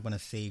 I'm gonna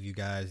save you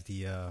guys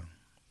the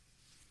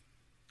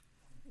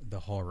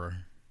horror.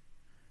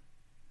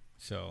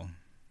 So,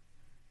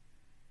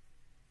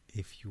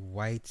 if you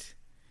white,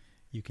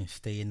 you can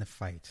stay in the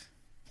fight.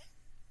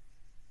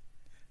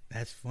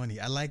 That's funny.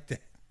 I like that.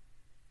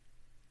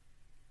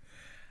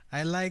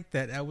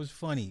 That was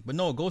funny. But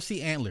no, go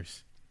see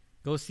Antlers.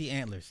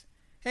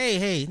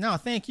 Hey, no,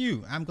 thank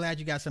you. I'm glad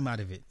you got some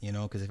out of it,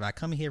 because if I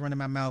come here running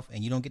my mouth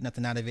and you don't get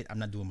nothing out of it, I'm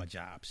not doing my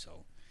job.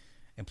 So,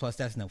 and plus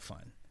that's no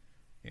fun,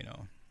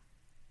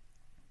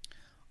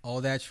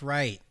 Oh, that's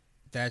right.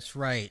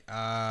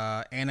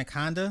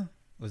 Anaconda,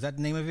 was that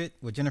the name of it?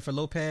 With Jennifer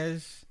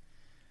Lopez?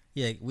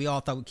 Yeah, we all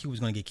thought Q was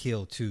going to get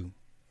killed too,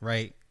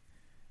 right?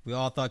 We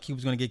all thought Q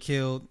was going to get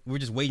killed. We were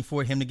just waiting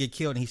for him to get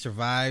killed, and he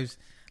survives.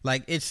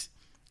 Like, it's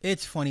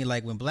funny.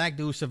 Like, when black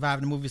dudes survive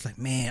in the movie, it's like,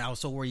 man, I was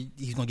so worried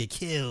he's going to get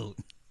killed.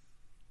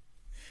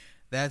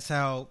 That's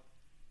how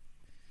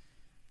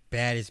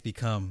bad it's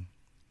become,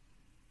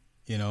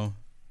 Hey,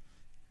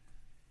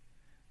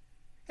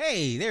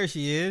 there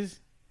she is.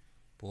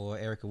 Boy,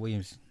 Erica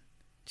Williams.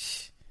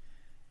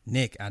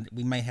 Nick,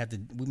 we might have to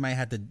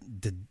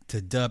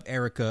dub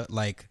Erica,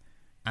 like,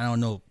 I don't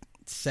know,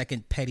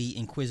 second petty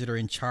inquisitor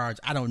in charge.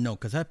 I don't know,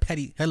 because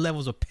her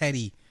levels of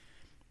petty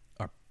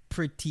are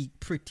pretty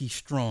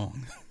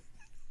strong.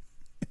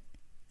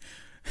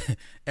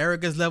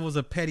 Erica's levels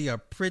of petty are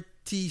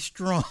pretty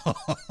strong.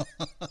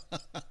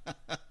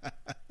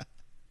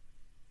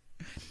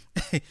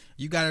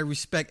 You gotta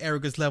respect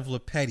Erica's level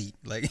of petty.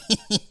 Like,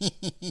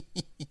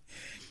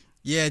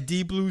 yeah,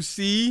 D Blue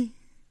C.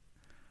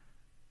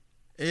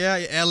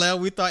 Yeah, LL.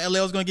 We thought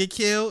LL was gonna get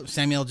killed.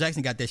 Samuel L.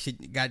 Jackson got that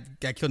shit. Got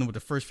killed in with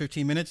the first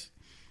 15 minutes.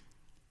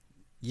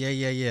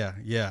 Yeah.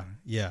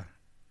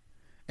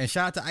 And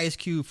shout out to Ice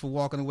Cube for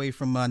walking away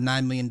from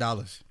 $9 million.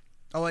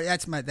 Oh,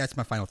 that's my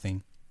final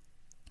thing.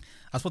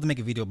 I was supposed to make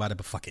a video about it,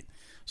 but fuck it.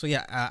 So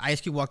yeah,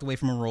 Ice Cube walked away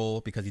from a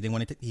role because he didn't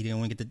want to. He didn't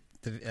want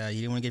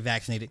to get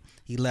vaccinated.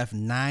 He left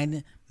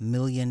 $9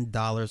 million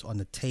on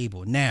the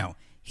table. Now,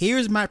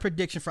 here's my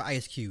prediction for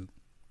Ice Cube.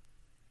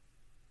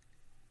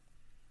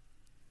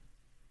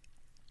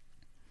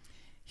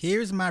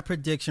 Here's my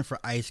prediction for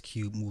Ice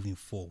Cube moving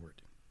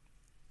forward.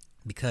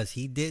 Because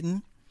he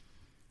didn't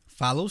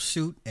follow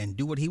suit and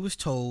do what he was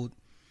told,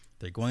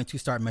 they're going to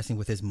start messing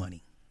with his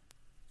money.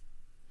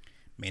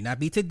 May not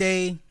be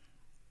today,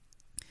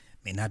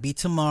 may not be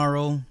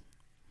tomorrow,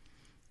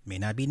 may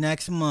not be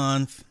next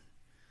month,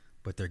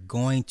 but they're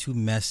going to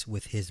mess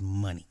with his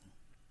money.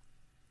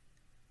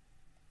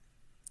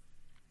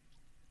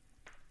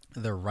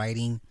 The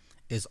writing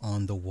is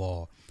on the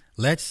wall.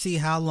 Let's see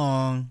how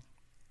long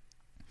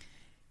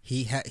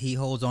he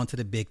holds on to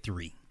the big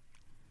three.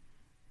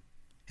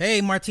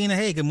 Hey, Martina.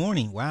 Hey, good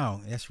morning.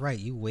 Wow, that's right.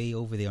 You way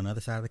over there on the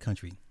other side of the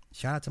country.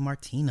 Shout out to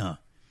Martina.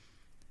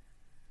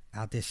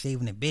 Out there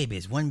saving the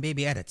babies, one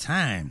baby at a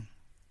time.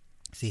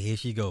 See, here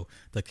she go.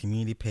 The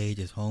community page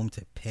is home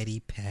to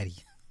Petty Patty.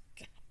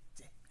 God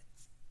damn it.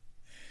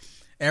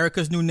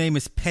 Erica's new name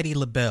is Petty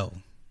LaBelle.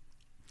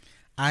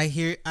 I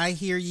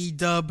hear ye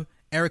dub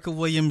Erica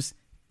Williams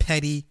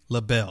Petty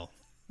LaBelle.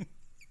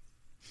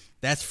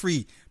 That's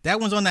free. That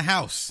one's on the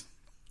house.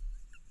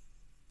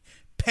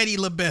 Petty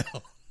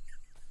LaBelle.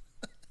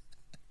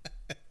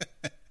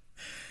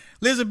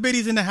 Liz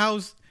Biddy's in the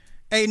house.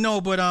 Hey,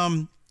 no, but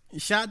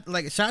shot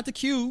to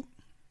Q.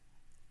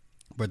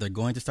 But they're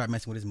going to start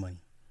messing with his money.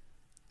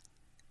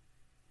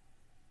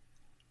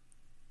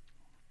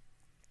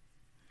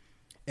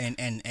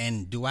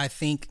 And do I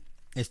think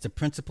it's the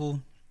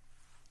principle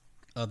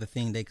of the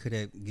thing they could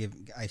have give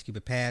Ice Cube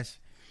a pass?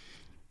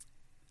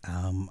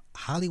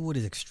 Hollywood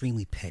is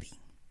extremely petty,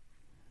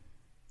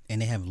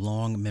 and they have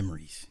long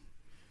memories.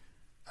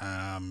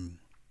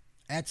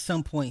 At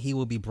some point, he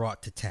will be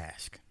brought to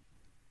task.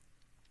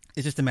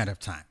 It's just a matter of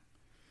time,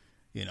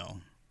 you know.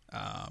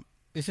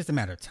 It's just a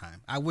matter of time.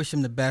 I wish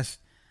him the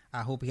best.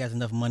 I hope he has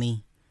enough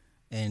money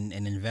and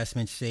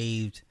investment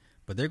saved,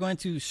 but they're going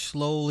to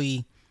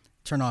slowly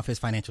turn off his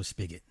financial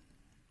spigot.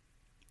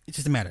 It's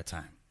just a matter of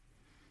time,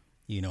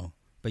 you know.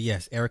 But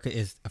yes, Erica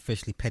is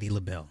officially Petty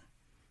LaBelle.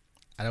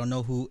 I don't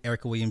know who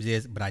Erica Williams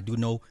is, but I do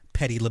know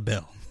Petty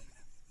LaBelle.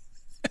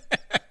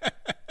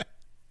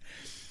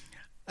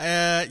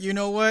 You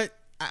know what?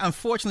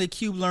 Unfortunately,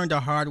 Cube learned the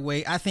hard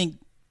way. I think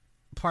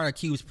part of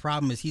Cube's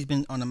problem is he's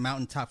been on the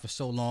mountaintop for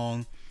so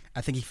long.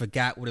 I think he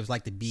forgot what it was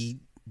like to be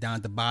down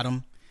at the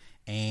bottom.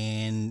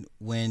 And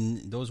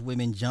when those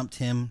women jumped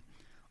him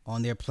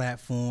on their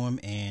platform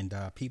and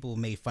people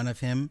made fun of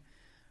him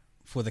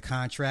for the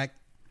contract,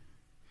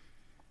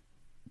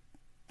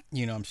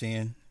 you know what I'm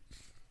saying?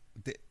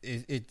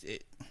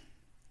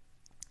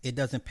 It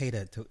doesn't pay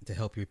to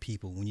help your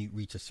people when you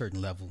reach a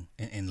certain level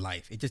in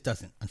life. It just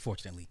doesn't,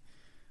 unfortunately.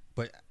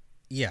 But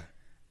yeah,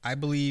 I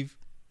believe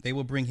they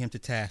will bring him to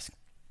task.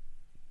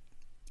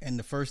 And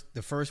the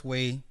first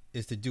way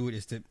is to do it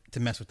is to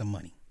mess with the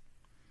money.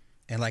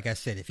 And like I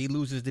said, if he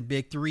loses the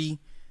big three,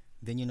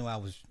 then you know I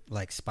was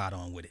like spot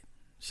on with it.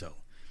 So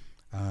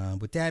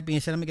with that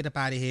being said, I'm gonna get up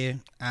out of here.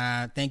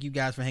 Thank you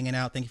guys for hanging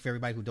out. Thank you for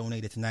everybody who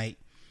donated tonight.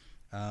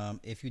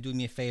 If you do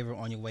me a favor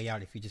on your way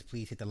out, if you just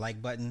please hit the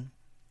like button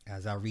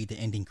as I read the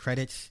ending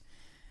credits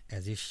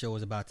as this show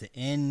is about to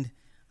end.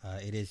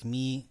 It is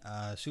me,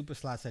 Super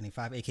Slot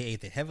 75, aka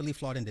the Heavily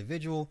Flawed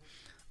Individual,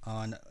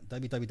 on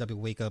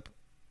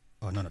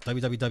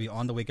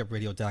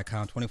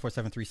www.onthewakeupradio.com 24/7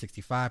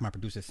 365. My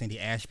producer Cindy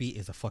Ashby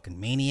is a fucking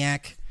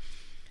maniac.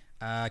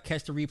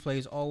 Catch the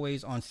replays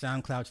always on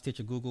SoundCloud,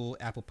 Stitcher, Google,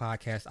 Apple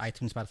Podcasts,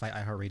 iTunes, Spotify,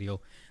 iHeartRadio,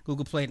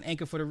 Google Play, and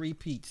Anchor for the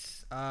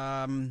repeats.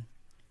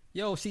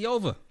 Yo,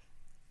 Siova.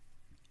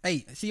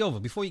 Hey, Siova,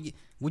 before you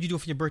what'd you do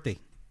for your birthday?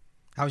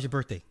 How was your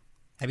birthday?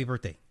 Happy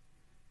birthday.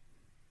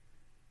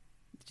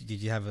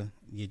 Did you have a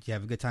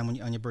good time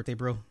on your birthday,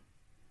 bro?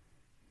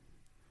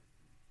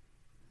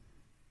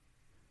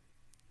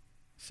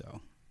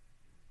 So,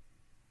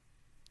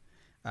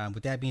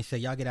 with that being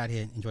said, y'all get out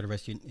here, enjoy the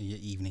rest of your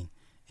evening,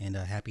 and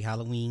happy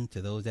Halloween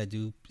to those that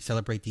do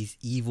celebrate these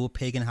evil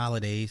pagan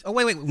holidays. Oh,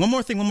 wait, one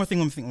more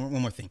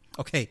thing.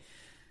 Okay,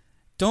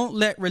 don't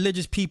let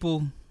religious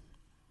people.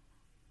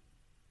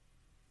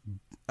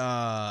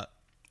 The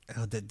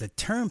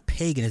term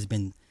pagan has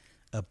been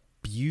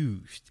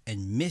abused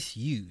and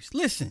misused.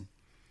 Listen,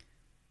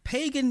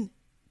 pagan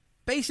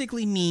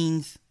basically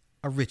means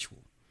a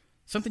ritual,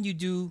 something you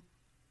do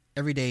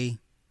every day,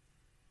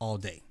 all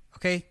day.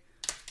 Okay,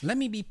 let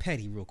me be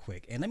petty real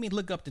quick and let me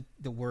look up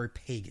the word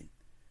pagan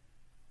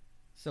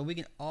so we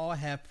can all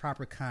have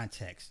proper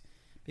context,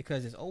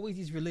 because there's always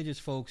these religious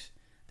folks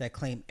that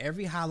claim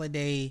every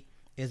holiday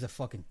is a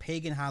fucking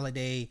pagan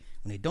holiday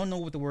when they don't know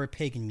what the word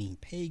pagan means.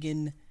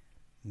 Pagan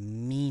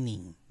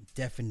meaning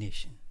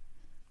definition.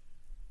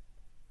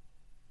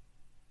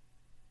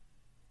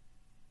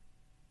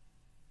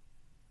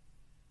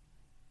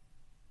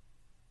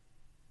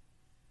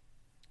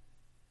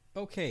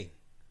 Okay,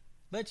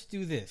 let's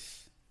do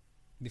this.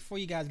 Before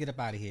you guys get up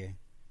out of here,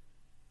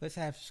 let's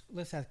have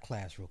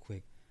class real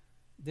quick.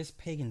 This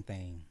pagan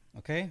thing,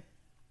 okay?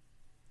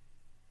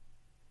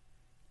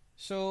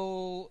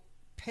 So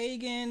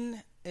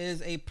pagan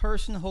is a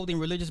person holding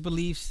religious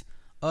beliefs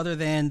other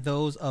than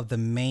those of the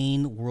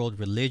main world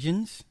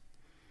religions.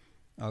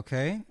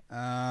 Okay,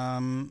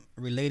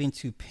 relating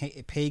to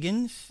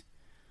pagans,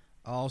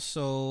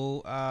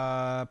 also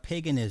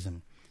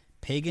paganism.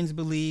 Pagans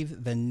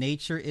believe the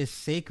nature is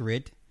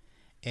sacred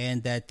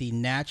and that the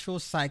natural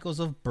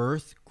cycles of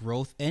birth,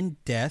 growth,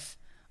 and death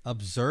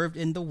observed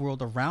in the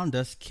world around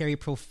us carry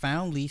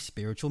profoundly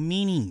spiritual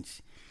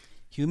meanings.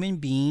 Human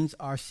beings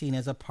are seen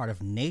as a part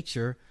of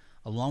nature,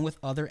 along with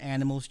other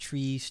animals,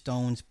 trees,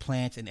 stones,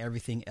 plants, and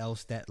everything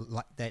else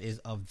that is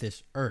of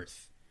this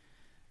earth.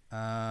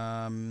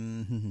 Let's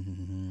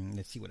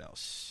see what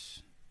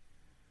else.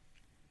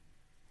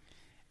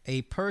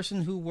 A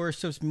person who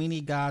worships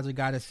many gods or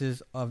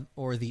goddesses of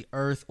or the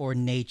earth or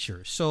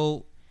nature.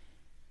 So,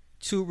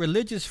 to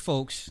religious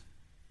folks,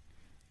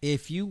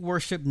 if you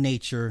worship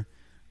nature,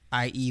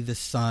 i.e., the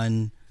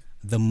sun,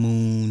 the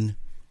moon,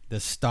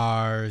 the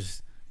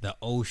stars, the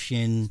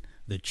ocean,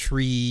 the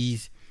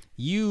trees,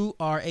 you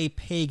are a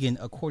pagan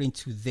according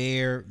to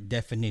their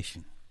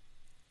definition.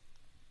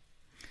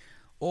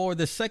 Or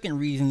the second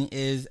reason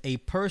is a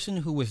person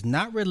who is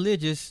not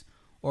religious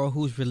or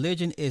whose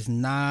religion is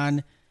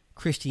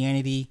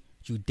non-Christianity,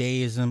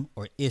 Judaism,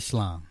 or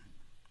Islam.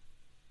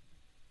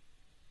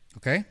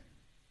 Okay?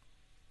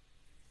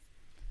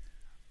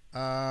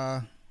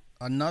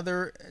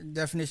 Another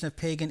definition of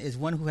pagan is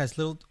one who has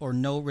little or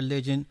no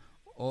religion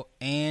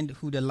and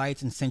who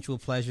delights in sensual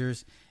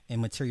pleasures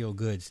and material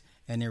goods,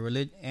 and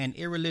an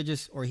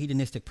irreligious or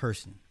hedonistic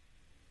person.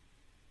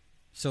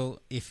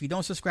 So if you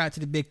don't subscribe to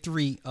the big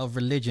three of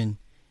religion,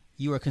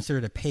 you are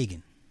considered a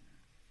pagan.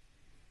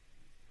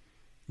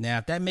 Now,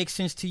 if that makes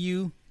sense to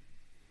you,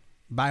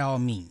 by all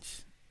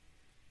means.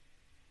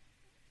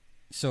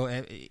 So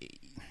I'm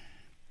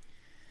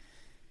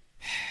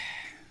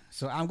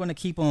going to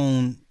keep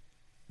on,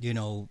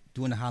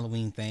 doing the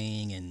Halloween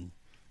thing and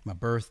my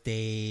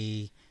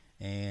birthday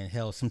and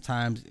hell,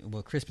 sometimes,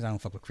 Christmas, I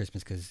don't fuck with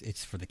Christmas because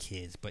it's for the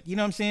kids. But you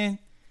know what I'm saying?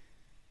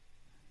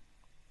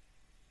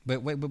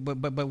 But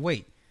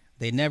wait,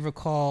 they never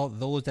call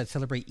those that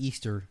celebrate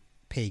Easter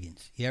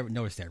pagans. You ever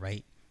notice that,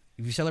 right?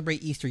 If you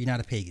celebrate Easter, you're not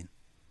a pagan.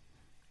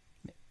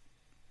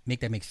 Make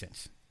that make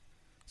sense.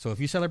 So if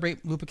you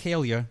celebrate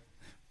Lupercalia,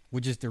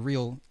 which is the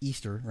real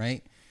Easter,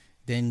 right?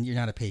 Then you're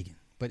not a pagan.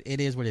 But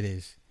it is what it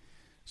is.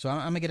 So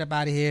I'm gonna get up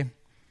out of here.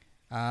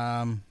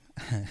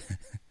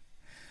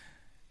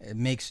 It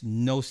makes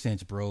no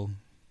sense, bro.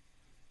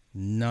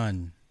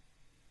 None.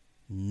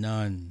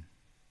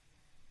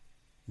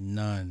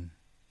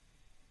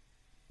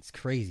 It's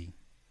crazy.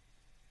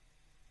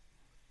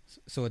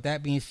 So with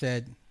that being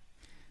said,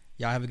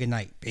 y'all have a good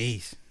night.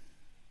 Peace.